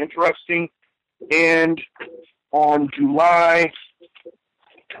also interesting. And on July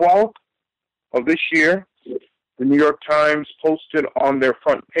 12th of this year, the New York Times posted on their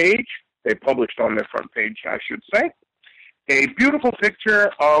front page, they published on their front page, I should say, a beautiful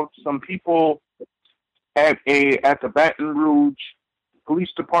picture of some people at the Baton Rouge Police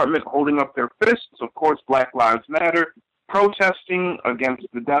Department holding up their fists, of course, Black Lives Matter, protesting against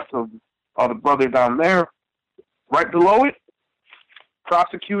the death of the brother down there. Right below it,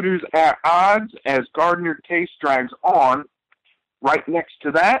 prosecutors at odds as Gardner case drags on. Right next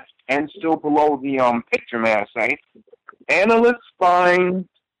to that, and still below the picture, may I say, analysis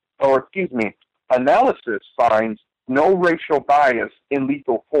finds no racial bias in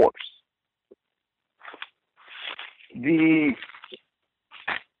lethal force. The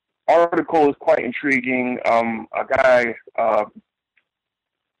article is quite intriguing. A guy,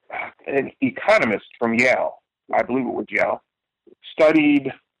 an economist from Yale, I believe it was Yale,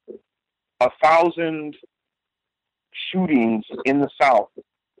 studied 1,000 shootings in the South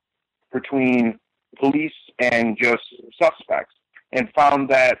between police and just suspects, and found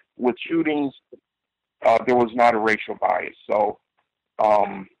that with shootings, there was not a racial bias. So,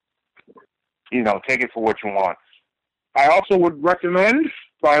 take it for what you want. I also would recommend,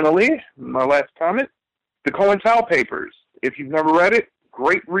 finally, my last comment, the C.O.W.S papers. If you've never read it,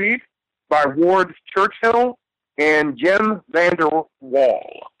 great read by Ward Churchill and Jem Vander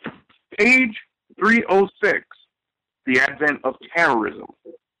Wall. Page 306, The Advent of Terrorism.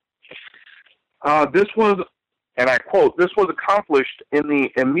 This was, and I quote, this was accomplished in the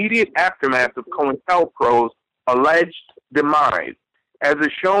immediate aftermath of COINTELPRO's alleged demise, as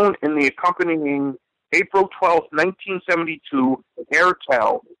is shown in the accompanying April 12, 1972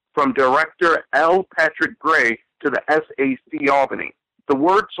 airtel from Director L. Patrick Gray to the SAC Albany. The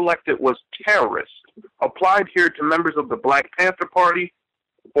word selected was terrorist, applied here to members of the Black Panther Party,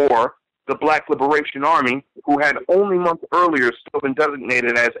 or the Black Liberation Army, who had only months earlier still been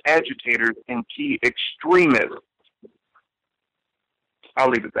designated as agitators and key extremists. I'll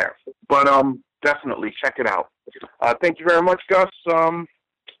leave it there. But definitely check it out. Thank you very much, Gus.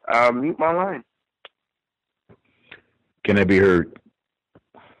 Mute my line. Can I be heard?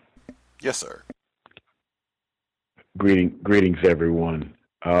 Yes, sir. Greetings, everyone.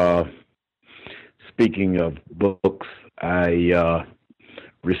 Speaking of books, I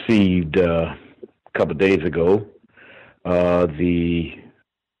received a couple of days ago the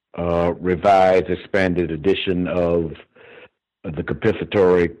revised, expanded edition of the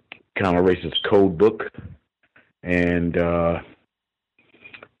Compensatory Counter-Racist Code book, and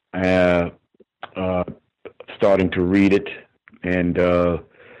starting to read it, and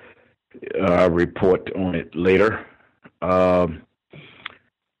I'll report on it later.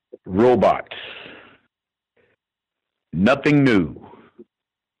 Robots. Nothing new.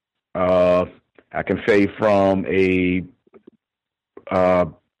 I can say from a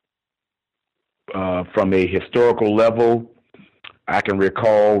historical level, I can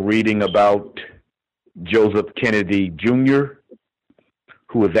recall reading about Joseph Kennedy Jr.,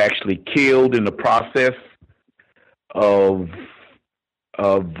 who was actually killed in the process of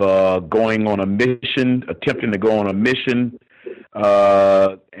going on a mission, attempting to go on a mission,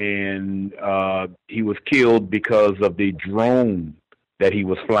 and he was killed because of the drone that he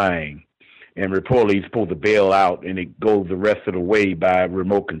was flying. And reportedly he's supposed to bail out, and it goes the rest of the way by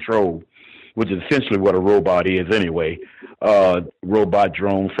remote control, which is essentially what a robot is anyway. Robot,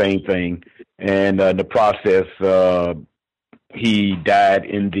 drone, same thing. And in the process, he died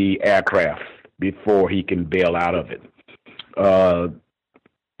in the aircraft before he can bail out of it.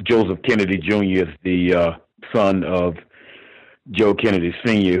 Joseph Kennedy Jr. is the son of Joe Kennedy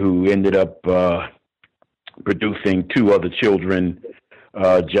Sr., who ended up producing two other children,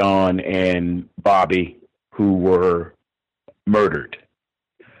 John and Bobby, who were murdered.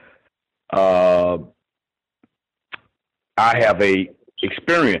 I have a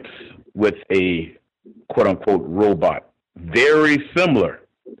experience with a quote-unquote robot, very similar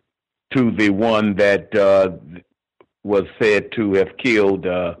to the one that was said to have killed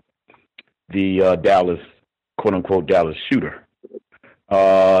the Dallas, quote-unquote Dallas shooter.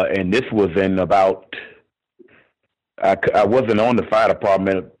 And this was in about, I wasn't on the fire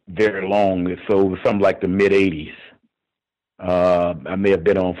department very long, so it was something like the mid-'80s. I may have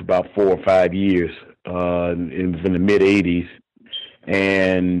been on for about 4 or 5 years. It was in the mid-'80s,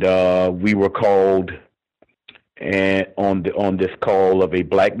 and we were called on this call of a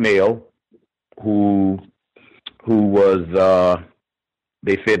black male who was,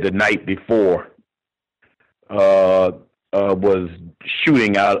 they said the night before, was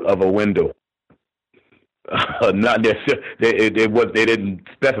shooting out of a window. Not necessarily, they didn't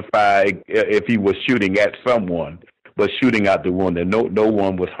specify if he was shooting at someone, but shooting out the window. No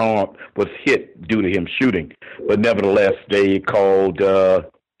one was harmed, was hit due to him shooting. But nevertheless, they called,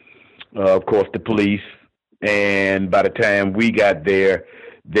 of course, the police. And by the time we got there,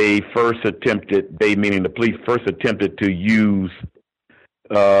 meaning the police first attempted to use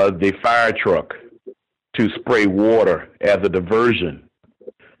the fire truck to spray water as a diversion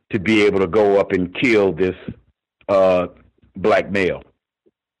to be able to go up and kill this black male.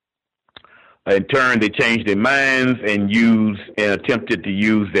 In turn, they changed their minds and attempted to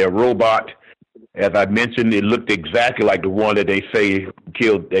use their robot. As I mentioned, it looked exactly like the one that they say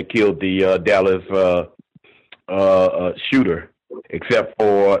killed the Dallas shooter, except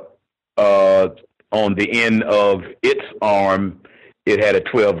for on the end of its arm, it had a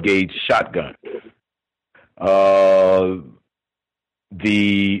 12-gauge shotgun.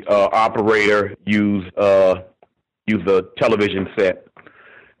 The operator used a television set,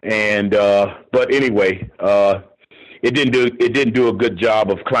 and but anyway, it didn't do a good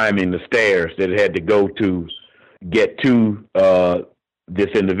job of climbing the stairs that it had to go to get to this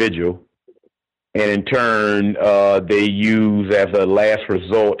individual. And in turn, they used as a last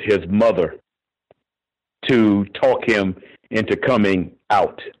resort his mother to talk him into coming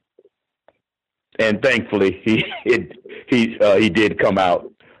out. And thankfully, he did come out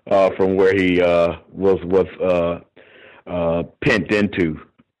from where he was pent into,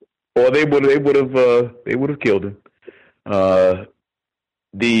 or they would have killed him. The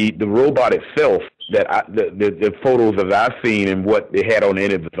robot itself, the photos that I've seen and what they had on the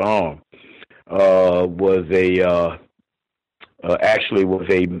end of his arm, was a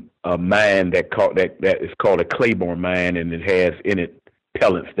mine that is called a Claymore mine, and it has in it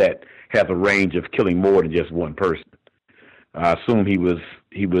pellets that has a range of killing more than just one person. I assume he was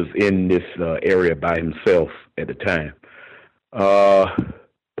in this area by himself at the time.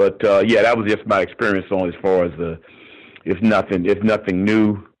 But yeah, that was just my experience on as far as it's nothing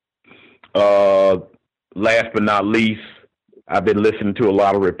new. Last but not least, I've been listening to a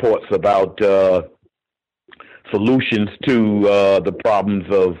lot of reports about solutions to the problems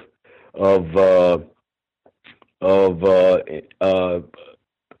of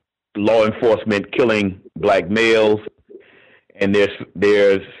law enforcement killing black males, and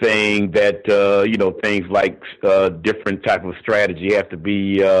they're saying that things like different type of strategy have to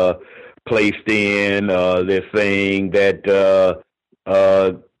be placed in. They're saying that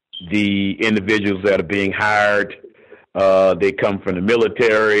the individuals that are being hired, they come from the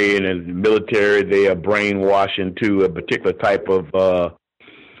military, and in the military they are brainwashed into a particular type of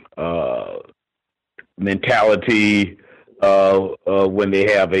mentality when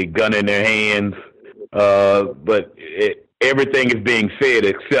they have a gun in their hands. But everything is being said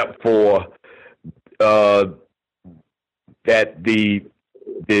except for that the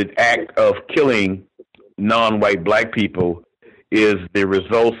act of killing non-white black people is the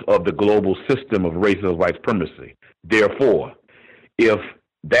result of the global system of racist white supremacy. Therefore, if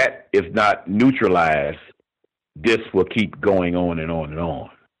that is not neutralized, this will keep going on and on and on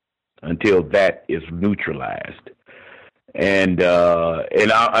until that is neutralized. And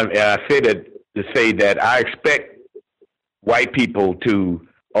I say that to say that I expect white people to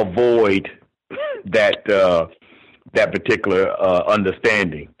avoid that particular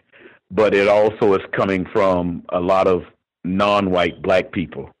understanding, but it also is coming from a lot of non-white black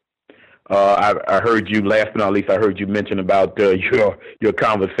people. I heard you, last but not least, I heard you mention about your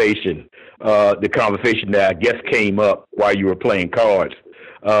conversation, the conversation that I guess came up while you were playing cards.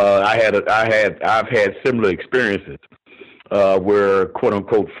 I've had similar experiences where quote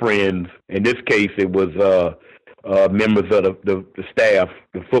unquote friends. In this case, it was members of the staff,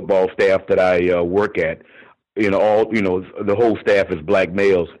 the football staff that I work at. The whole staff is black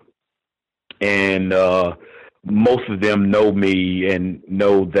males, and most of them know me and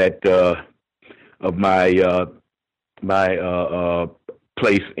know that of my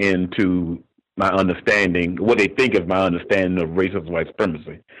place into my understanding, what they think of my understanding of racist white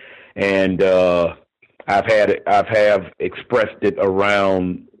supremacy, and I've expressed it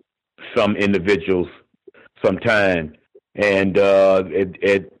around some individuals sometime, and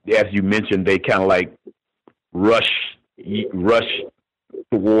it as you mentioned, they kind of like rush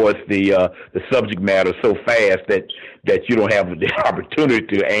towards the subject matter so fast that you don't have the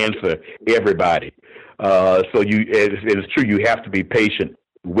opportunity to answer everybody. So it's true, you have to be patient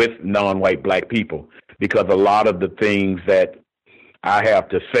with non-white black people, because a lot of the things that I have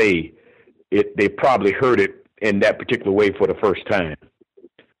to say, they probably heard it in that particular way for the first time.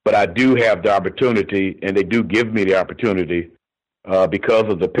 But I do have the opportunity, and they do give me the opportunity, because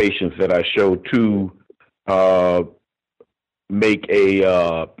of the patience that I show, to make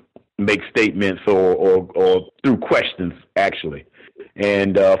statements or through questions, actually.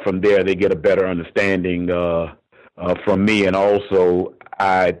 And from there, they get a better understanding from me. And also,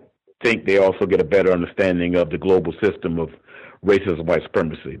 I think they also get a better understanding of the global system of racist white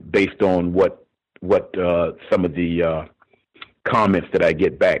supremacy based on what some of the comments that I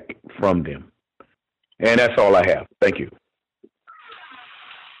get back from them. And that's all I have. Thank you.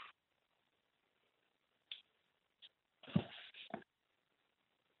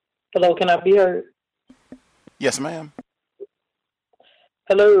 Hello, can I be heard? Yes, ma'am.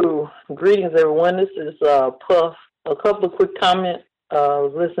 Hello, greetings, everyone. This is Puff. A couple of quick comments. I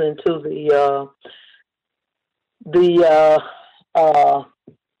was listening to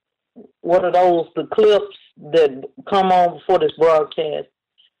what are those, the clips that come on before this broadcast,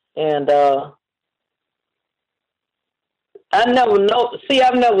 and I've never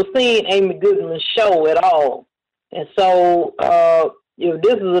seen Amy Goodman's show at all, and so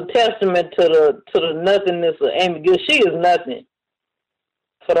this is a testament to the nothingness of Amy Goodman. She is nothing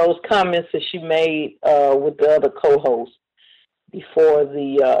for those comments that she made with the other co-hosts before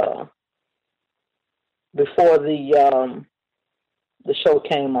the show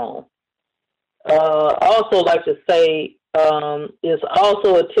came on. I also like to say it's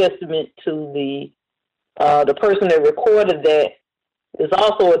also a testament to the person that recorded that. It's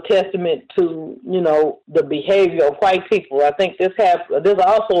also a testament to the behavior of white people. I think this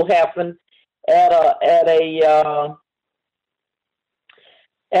also happened at a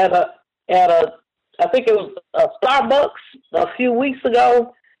I think it was a Starbucks a few weeks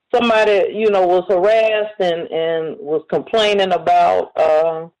ago. Somebody was harassed and was complaining about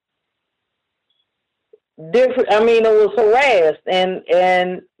different. I mean, it was harassed and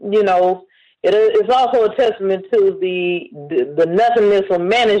It's also a testament to the nothingness of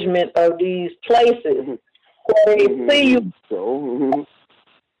management of these places. Where they see you,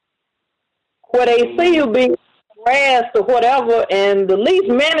 where they see you being harassed or whatever, and the least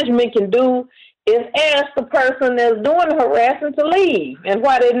management can do is ask the person that's doing the harassing to leave. And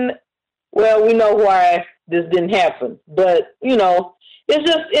why didn't? Well, we know why this didn't happen, but you know, it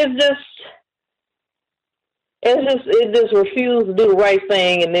just refused to do the right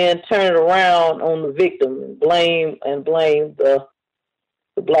thing and then turn it around on the victim and blame the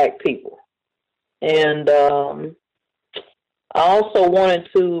black people. And I also wanted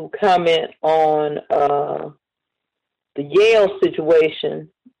to comment on the Yale situation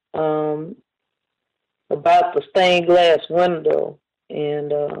about the stained glass window,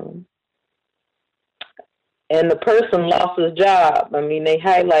 and the person lost his job. I mean, they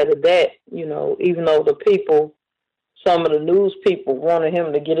highlighted that, you know, even though some of the news people wanted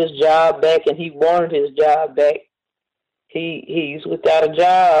him to get his job back, and he wanted his job back. He's without a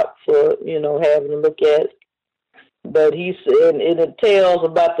job for, you know, having to look at. But he said it tells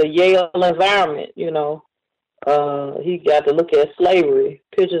about the Yale environment, you know. He got to look at slavery,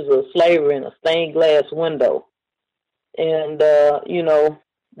 pictures of slavery in a stained glass window. And, you know,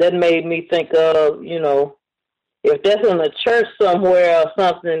 that made me think of, you know, if that's in a church somewhere or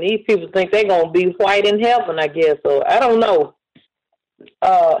something, these people think they're going to be white in heaven, I guess. So I don't know.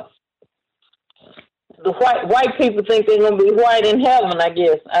 The white people think they're going to be white in heaven, I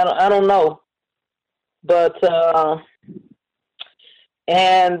guess. I don't know. But,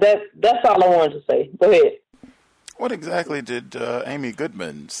 and that's all I wanted to say. Go ahead. What exactly did Amy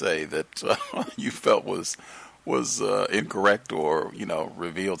Goodman say that you felt was incorrect, or, you know,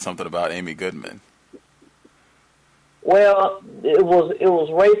 revealed something about Amy Goodman? Well, it was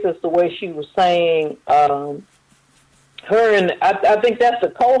racist the way she was saying her, and I think that's the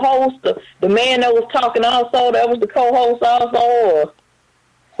co-host, the man that was talking also, that was the co-host also, or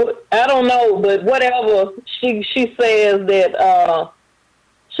I don't know, but whatever. She says that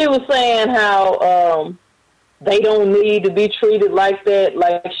she was saying how they don't need to be treated like that,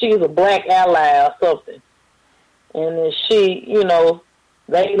 like she's a black ally or something, and then she, you know,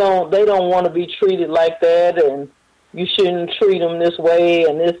 they don't want to be treated like that, and you shouldn't treat them this way,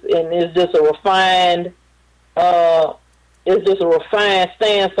 and it's just a refined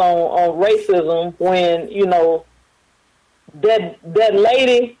stance on racism, when, you know, that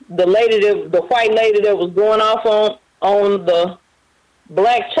lady, the white lady that was going off on the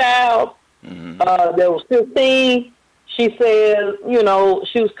black child, that was 15, she said, you know,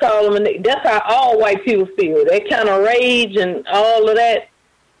 she was calling them, that's how all white people feel. That kind of rage and all of that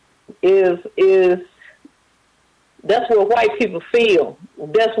is that's what white people feel.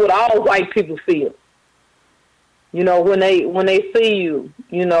 That's what all white people feel. You know, when they see you,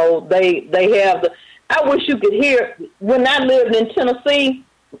 you know, they have the. I wish you could hear. When I lived in Tennessee,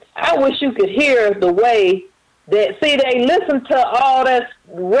 I wish you could hear the way that. See, they listen to all that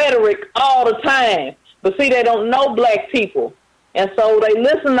rhetoric all the time, but see, they don't know black people, and so they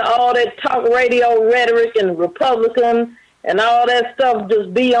listen to all that talk radio rhetoric and Republican and all that stuff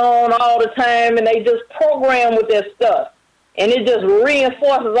just be on all the time, and they just program with that stuff. And it just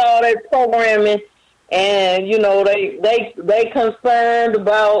reinforces all that programming, and, you know, they concerned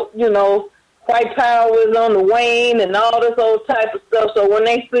about, you know, white power is on the wane and all this old type of stuff. So when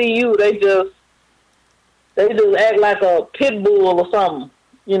they see you, they just act like a pit bull or something.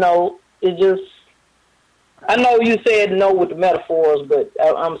 You know, it just, I know you said no with the metaphors, but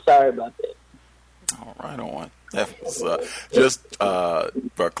I'm sorry about that. All right, on. That was, just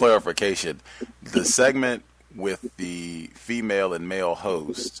for clarification, the segment with the female and male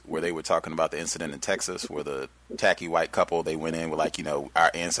host where they were talking about the incident in Texas where the tacky white couple, they went in with, like, you know, our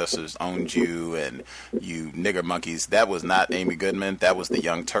ancestors owned you and you nigger monkeys. That was not Amy Goodman. That was the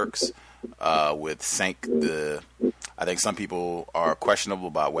Young Turks with Sank. I think some people are questionable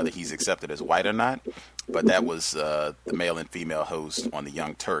about whether he's accepted as white or not, but that was the male and female host on the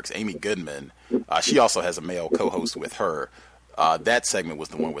Young Turks. Amy Goodman, she also has a male co-host with her. That segment was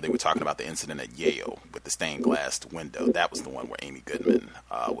the one where they were talking about the incident at Yale with the stained glass window. That was the one where Amy Goodman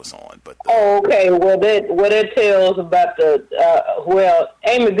was on. But okay. Well, that tells about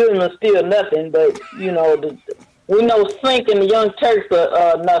Amy Goodman's still nothing, but, you know, we know Sink and the Young Turks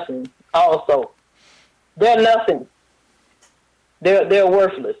are nothing. Also, they're nothing. They're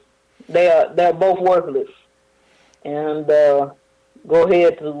worthless. They're both worthless. And go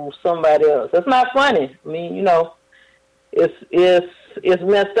ahead to somebody else. It's not funny. I mean, you know, it's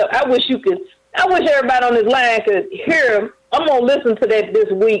messed up. I wish everybody on this line could hear him. I'm gonna listen to that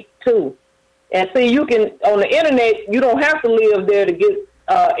this week too. And see, you can, on the internet, you don't have to live there to get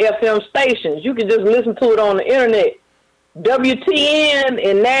FM stations. You can just listen to it on the internet. WTN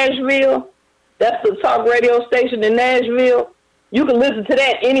in Nashville, that's the talk radio station in Nashville. you can listen to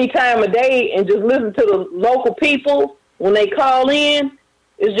that any time of day and just listen to the local people when they call in.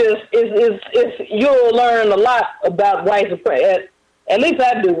 It's you'll learn a lot about white supremacy. At least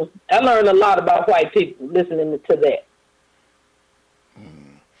I do. I learn a lot about white people listening to that.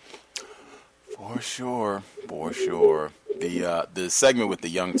 For sure. The segment with the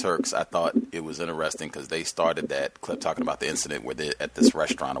Young Turks, I thought it was interesting because they started that clip talking about the incident where they're at this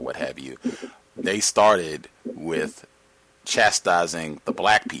restaurant or what have you. They started with chastising the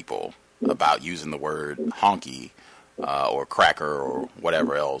black people about using the word honky or cracker or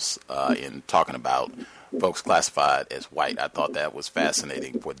whatever else in talking about folks classified as white. I thought that was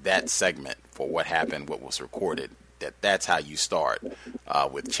fascinating for that segment, for what happened, what was recorded. That's how you start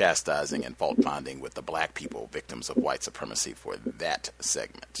with chastising and fault finding with the black people, victims of white supremacy, for that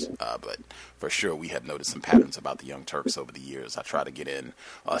segment. But for sure, we have noticed some patterns about the Young Turks over the years. I try to get in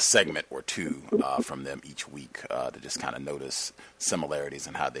a segment or two from them each week to just kind of notice similarities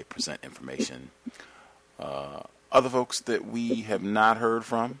in how they present information. Other folks that we have not heard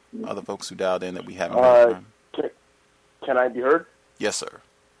from, other folks who dialed in that we haven't heard from. Can I be heard? Yes, sir.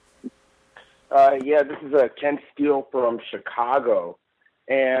 Yeah, this is Ken Steele from Chicago,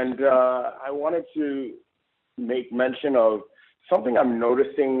 and I wanted to make mention of something I'm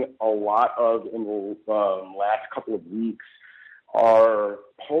noticing a lot of in the last couple of weeks are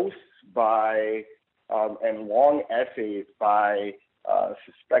posts by and long essays by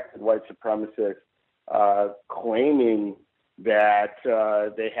suspected white supremacists claiming that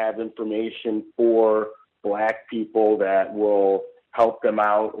they have information for black people that will help them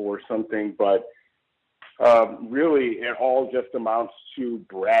out or something, but really it all just amounts to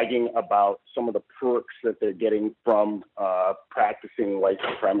bragging about some of the perks that they're getting from practicing white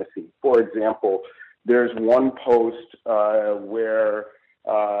supremacy. For example, there's one post where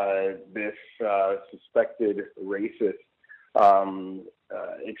this suspected racist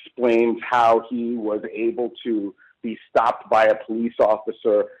explains how he was able to be stopped by a police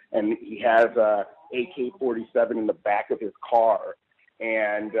officer, and he has a AK-47 in the back of his car,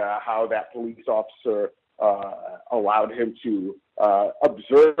 and how that police officer allowed him to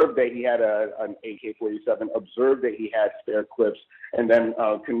observe that he had an AK-47, observe that he had spare clips, and then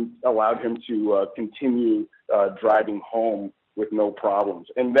allowed him to continue driving home with no problems.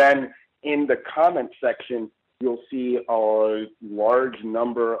 And then in the comment section, you'll see a large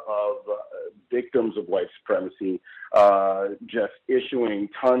number of victims of white supremacy just issuing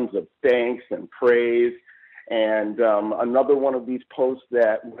tons of thanks and praise. And another one of these posts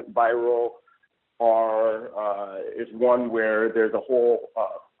that went viral is one where there's a whole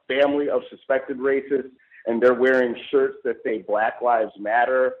family of suspected racists, and they're wearing shirts that say Black Lives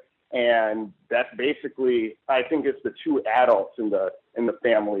Matter. And that's basically, I think it's the two adults in the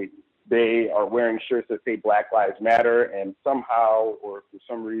family. They are wearing shirts that say Black Lives Matter, and somehow, or for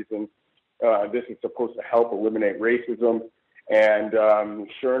some reason, this is supposed to help eliminate racism. And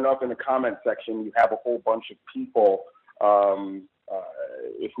sure enough, in the comment section, you have a whole bunch of people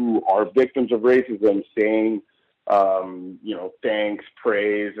who are victims of racism saying, thanks,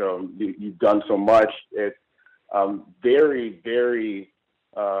 praise, you've done so much. It's very, very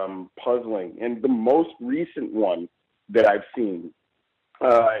puzzling. And the most recent one that I've seen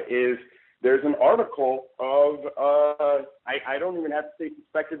is there's an article of, I don't even have to say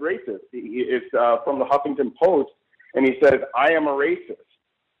suspected racist. It's from the Huffington Post, and he says, I am a racist.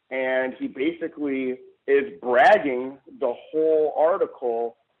 And he basically is bragging the whole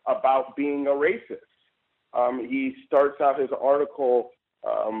article about being a racist. He starts out his article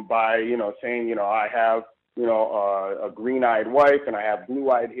by, saying, I have, a green-eyed wife, and I have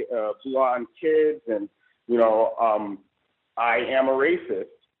blonde kids, and, I am a racist.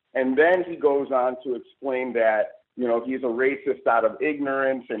 And then he goes on to explain that, he's a racist out of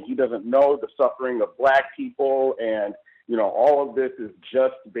ignorance, and he doesn't know the suffering of black people, and, all of this is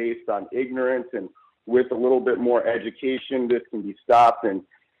just based on ignorance, and with a little bit more education, this can be stopped, and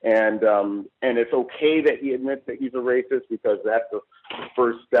it's okay that he admits that he's a racist, because that's the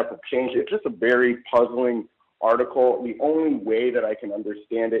first step of change. It's just a very puzzling article. The only way that I can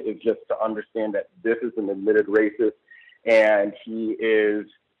understand it is just to understand that this is an admitted racist, and he is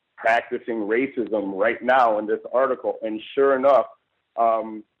practicing racism right now in this article. And sure enough,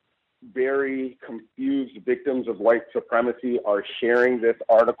 very confused victims of white supremacy are sharing this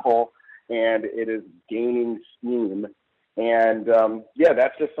article, and it is gaining steam. And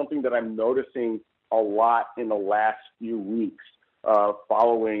that's just something that I'm noticing a lot in the last few weeks,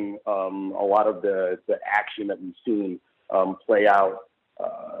 following a lot of the action that we've seen play out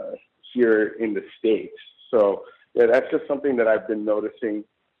here in the States. So that's just something that I've been noticing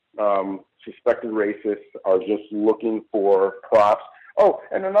suspected racists are just looking for props. Oh,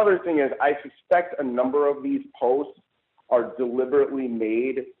 and another thing is, I suspect a number of these posts are deliberately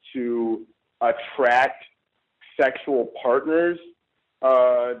made to attract sexual partners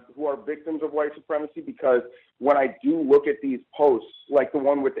who are victims of white supremacy, because when I do look at these posts, like the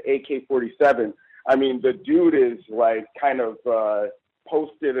one with the AK-47, I mean, the dude is like kind of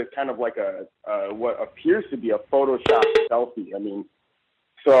posted as kind of like a what appears to be a Photoshop selfie. I mean,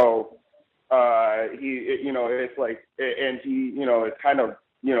 so he, you know, it's like, and he, you know, it's kind of,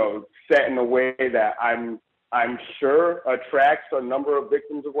 you know, set in a way that I'm sure attracts a number of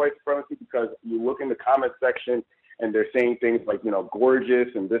victims of white supremacy, because you look in the comment section and they're saying things like, you know, gorgeous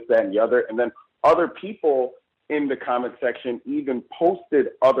and this, that, and the other. And then other people in the comment section even posted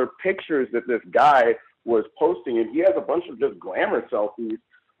other pictures that this guy was posting. And he has a bunch of just glamour selfies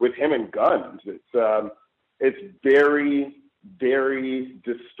with him and guns. It's very, very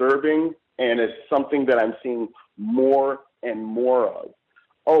disturbing. And it's something that I'm seeing more and more of.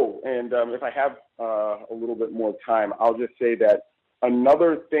 Oh, and if I have a little bit more time, I'll just say that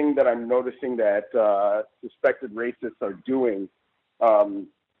another thing that I'm noticing that suspected racists are doing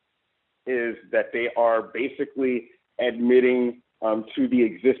is that they are basically admitting to the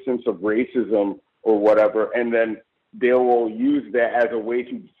existence of racism or whatever, and then they will use that as a way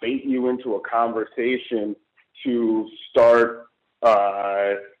to bait you into a conversation to start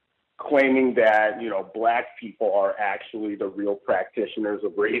claiming that, you know, black people are actually the real practitioners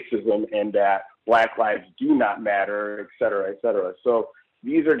of racism and that black lives do not matter, et cetera, et cetera. So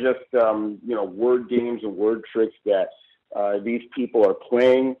these are just, you know, word games and word tricks that these people are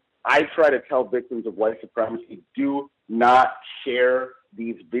playing. I try to tell victims of white supremacy, do not share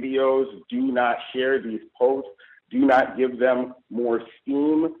these videos, do not share these posts, do not give them more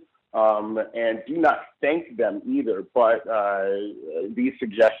steam, and do not thank them either. But these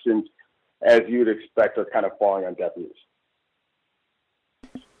suggestions, as you'd expect, are kind of falling on deaf ears.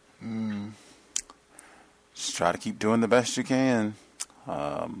 Just try to keep doing the best you can.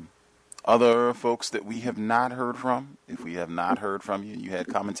 Other folks that we have not heard from, if we have not heard from you, you had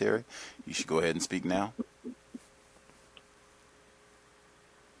commentary, you should go ahead and speak now.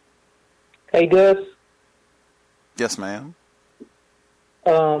 Hey, Gus. Yes, ma'am.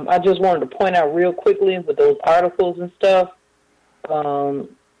 I just wanted to point out real quickly with those articles and stuff,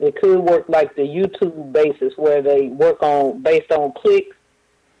 it could work like the YouTube basis where they work on based on clicks.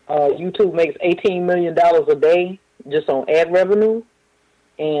 YouTube makes $18 million a day just on ad revenue.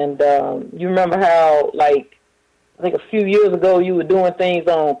 And you remember how, like, I think a few years ago you were doing things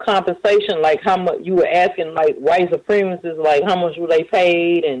on compensation, like how much you were asking, like, white supremacists, like how much were they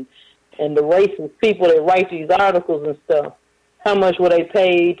paid, and the racist people that write these articles and stuff, how much were they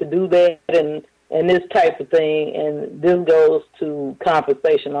paid to do that, and this type of thing. And this goes to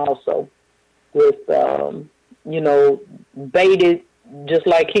compensation also with, you know, baited, just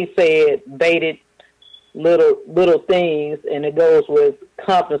like he said, baited little things, and it goes with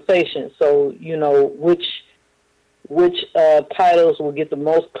compensation. So, you know, which titles will get the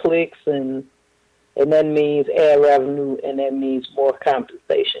most clicks, and that means ad revenue, and that means more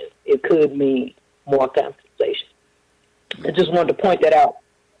compensation. It could mean more compensation. I just wanted to point that out.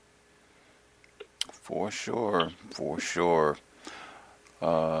 For sure.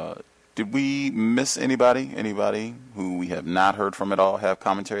 Did we miss anybody? Anybody who we have not heard from at all have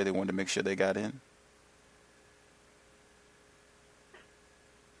commentary they wanted to make sure they got in?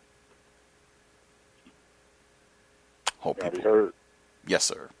 Hope people heard. Yes,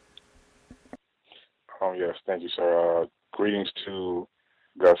 sir. Yes, thank you, sir. Greetings to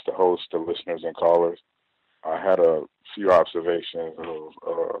Gus, the host, the listeners and callers. I had a few observations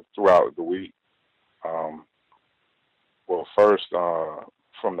throughout the week. Well, first,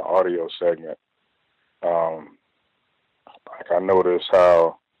 from the audio segment, like I noticed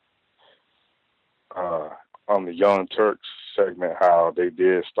how on the Young Turks segment, how they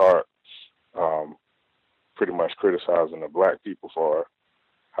did start pretty much criticizing the black people for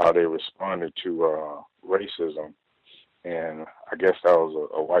how they responded to racism. And I guess that was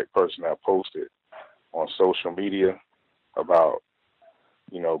a white person that posted on social media about,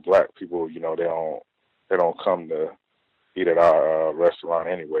 you know, black people, you know, they don't come to eat at our restaurant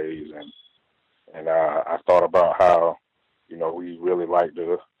anyways. And I thought about how, you know, we really like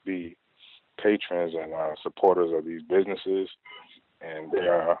to be patrons and supporters of these businesses, and they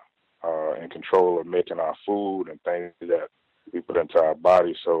are in control of making our food and things that we put into our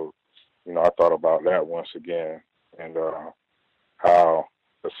body. So, you know, I thought about that once again, and how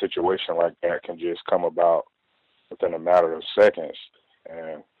a situation like that can just come about within a matter of seconds.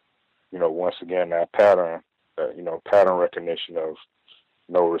 And, you know, once again, that pattern, pattern recognition of,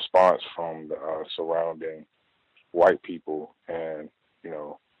 no response from the surrounding white people, and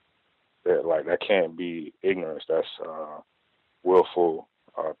that can't be ignorance. That's willful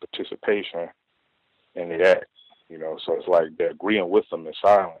participation in the act. So it's like they're agreeing with them in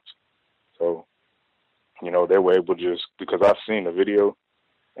silence. So they were able to just, because I've seen the video,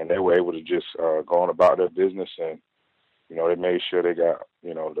 and they were able to just go on about their business, and they made sure they got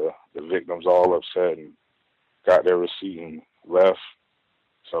the victims all upset and got their receipt and left.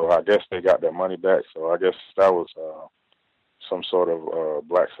 So I guess they got their money back. So I guess that was some sort of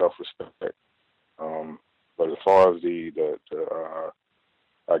black self-respect. But as far as the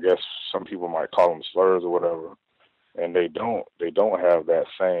I guess some people might call them slurs or whatever, and they don't have that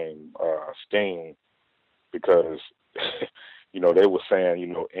same sting, because they were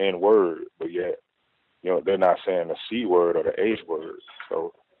saying N word, but yet they're not saying the C word or the H word.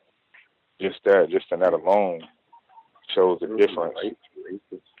 So just in that alone shows the difference.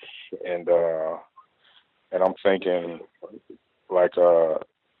 And I'm thinking, like,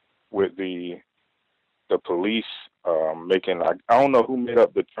 with the police making, I don't know who made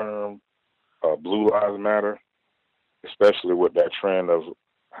up the term Blue Lives Matter, especially with that trend of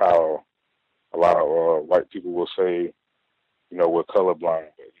how a lot of white people will say, we're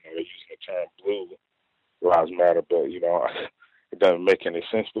colorblind, but they're using the term Blue Lives Matter, but it doesn't make any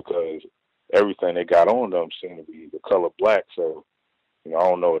sense, because everything they got on them seem to be the color black. So I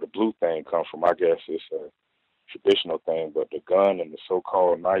don't know where the blue thing comes from. I guess it's a traditional thing, but the gun and the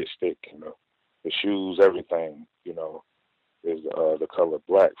so-called nightstick and the shoes, everything, is the color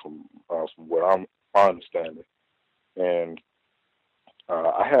black from what I'm understanding. And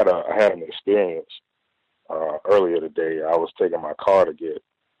I had an experience earlier today. I was taking my car to get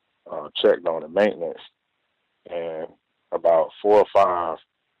checked on and maintenance, and about 4 or 5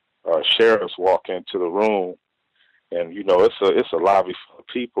 sheriffs walk into the room, and it's a lobby full of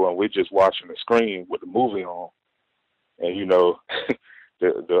people, and we're just watching the screen with the movie on, and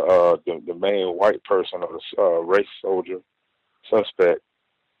the main white person, or the race soldier suspect,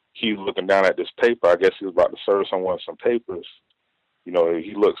 he's looking down at this paper. I guess he was about to serve someone some papers. He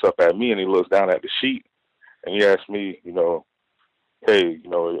looks up at me, and he looks down at the sheet, and he asked me, hey,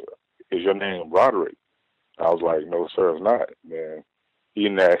 is your name Roderick? I was like, no, sir, it's not, man. He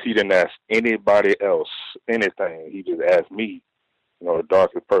didn't ask anybody else anything. He just asked me, the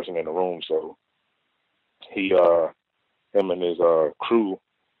darkest person in the room. So him and his crew,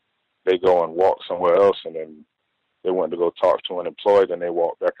 they go and walk somewhere else, and then they went to go talk to an employee, and they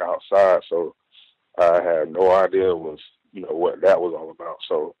walked back outside. So I had no idea what that was all about.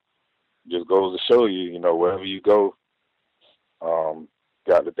 So it just goes to show you, wherever you go,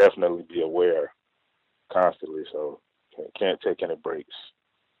 got to definitely be aware constantly. So can't take any breaks.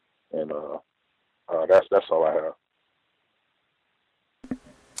 And that's all I have.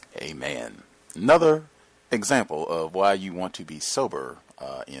 Amen. Another example of why you want to be sober,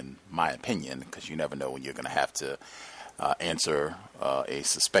 in my opinion, because you never know when you're going to have to answer a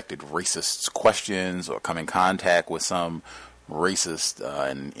suspected racist's questions or come in contact with some racist.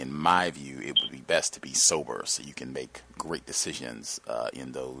 And in my view, it would be best to be sober so you can make great decisions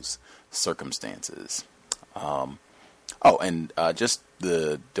in those circumstances. And just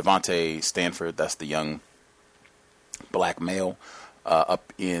the Devontae Stanford, that's the young black male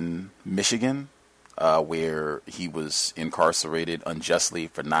up in Michigan, where he was incarcerated unjustly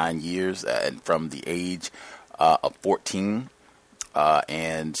for 9 years and from the age of 14.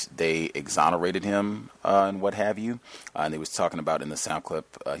 And they exonerated him and what have you. And they was talking about in the sound clip,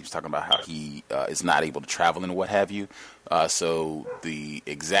 he was talking about how he is not able to travel and what have you. So the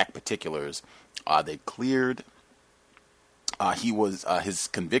exact particulars, they cleared. His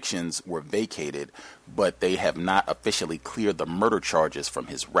convictions were vacated, but they have not officially cleared the murder charges from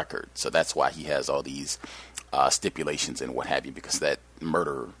his record. So that's why he has all these stipulations and what have you, because the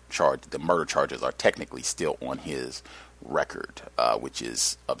murder charges are technically still on his record, which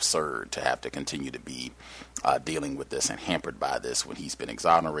is absurd to have to continue to be dealing with this and hampered by this when he's been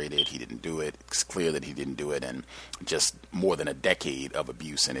exonerated. He didn't do it. It's clear that he didn't do it, and just more than a decade of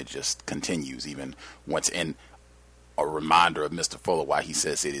abuse, and it just continues even once in. A reminder of Mr. Fuller why he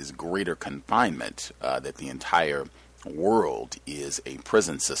says it is greater confinement, that the entire world is a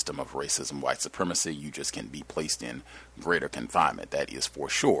prison system of racism, white supremacy. You just can be placed in greater confinement. That is for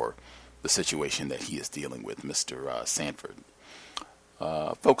sure the situation that he is dealing with, Mr. Sanford.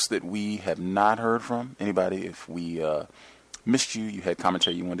 Folks that we have not heard from, anybody, if we missed you, you had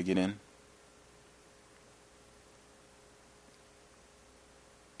commentary you wanted to get in?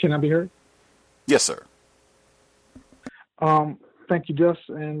 Can I be heard? Yes, sir. Thank you, Jess,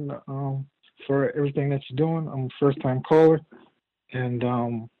 and for everything that you're doing. I'm a first-time caller,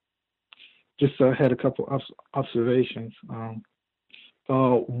 and just had a couple observations.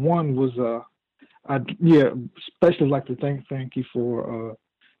 One was, especially like to thank you for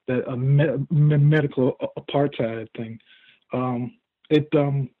that medical apartheid thing. It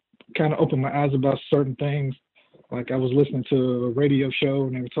kind of opened my eyes about certain things. Like I was listening to a radio show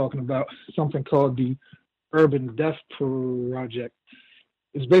and they were talking about something called the Urban Death Project.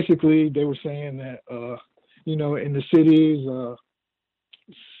 It's basically, they were saying that, in the cities,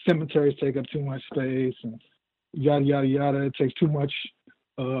 cemeteries take up too much space and yada, yada, yada. It takes too much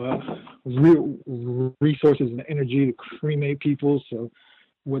resources and energy to cremate people. So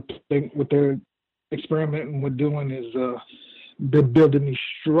what they're experimenting with doing is they're building these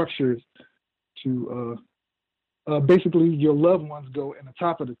structures to basically your loved ones go in the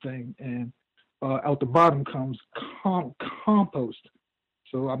top of the thing, and out the bottom comes compost.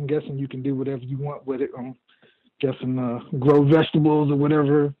 So I'm guessing you can do whatever you want with it. I'm guessing grow vegetables or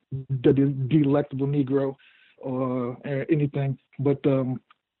whatever, the delectable Negro or anything. But the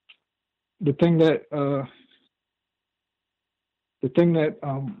thing that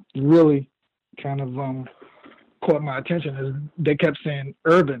really kind of caught my attention is they kept saying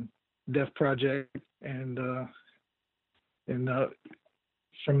Urban Death Project, and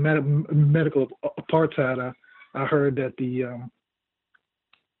from medical apartheid, I heard that the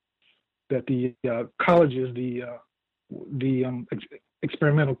colleges, the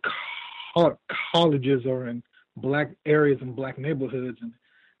experimental colleges are in black areas and black neighborhoods, and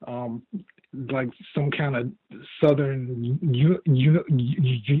like some kind of southern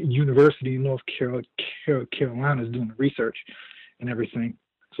university in North Carolina is doing the research and everything.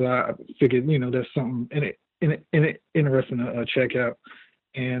 So I figured, there's something in it interesting to check out.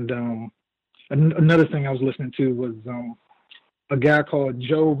 And another thing I was listening to was a guy called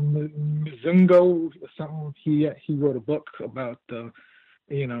Joe Mzungo or something. He wrote a book about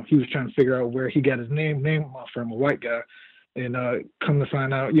he was trying to figure out where he got his name from, a white guy. And come to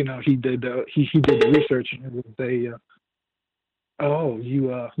find out, he did the research, and it was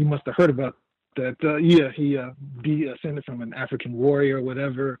you must have heard about that. He descended from an African warrior or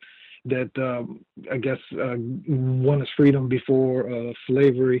whatever that I guess won his freedom before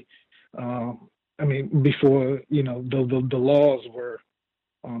slavery. Before the laws were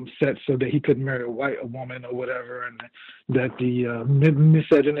set so that he couldn't marry a woman or whatever, and that the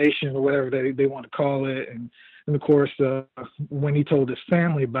miscegenation or whatever they want to call it, and of course, when he told his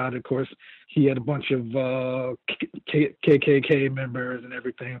family about it, of course, he had a bunch of KKK members and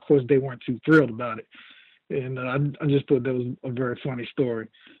everything. Of course, they weren't too thrilled about it. And I just thought that was a very funny story.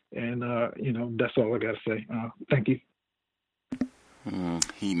 And, that's all I got to say. Thank you.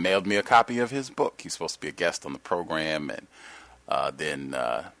 He mailed me a copy of his book. He's supposed to be a guest on the program, and then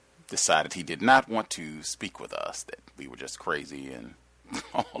decided he did not want to speak with us, that we were just crazy and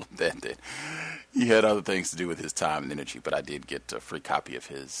all of that he had other things to do with his time and energy. But I did get a free copy of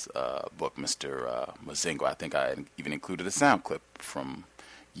his book, Mr. Mozingo. I think I even included a sound clip from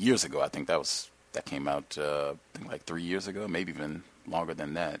years ago. I think that came out like 3 years ago, maybe even longer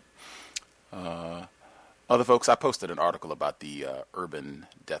than that. Other folks, I posted an article about the Urban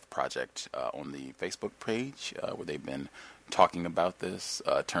Death Project on the Facebook page where they've been talking about this,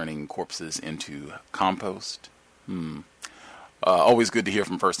 turning corpses into compost. Always good to hear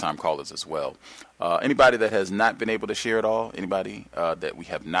from first-time callers as well. Anybody that has not been able to share it all, anybody that we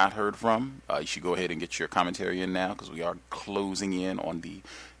have not heard from, you should go ahead and get your commentary in now, because we are closing in on the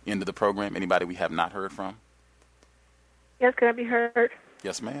end of the program. Anybody we have not heard from? Yes, can I be heard?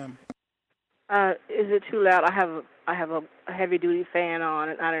 Yes, ma'am. Is it too loud? I have a heavy-duty fan on,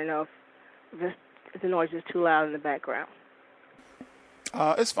 and I don't know if the noise is too loud in the background.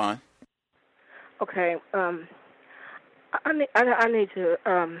 It's fine. Okay. I need to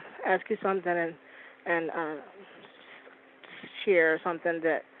ask you something and share something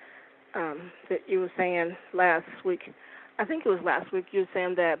that you were saying last week. I think it was last week. You were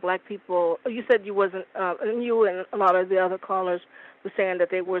saying that black people. You said you wasn't. And you and a lot of the other callers were saying that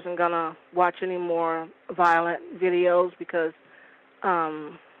they wasn't gonna watch any more violent videos because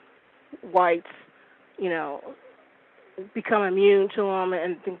whites, become immune to them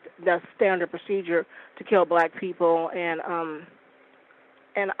and think that's standard procedure to kill black people. And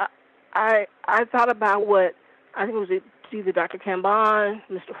I thought about what I think it was either Dr. Cambon,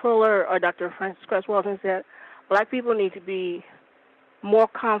 Mr. Fuller, or Dr. Francis Cresswell said. Black people need to be more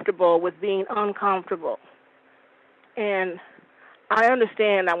comfortable with being uncomfortable. And I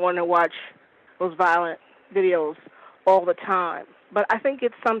understand I want to watch those violent videos all the time, but I think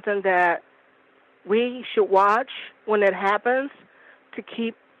it's something that we should watch when it happens to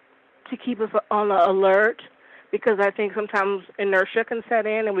keep us on the alert, because I think sometimes inertia can set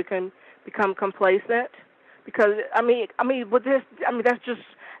in and we can become complacent. Because with this, that's just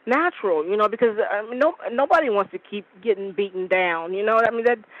natural, because nobody wants to keep getting beaten down.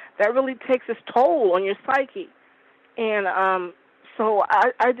 That really takes its toll on your psyche, and so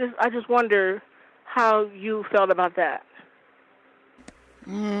I just wonder how you felt about that.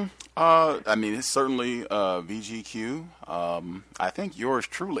 It's certainly VGQ. I think yours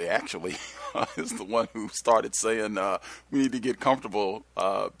truly, actually, is the one who started saying we need to get comfortable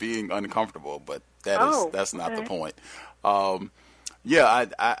being uncomfortable, but that's not the point.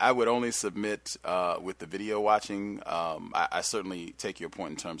 I would only submit with the video watching. I certainly take your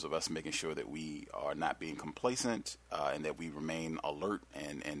point in terms of us making sure that we are not being complacent and that we remain alert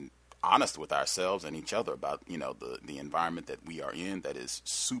and honest with ourselves and each other about the environment that we are in that is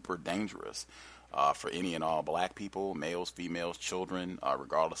super dangerous for any and all black people, males, females, children,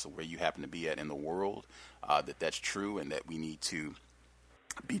 regardless of where you happen to be at in the world, that's true, and that we need to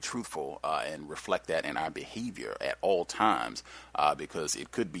be truthful and reflect that in our behavior at all times, because it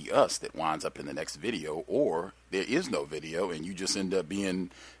could be us that winds up in the next video, or there is no video and you just end up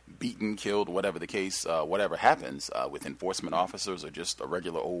being beaten, killed, whatever the case, whatever happens with enforcement officers or just a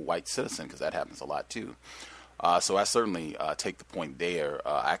regular old white citizen, because that happens a lot too. So I certainly take the point there.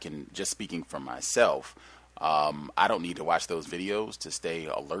 I can, just speaking for myself, I don't need to watch those videos to stay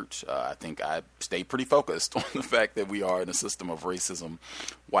alert. I think I stay pretty focused on the fact that we are in a system of racism,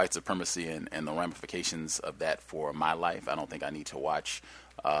 white supremacy, and the ramifications of that for my life. I don't think I need to watch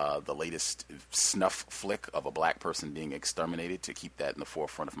the latest snuff flick of a black person being exterminated to keep that in the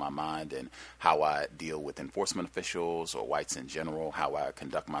forefront of my mind, and how I deal with enforcement officials or whites in general, how I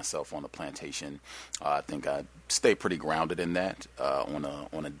conduct myself on the plantation. I think I stay pretty grounded in that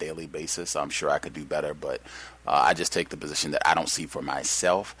on a daily basis. I'm sure I could do better, but I just take the position that I don't see for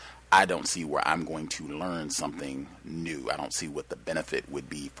myself. I don't see where I'm going to learn something new. I don't see what the benefit would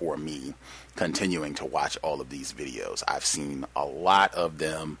be for me continuing to watch all of these videos. I've seen a lot of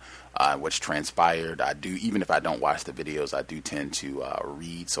them, what's transpired. I do, even if I don't watch the videos, I do tend to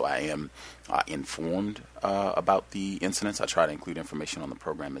read, so I am informed about the incidents. I try to include information on the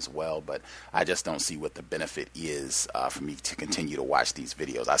program as well, but I just don't see what the benefit is for me to continue to watch these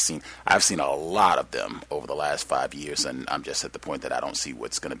videos. I've seen a lot of them over the last 5 years, and I'm just at the point that I don't see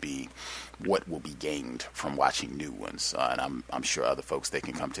what will be gained from watching new ones. And I'm sure other folks, they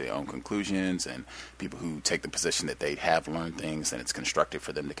can come to their own conclusions, and people who take the position that they have learned things and it's constructive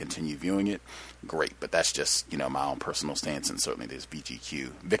for them to continue viewing it, great. But that's just, my own personal stance, and certainly there's VGQ,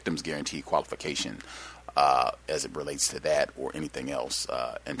 Victims Guarantee Qualification, as it relates to that or anything else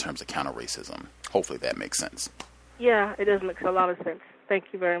in terms of counter racism. Hopefully that makes sense. Yeah, it does make a lot of sense. Thank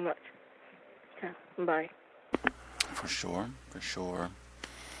you very much. Okay, bye. For sure.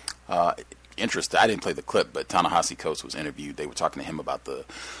 Interesting. I didn't play the clip, but Ta-Nehisi Coates was interviewed. They were talking to him about the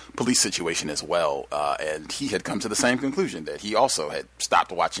police situation as well, and he had come to the same conclusion, that he also had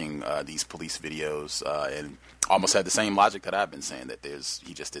stopped watching these police videos and almost had the same logic that I've been saying, that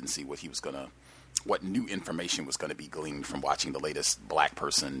he just didn't see what new information was going to be gleaned from watching the latest black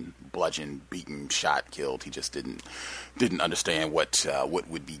person bludgeoned, beaten, shot, killed. He just didn't understand what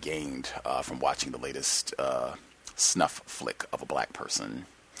would be gained from watching the latest snuff flick of a black person.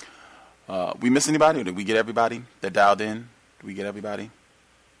 We miss anybody, or did we get everybody that dialed in? Did we get everybody?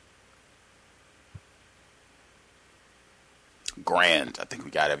 Grand. I think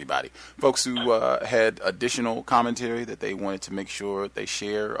we got everybody. Folks who had additional commentary that they wanted to make sure they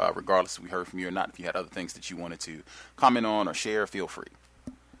share, regardless if we heard from you or not. If you had other things that you wanted to comment on or share, feel free.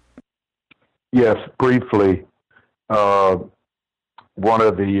 Yes, briefly. One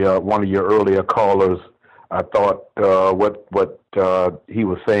of your earlier callers, I thought what he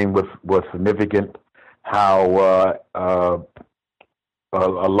was saying was significant. How a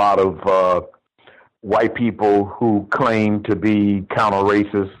lot of white people who claim to be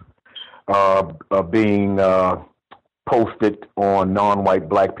counter-racist are being posted on non-white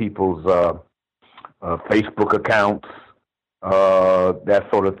black people's Facebook accounts, that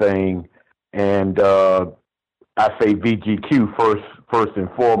sort of thing. And I say VGQ first and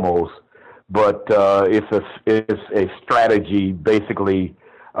foremost, but it's a strategy basically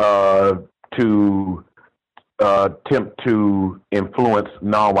to attempt to influence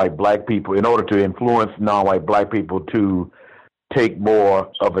non-white black people, in order to influence non-white black people to take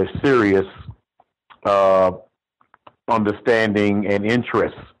more of a serious understanding and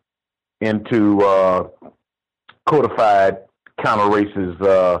interest into codified counter-racist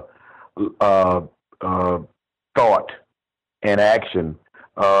thought and action.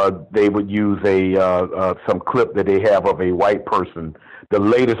 They would use some clip that they have of a white person. The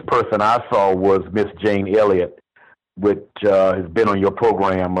latest person I saw was Miss Jane Elliott, which has been on your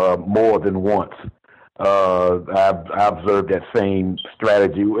program more than once. I've observed that same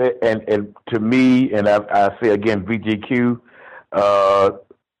strategy, and to me, and I say again, VGQ,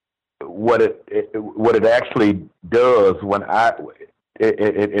 what it actually does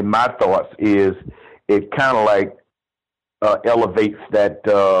in my thoughts is it kind of like elevates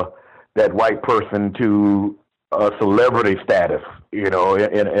that white person to a celebrity status, in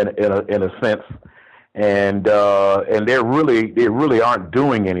a sense, and they really aren't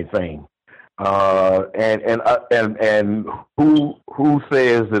doing anything. And who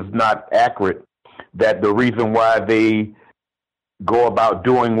says it's not accurate that the reason why they go about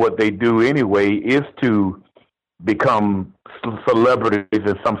doing what they do anyway is to become celebrities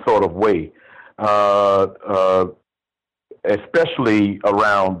in some sort of way, especially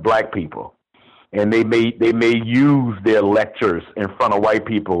around black people. And they may use their lectures in front of white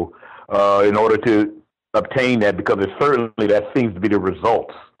people in order to obtain that, because that seems to be the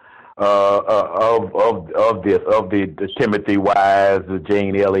results of the Timothy Wise, the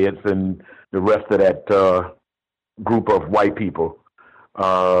Jane Elliots, and the rest of that group of white people.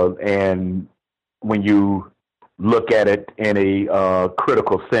 And when you look at it in a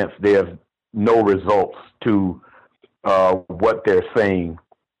critical sense, there's no results to what they're saying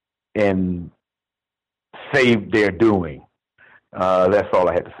and say they're doing. That's all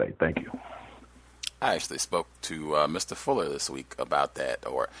I had to say. Thank you. I actually spoke to Mr. Fuller this week about that,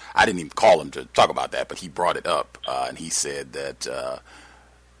 or I didn't even call him to talk about that, but he brought it up, and he said that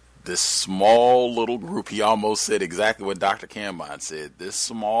this small little group, he almost said exactly what Dr. Cambon said, this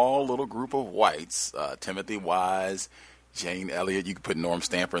small little group of whites, Timothy Wise, Jane Elliott, you could put Norm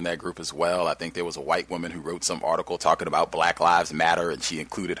Stamper in that group as well. I think there was a white woman who wrote some article talking about Black Lives Matter, and she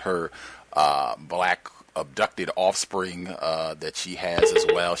included her black abducted offspring that she has as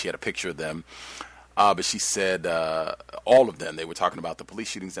well. She had a picture of them. But she said all of them, they were talking about the police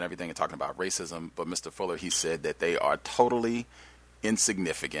shootings and everything and talking about racism. But Mr. Fuller, he said that they are totally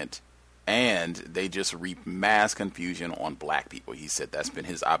insignificant and they just reap mass confusion on black people. He said that's been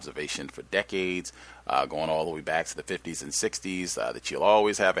his observation for decades, going all the way back to the 50s and 60s, that you'll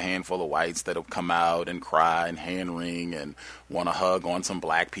always have a handful of whites that'll come out and cry and hand wring and want to hug on some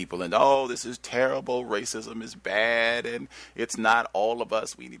black people and, oh, this is terrible, racism is bad, and it's not all of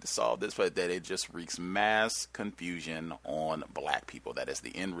us, we need to solve this, but that it just wreaks mass confusion on black people. That is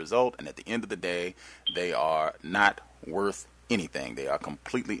the end result, and at the end of the day, they are not worth anything. They are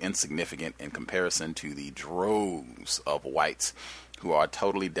completely insignificant in comparison to the droves of whites who are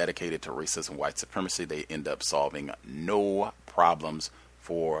totally dedicated to racism, white supremacy. They end up solving no problems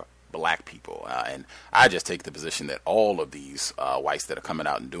for black people. And I just take the position that all of these whites that are coming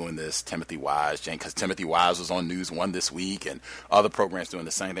out and doing this, Timothy Wise, because Timothy Wise was on News One this week and other programs doing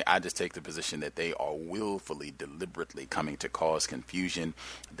the same thing, I just take the position that they are willfully, deliberately coming to cause confusion.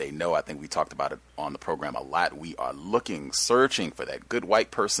 They know, I think we talked about it on the program a lot, we are searching for that good white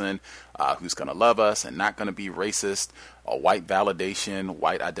person who's going to love us and not going to be racist, a white validation,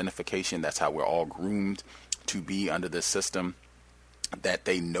 white identification. That's how we're all groomed to be under this system. That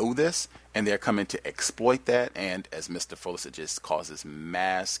they know this and they're coming to exploit that, and as Mr. Fuller said, just causes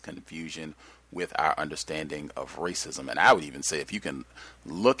mass confusion with our understanding of racism. And I would even say, if you can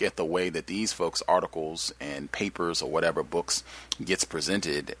look at the way that these folks' articles and papers or whatever books gets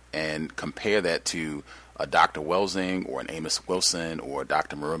presented and compare that to a Dr. Welsing or an Amos Wilson or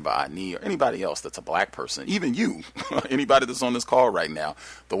Dr. Marimba Ani or anybody else that's a black person, even you, anybody that's on this call right now,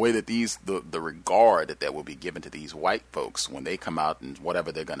 the way that the regard that will be given to these white folks when they come out and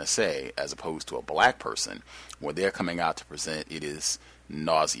whatever they're going to say, as opposed to a black person, when they're coming out to present, it is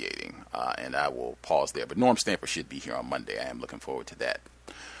nauseating. And I will pause there. But Norm Stamper should be here on Monday. I am looking forward to that.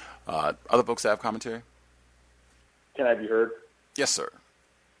 Other folks have commentary? Can I be heard? Yes, sir.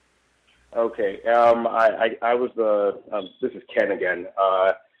 Okay. I was this is Ken again.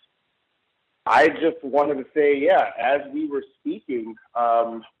 I just wanted to say, yeah, as we were speaking,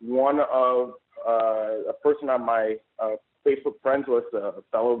 one of a person on my Facebook friends list, a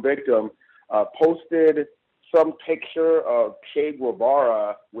fellow victim, posted some picture of Che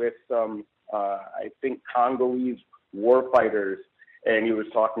Guevara with some, I think, Congolese war fighters, and he was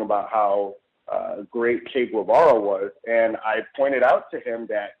talking about how great Che Guevara was. And I pointed out to him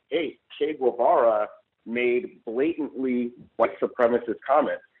that, hey, Che Guevara made blatantly white supremacist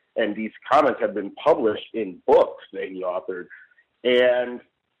comments, and these comments have been published in books that he authored. And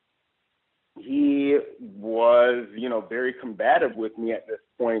he was, very combative with me at this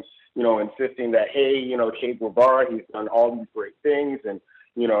point, insisting that, hey, Che Guevara, he's done all these great things. And,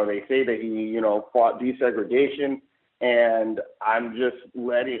 they say that he, fought desegregation. And I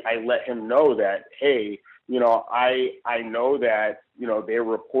let him know that, hey, I know that, they're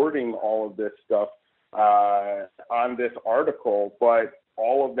reporting all of this stuff on this article, but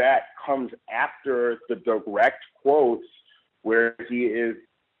all of that comes after the direct quotes where he is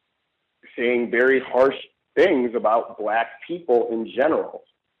saying very harsh things about Black people in general.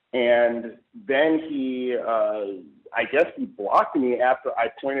 And then he blocked me after I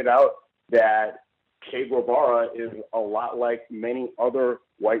pointed out that Che Guevara is a lot like many other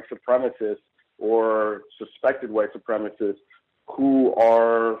white supremacists or suspected white supremacists who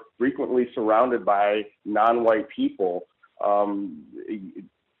are frequently surrounded by non-white people,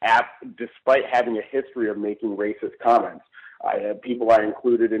 despite having a history of making racist comments. People I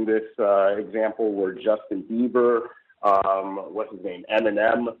included in this example were Justin Bieber,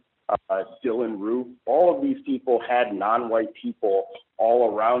 Eminem, Dylan Roof. All of these people had non-white people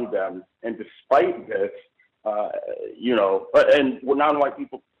all around them, and despite this, and were non-white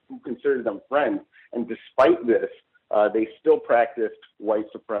people who considered them friends, and despite this, they still practiced white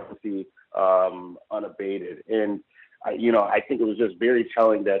supremacy unabated. And I think it was just very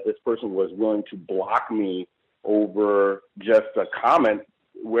telling that this person was willing to block me over just a comment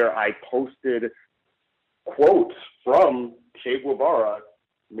where I posted quotes from Che Guevara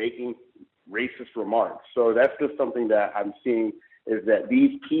making racist remarks. So that's just something that I'm seeing, is that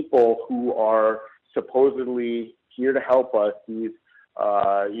these people who are supposedly here to help us, these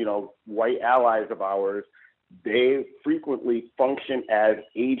white allies of ours, they frequently function as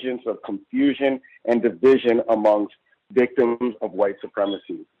agents of confusion and division amongst victims of white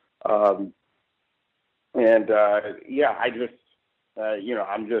supremacy. I'm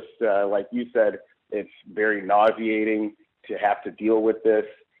just like you said, it's very nauseating to have to deal with this,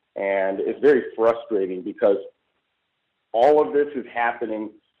 and it's very frustrating because all of this is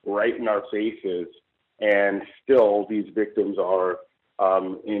happening right in our faces, and still these victims are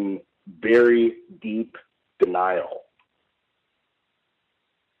in very deep denial.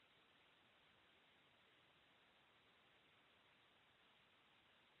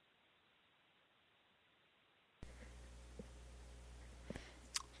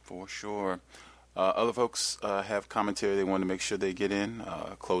 For sure. Other folks have commentary they want to make sure they get in,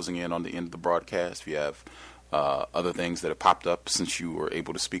 closing in on the end of the broadcast. If you have other things that have popped up since you were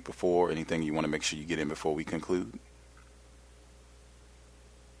able to speak before, anything you want to make sure you get in before we conclude?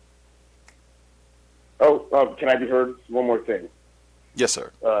 Can I be heard? One more thing. Yes,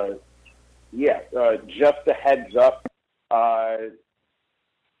 sir. Just a heads up. As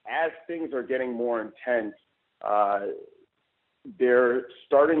things are getting more intense, they're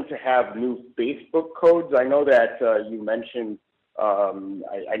starting to have new Facebook codes. I know that you mentioned.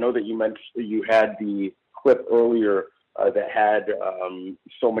 I know that you mentioned you had the clip earlier that had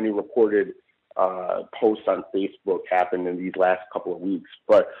so many reported posts on Facebook happened in these last couple of weeks.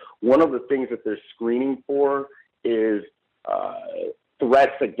 But one of the things that they're screening for is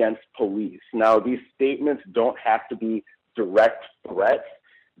threats against police. Now, these statements don't have to be direct threats.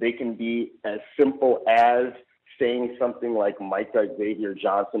 They can be as simple as saying something like Micah Xavier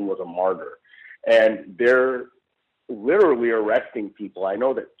Johnson was a martyr. And they're literally arresting people. I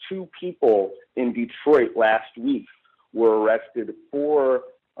know that 2 people in Detroit last week were arrested for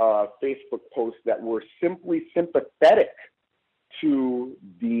Facebook posts that were simply sympathetic to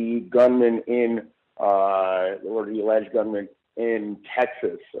the gunman or the alleged gunman in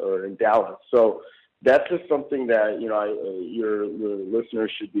Texas or in Dallas. So that's just something that, your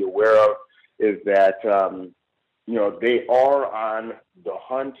listeners should be aware of, is that, they are on the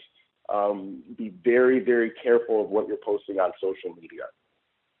hunt. Be very, very careful of what you're posting on social media.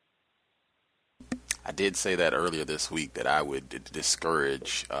 I did say that earlier this week, that I would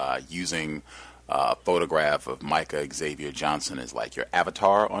discourage using a photograph of Micah Xavier Johnson as like your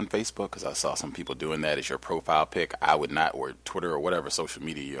avatar on Facebook, because I saw some people doing that as your profile pic. I would not, or Twitter or whatever social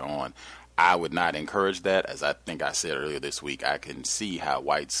media you're on, I would not encourage that. As I think I said earlier this week, I can see how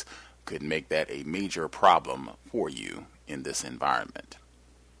whites could make that a major problem for you in this environment.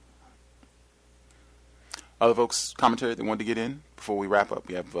 Other folks' commentary they wanted to get in before we wrap up?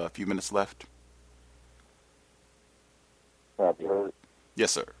 We have a few minutes left. Have you heard?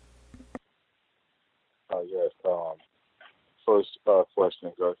 Yes, sir. Yes. First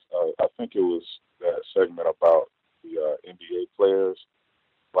question, Gus. I think it was that segment about the NBA players.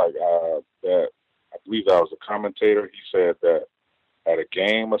 That I believe that was a commentator. He said that at a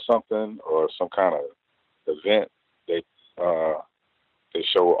game or something, or some kind of event, they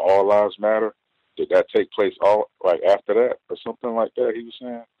show All Lives Matter. Did that take place after that or something like that? He was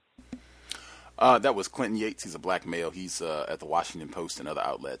saying. That was Clinton Yates. He's a black male. He's at the Washington Post and other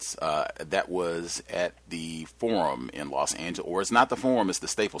outlets. That was at the Forum in Los Angeles. Or it's not the Forum, it's the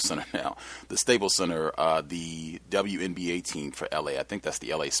Staples Center now. The Staples Center, the WNBA team for LA, I think that's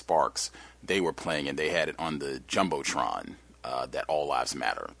the LA Sparks, they were playing, and they had it on the Jumbotron, that All Lives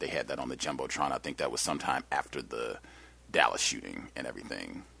Matter. They had that on the Jumbotron. I think that was sometime after the Dallas shooting and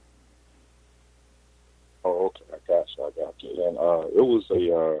everything. Oh, okay. I got you. And it was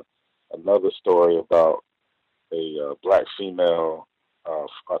another story about a black female, I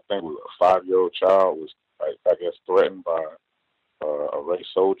think it was a 5-year-old child, was, I guess, threatened by a race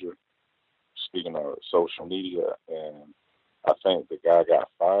soldier, speaking of social media, and I think the guy got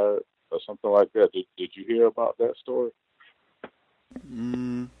fired or something like that. Did you hear about that story?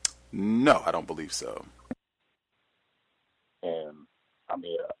 No, I don't believe so. And, I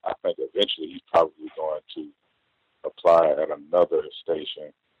mean, I think eventually he's probably going to apply at another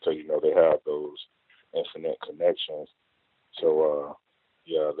station, so they have those infinite connections. So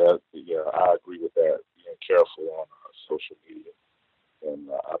I agree with that. Being careful on social media, and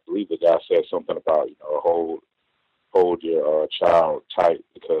I believe the guy said something about hold your child tight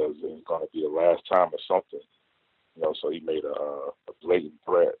because it's going to be the last time or something. So he made a blatant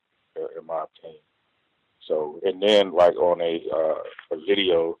threat, in my opinion. So, and then like on a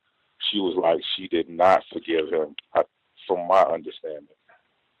video, she was like she did not forgive him, from my understanding.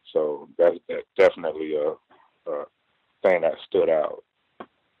 So that's definitely a thing that stood out.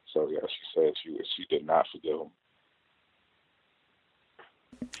 So yeah, she said she did not forgive him.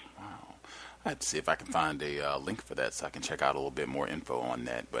 Wow. I have to see if I can find a link for that so I can check out a little bit more info on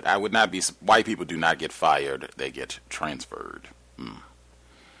that. But I would not be, white people do not get fired, they get transferred.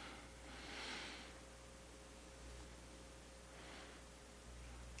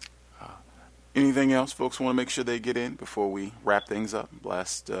 Anything else folks want to make sure they get in before we wrap things up?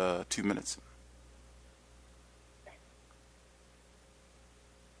 Last 2 minutes.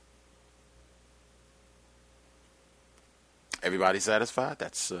 Everybody satisfied?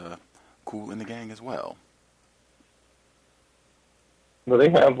 That's cool in the gang as well. Well, they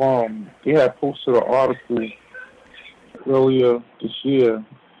had posted an article earlier this year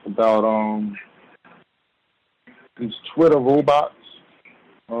about these Twitter robots,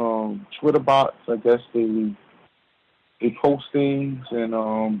 Twitter bots. I guess they post things,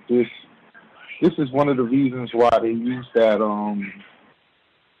 and this is one of the reasons why they use that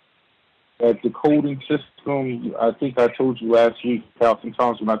decoding system. I think I told you last week how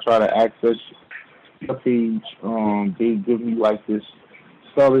sometimes when I try to access the page, they give me like this,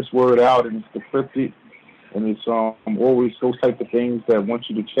 spell this word out, and it's decrypted, and it's always those type of things that want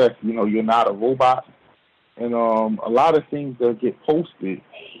you to check, you're not a robot. And a lot of things that get posted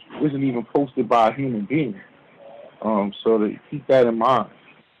isn't even posted by a human being. So to keep that in mind.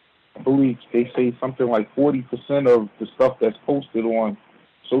 I believe they say something like 40% of the stuff that's posted on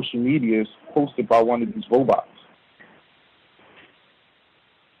social media is posted by one of these robots.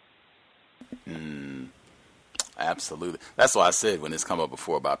 Absolutely. That's why I said when it's come up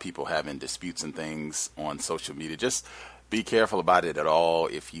before about people having disputes and things on social media, just be careful about it at all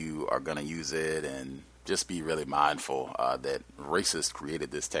if you are going to use it, and just be really mindful that racists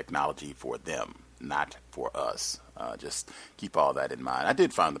created this technology for them, not for us. Just keep all that in mind. I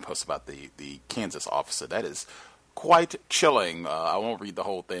did find the post about the Kansas officer. That is quite chilling. I won't read the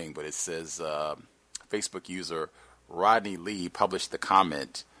whole thing, but it says Facebook user Rodney Lee published the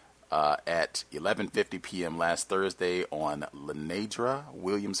comment at 11:50 p.m. last Thursday on Lenadra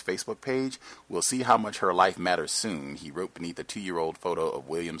Williams' Facebook page. "We'll see how much her life matters soon," he wrote beneath a 2-year-old photo of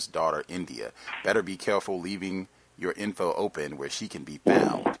Williams' daughter, India. "Better be careful leaving your info open where she can be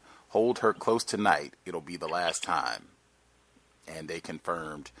found. Hold her close tonight. It'll be the last time." And they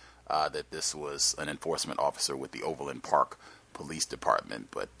confirmed that this was an enforcement officer with the Overland Park Police Department.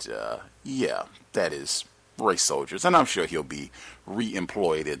 But yeah, that is race soldiers, and I'm sure he'll be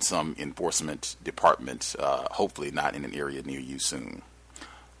re-employed in some enforcement department, hopefully not in an area near you soon.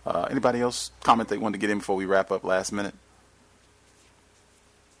 Anybody else comment they wanted to get in before we wrap up last minute?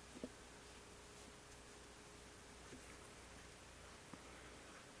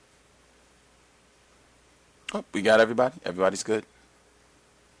 Oh, we got everybody? Everybody's good?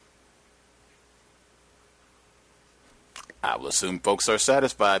 I will assume folks are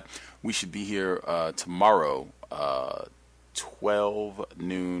satisfied. We should be here tomorrow, 12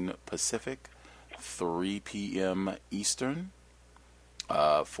 noon Pacific, 3 p.m. Eastern.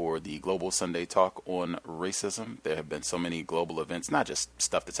 for the Global Sunday Talk on Racism. There have been so many global events, not just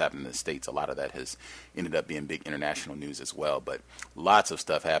stuff that's happening in the States. A lot of that has ended up being big international news as well, but lots of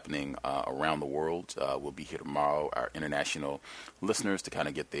stuff happening around the world. We'll be here tomorrow, our international listeners, to kind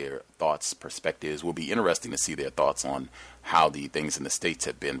of get their thoughts, perspectives. Will be interesting to see their thoughts on how the things in the States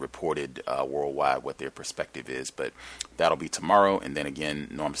have been reported worldwide, what their perspective is. But that'll be tomorrow. And then again,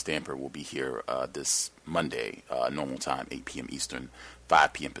 Norm Stamper will be here this Monday, normal time, 8 p.m. Eastern,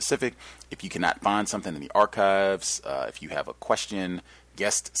 5 p.m. Pacific. If you cannot find something in the archives, if you have a question,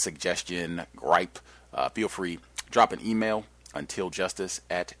 guest suggestion, gripe, feel free, drop an email,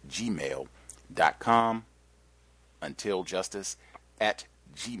 untiljustice@gmail.com,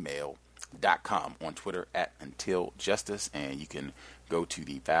 untiljustice@gmail.com, on Twitter @untiljustice, and you can go to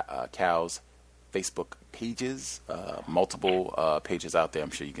the C.O.W.S. Facebook pages, multiple pages out there. I'm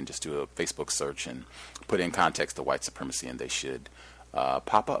sure you can just do a Facebook search and put in context to white supremacy, and they should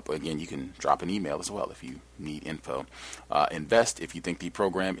pop up. Again, you can drop an email as well if you need info. Invest if you think the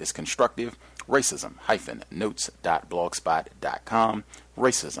program is constructive. Racism-notes.blogspot.com.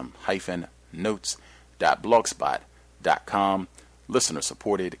 Racism-notes.blogspot.com.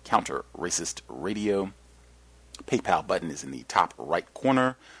 Listener-supported counter-racist radio. PayPal button is in the top right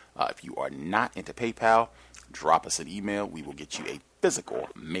corner. If you are not into PayPal, drop us an email. We will get you a physical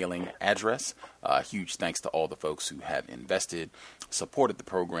mailing address. Huge thanks to all the folks who have invested, supported the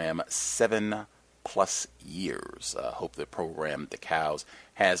program 7+ years. Hope the program, the C.O.W.S,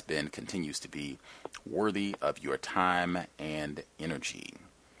 has been, continues to be worthy of your time and energy.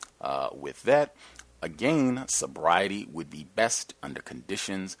 With that, again, sobriety would be best under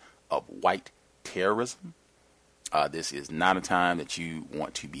conditions of white terrorism. This is not a time that you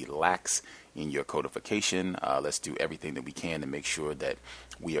want to be lax in your codification. Let's do everything that we can to make sure that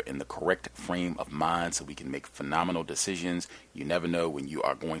we are in the correct frame of mind so we can make phenomenal decisions. You never know when you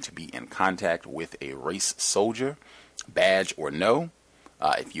are going to be in contact with a race soldier, badge or no.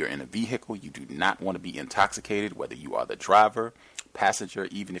 If you're in a vehicle, you do not want to be intoxicated, whether you are the driver, passenger,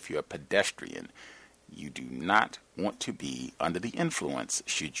 even if you're a pedestrian. You do not want to be under the influence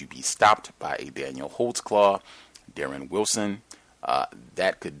should you be stopped by a Daniel Holtzclaw, Darren Wilson.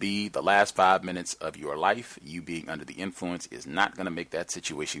 That could be the last 5 minutes of your life. You being under the influence is not going to make that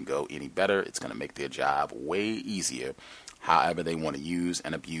situation go any better. It's going to make their job way easier, however they want to use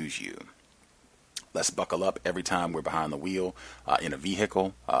and abuse you. Let's buckle up every time we're behind the wheel in a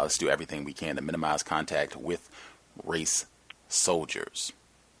vehicle. Let's do everything we can to minimize contact with race soldiers.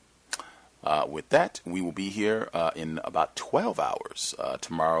 With that, we will be here in about 12 hours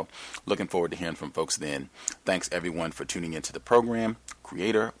tomorrow. Looking forward to hearing from folks then. Thanks, everyone, for tuning into the program.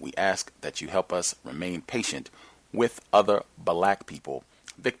 Creator, we ask that you help us remain patient with other black people,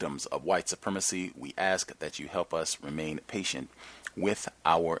 victims of white supremacy. We ask that you help us remain patient with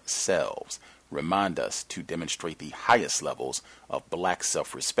ourselves. Remind us to demonstrate the highest levels of black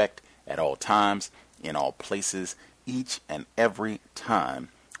self-respect at all times, in all places, each and every time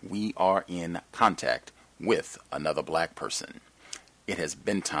we are in contact with another black person. It has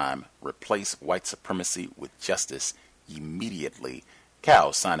been time. Replace white supremacy with justice immediately.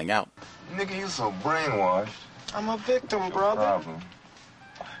 C.O.W.S signing out. Nigga, you so brainwashed. I'm a victim, brother. Problem.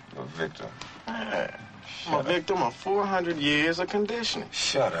 You're a victim. I'm a victim of 400 years of conditioning.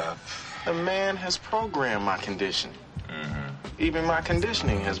 Shut up. The man has programmed my conditioning. Even my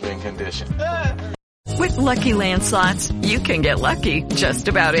conditioning has been conditioned. With Lucky Land Slots, you can get lucky just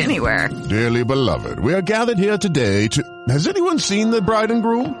about anywhere. Dearly beloved, we are gathered here today to... Has anyone seen the bride and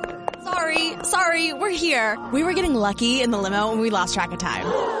groom? Sorry, we're here. We were getting lucky in the limo and we lost track of time.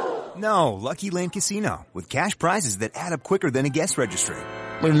 No, Lucky Land Casino, with cash prizes that add up quicker than a guest registry.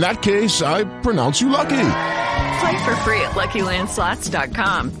 In that case, I pronounce you lucky. Play for free at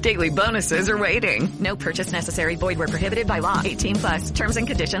LuckyLandSlots.com. Daily bonuses are waiting. No purchase necessary. Void where prohibited by law. 18+. Terms and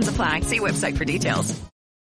conditions apply. See website for details.